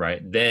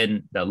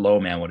 then the low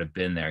man would have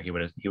been there. He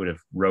would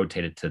have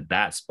rotated to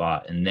that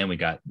spot, and then we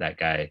got that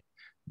guy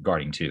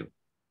guarding 2. Does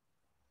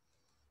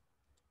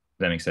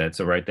that make sense?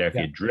 So right there, if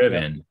he had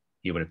driven,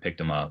 he would have picked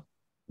him up.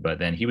 But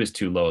then he was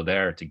too low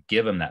there to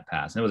give him that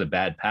pass. And it was a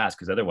bad pass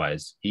because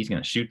otherwise he's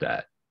going to shoot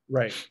that.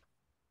 Right.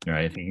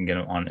 If he can get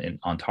him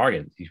on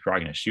target, he's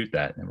probably going to shoot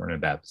that, and we're in a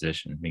bad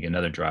position. Make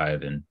another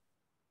drive, and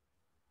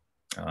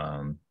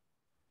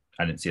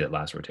I didn't see that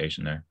last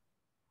rotation there.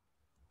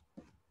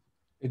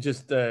 It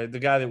just the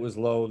guy that was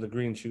low, the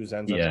green shoes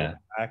ends up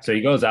back. So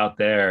he goes out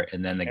there,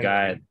 and then the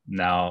guy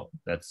now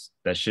that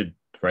should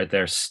right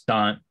there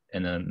stunt,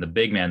 and then the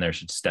big man there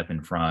should step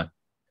in front,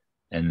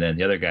 and then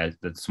the other guys,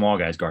 the small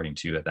guys guarding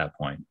 2 at that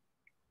point.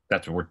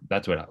 That's what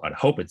I'd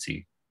hope it's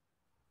he.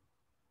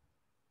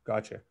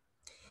 Gotcha.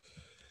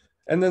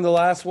 And then the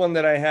last one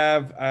that I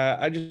have,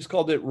 I just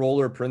called it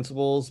roller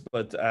principles,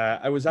 but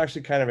I was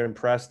actually kind of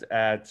impressed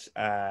at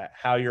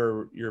how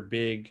your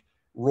big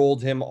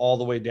rolled him all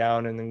the way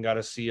down and then got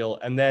a seal,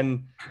 and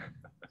then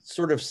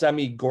sort of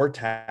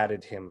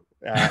semi-Gortated him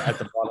at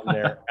the bottom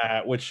there,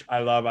 which I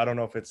love. I don't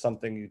know if it's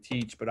something you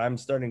teach, but I'm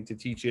starting to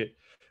teach it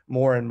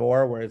more and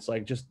more, where it's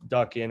like, just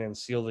duck in and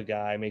seal the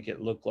guy, make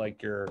it look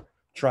like you're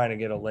trying to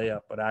get a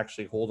layup, but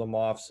actually hold him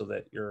off so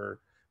that your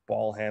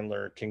ball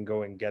handler can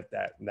go and get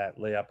that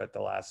layup at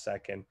the last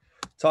second.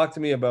 Talk to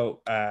me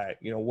about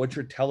what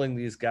you're telling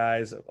these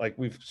guys. Like,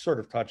 we've sort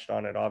of touched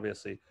on it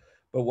obviously,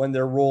 but when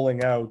they're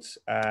rolling out,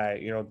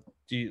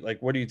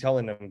 what are you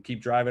telling them?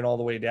 Keep driving all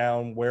the way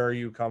down. Where are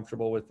you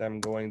comfortable with them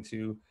going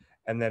to?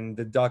 And then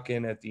the duck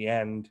in at the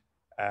end,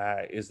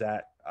 is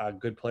that a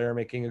good player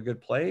making a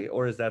good play,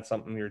 or is that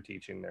something you're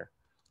teaching there?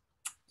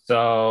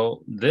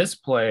 So this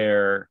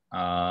player,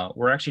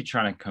 we're actually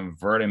trying to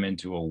convert him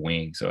into a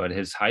wing. So at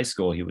his high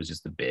school, he was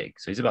just a big.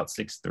 So he's about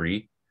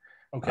 6'3".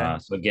 Okay.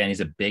 So again,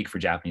 he's a big for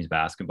Japanese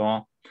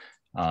basketball.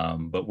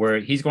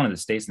 But he's going to the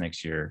States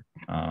next year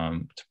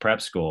to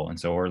prep school. And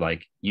so we're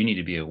like, you need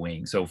to be a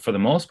wing. So for the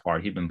most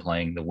part, he'd been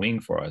playing the wing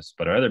for us,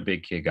 but our other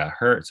big kid got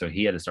hurt. So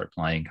he had to start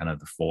playing kind of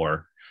the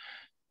four.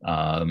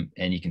 And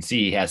you can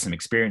see he has some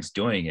experience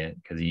doing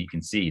it because you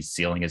can see he's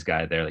sealing his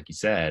guy there, like you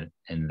said,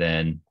 and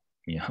then,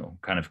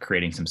 kind of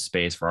creating some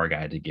space for our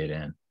guy to get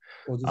in.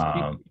 Well,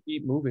 just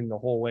keep moving the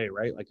whole way,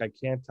 right? Like, I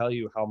can't tell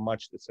you how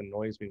much this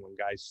annoys me when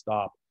guys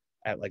stop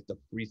at like the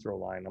free throw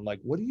line. I'm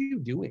like, what are you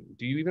doing?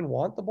 Do you even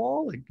want the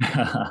ball?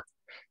 Like,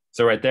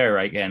 so right there,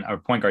 right, and our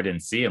point guard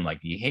didn't see him. Like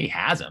he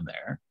has him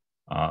there,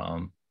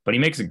 but he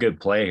makes a good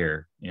play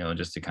here,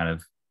 just to kind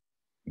of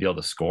be able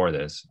to score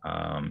this.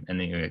 And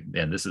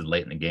then this is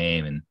late in the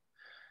game, and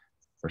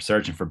we're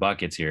searching for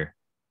buckets here.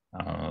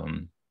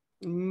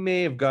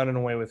 May have gotten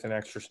away with an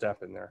extra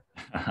step in there.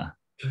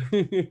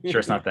 Sure,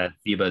 it's not that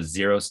FIBA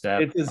 0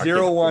 step. It's a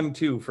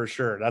 0-1-2 for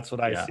sure. That's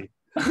what I see.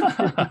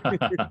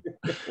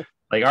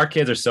 Like our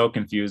kids are so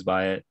confused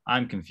by it.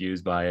 I'm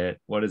confused by it.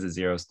 What is a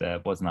 0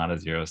 step? What's not a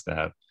 0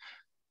 step?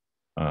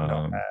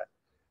 I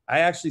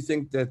actually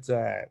think that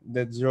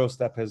that 0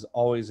 step has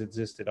always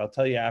existed. I'll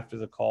tell you after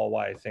the call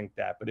why I think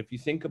that. But if you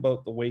think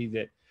about the way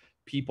that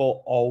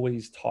people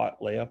always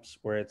taught layups,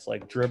 where it's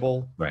like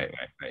dribble, right,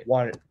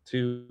 1,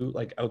 2,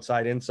 like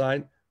outside,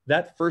 inside.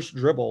 That first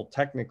dribble,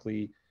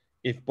 technically,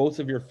 if both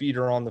of your feet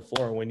are on the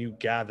floor when you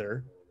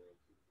gather,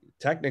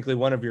 technically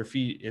one of your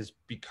feet is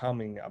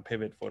becoming a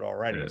pivot foot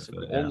already. So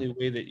the only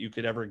way that you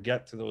could ever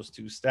get to those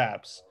 2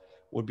 steps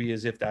would be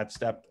as if that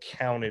step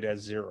counted as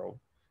 0.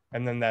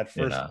 And then that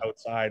first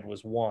outside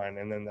was 1.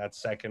 And then that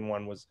second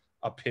one was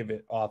a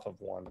pivot off of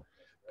 1.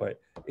 But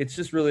it's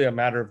just really a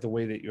matter of the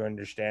way that you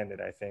understand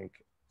it, I think.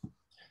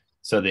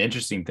 So the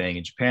interesting thing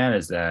in Japan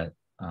is that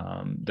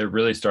they're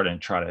really starting to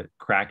try to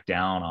crack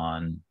down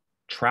on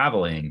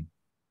traveling.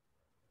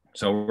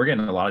 So we're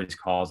getting a lot of these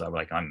calls that were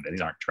like, these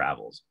aren't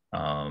travels.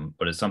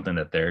 But it's something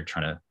that they're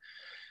trying to,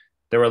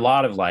 there were a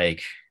lot of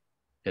like,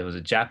 it was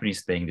a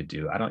Japanese thing to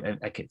do.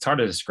 It's hard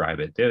to describe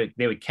it.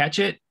 They would catch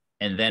it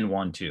and then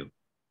 1-2.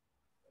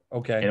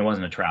 Okay. And it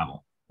wasn't a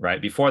travel,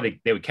 right? Before they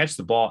would catch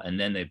the ball and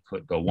then they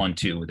go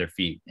 1-2 with their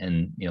feet.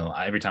 And,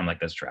 every time like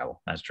that's travel,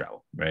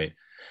 right?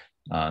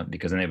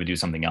 Because then they would do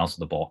something else with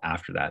the ball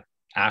after that,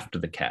 after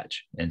the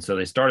catch. And so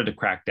they started to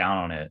crack down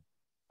on it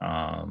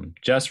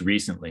just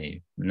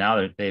recently.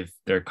 Now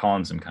they're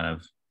calling some kind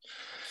of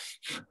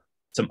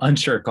some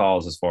unsure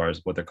calls as far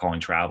as what they're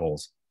calling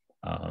travels.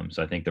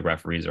 So I think the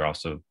referees are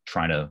also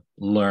trying to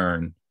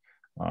learn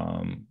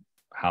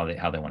how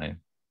they want to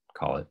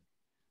call it.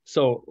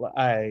 So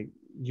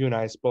you and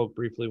I spoke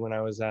briefly when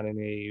I was at an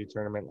AAU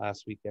tournament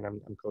last weekend.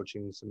 I'm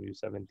coaching some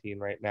U17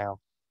 right now.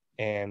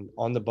 And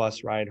on the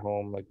bus ride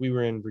home, like we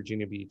were in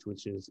Virginia Beach,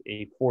 which is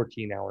a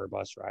 14-hour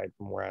bus ride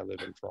from where I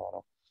live in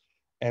Toronto.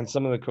 And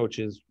some of the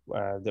coaches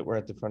that were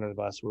at the front of the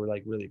bus were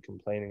like really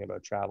complaining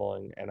about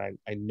traveling. And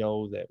I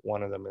know that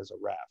one of them is a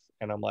ref.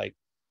 And I'm like,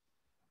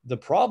 the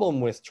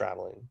problem with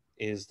traveling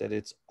is that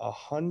it's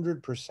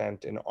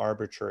 100% an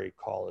arbitrary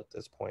call at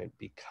this point,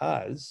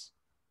 because,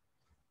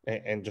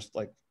 and just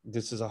like,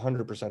 this is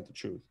 100% the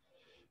truth,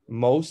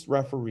 most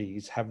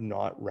referees have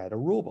not read a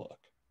rule book.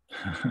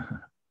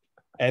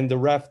 And the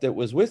ref that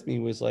was with me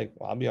was like,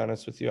 well, I'll be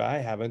honest with you, I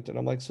haven't. And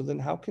I'm like, so then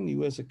how can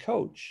you as a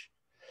coach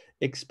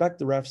expect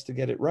the refs to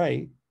get it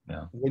right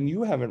when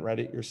you haven't read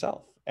it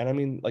yourself? And I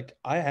mean, like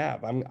I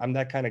have, I'm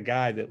that kind of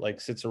guy that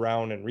like sits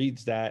around and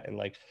reads that and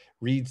like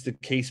reads the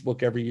case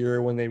book every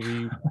year when they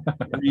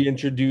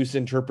reintroduce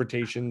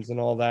interpretations and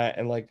all that.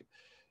 And like,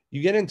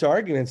 you get into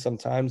arguments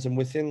sometimes, and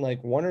within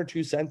like 1 or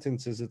 2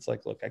 sentences, it's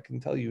like, look, I can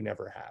tell you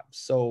never have.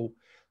 So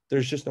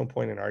there's just no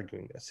point in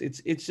arguing this.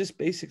 It's just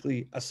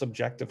basically a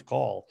subjective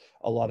call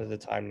a lot of the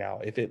time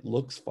now. If it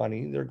looks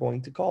funny, they're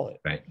going to call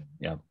it. Right.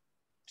 Yeah.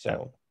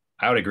 So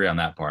I would agree on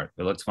that part. If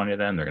it looks funny to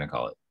them, they're going to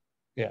call it.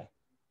 Yeah.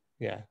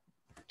 Yeah.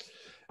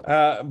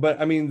 But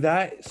I mean,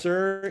 that,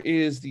 sir,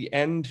 is the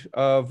end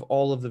of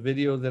all of the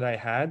video that I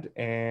had.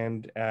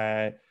 And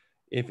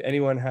if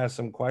anyone has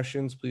some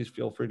questions, please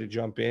feel free to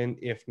jump in.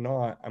 If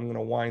not, I'm going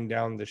to wind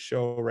down the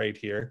show right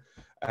here.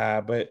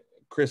 But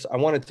Kris, I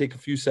want to take a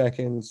few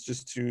seconds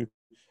just to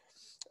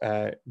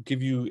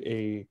give you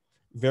a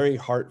very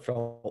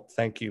heartfelt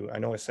thank you. I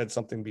know I said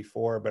something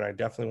before, but I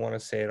definitely want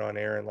to say it on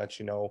air and let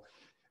you know,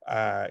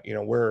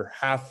 we're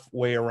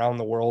halfway around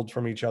the world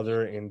from each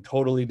other in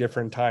totally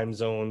different time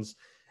zones.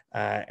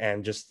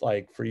 And just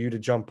like for you to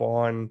jump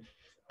on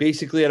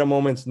basically at a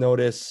moment's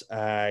notice,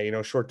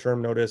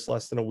 short-term notice,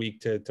 less than a week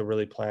to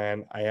really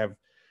plan. I have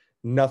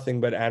nothing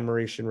but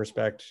admiration,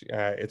 respect,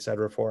 et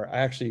cetera for.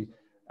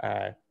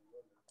 I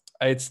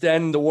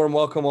extend the warm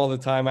welcome all the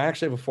time. I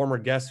actually have a former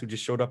guest who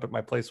just showed up at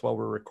my place while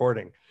we're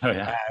recording. Oh,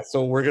 yeah.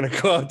 So we're going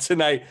to go out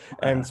tonight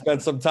and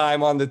spend some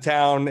time on the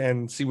town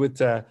and see what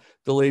the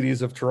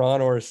ladies of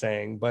Toronto are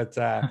saying. But,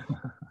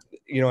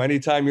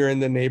 anytime you're in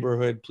the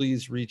neighborhood,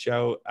 please reach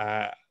out.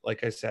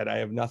 Like I said, I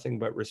have nothing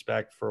but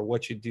respect for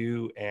what you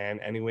do, and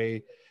any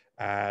way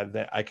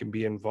that I can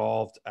be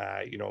involved,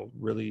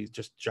 really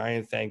just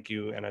giant thank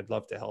you. And I'd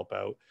love to help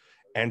out.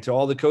 And to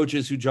all the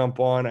coaches who jump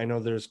on, I know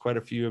there's quite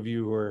a few of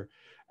you who are,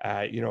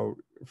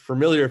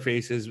 familiar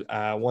faces.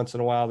 Once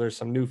in a while, there's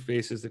some new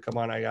faces that come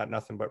on. I got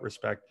nothing but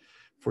respect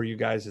for you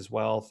guys as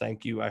well.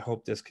 Thank you. I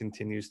hope this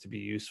continues to be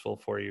useful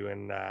for you.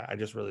 And I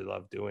just really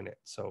love doing it.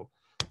 So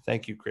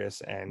thank you,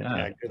 Kris, and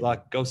good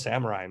luck. Go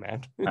Samurai,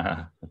 man.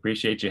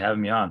 Appreciate you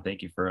having me on.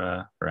 Thank you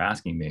for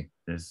asking me.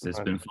 It's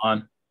been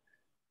fun.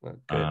 Good.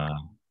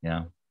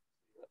 Yeah.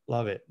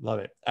 Love it.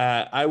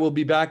 I will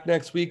be back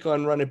next week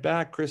on Run It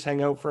Back. Kris,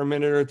 hang out for a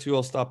minute or two.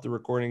 I'll stop the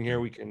recording here.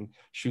 We can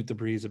shoot the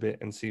breeze a bit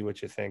and see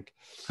what you think.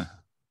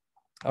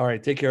 All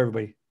right. Take care,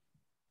 everybody.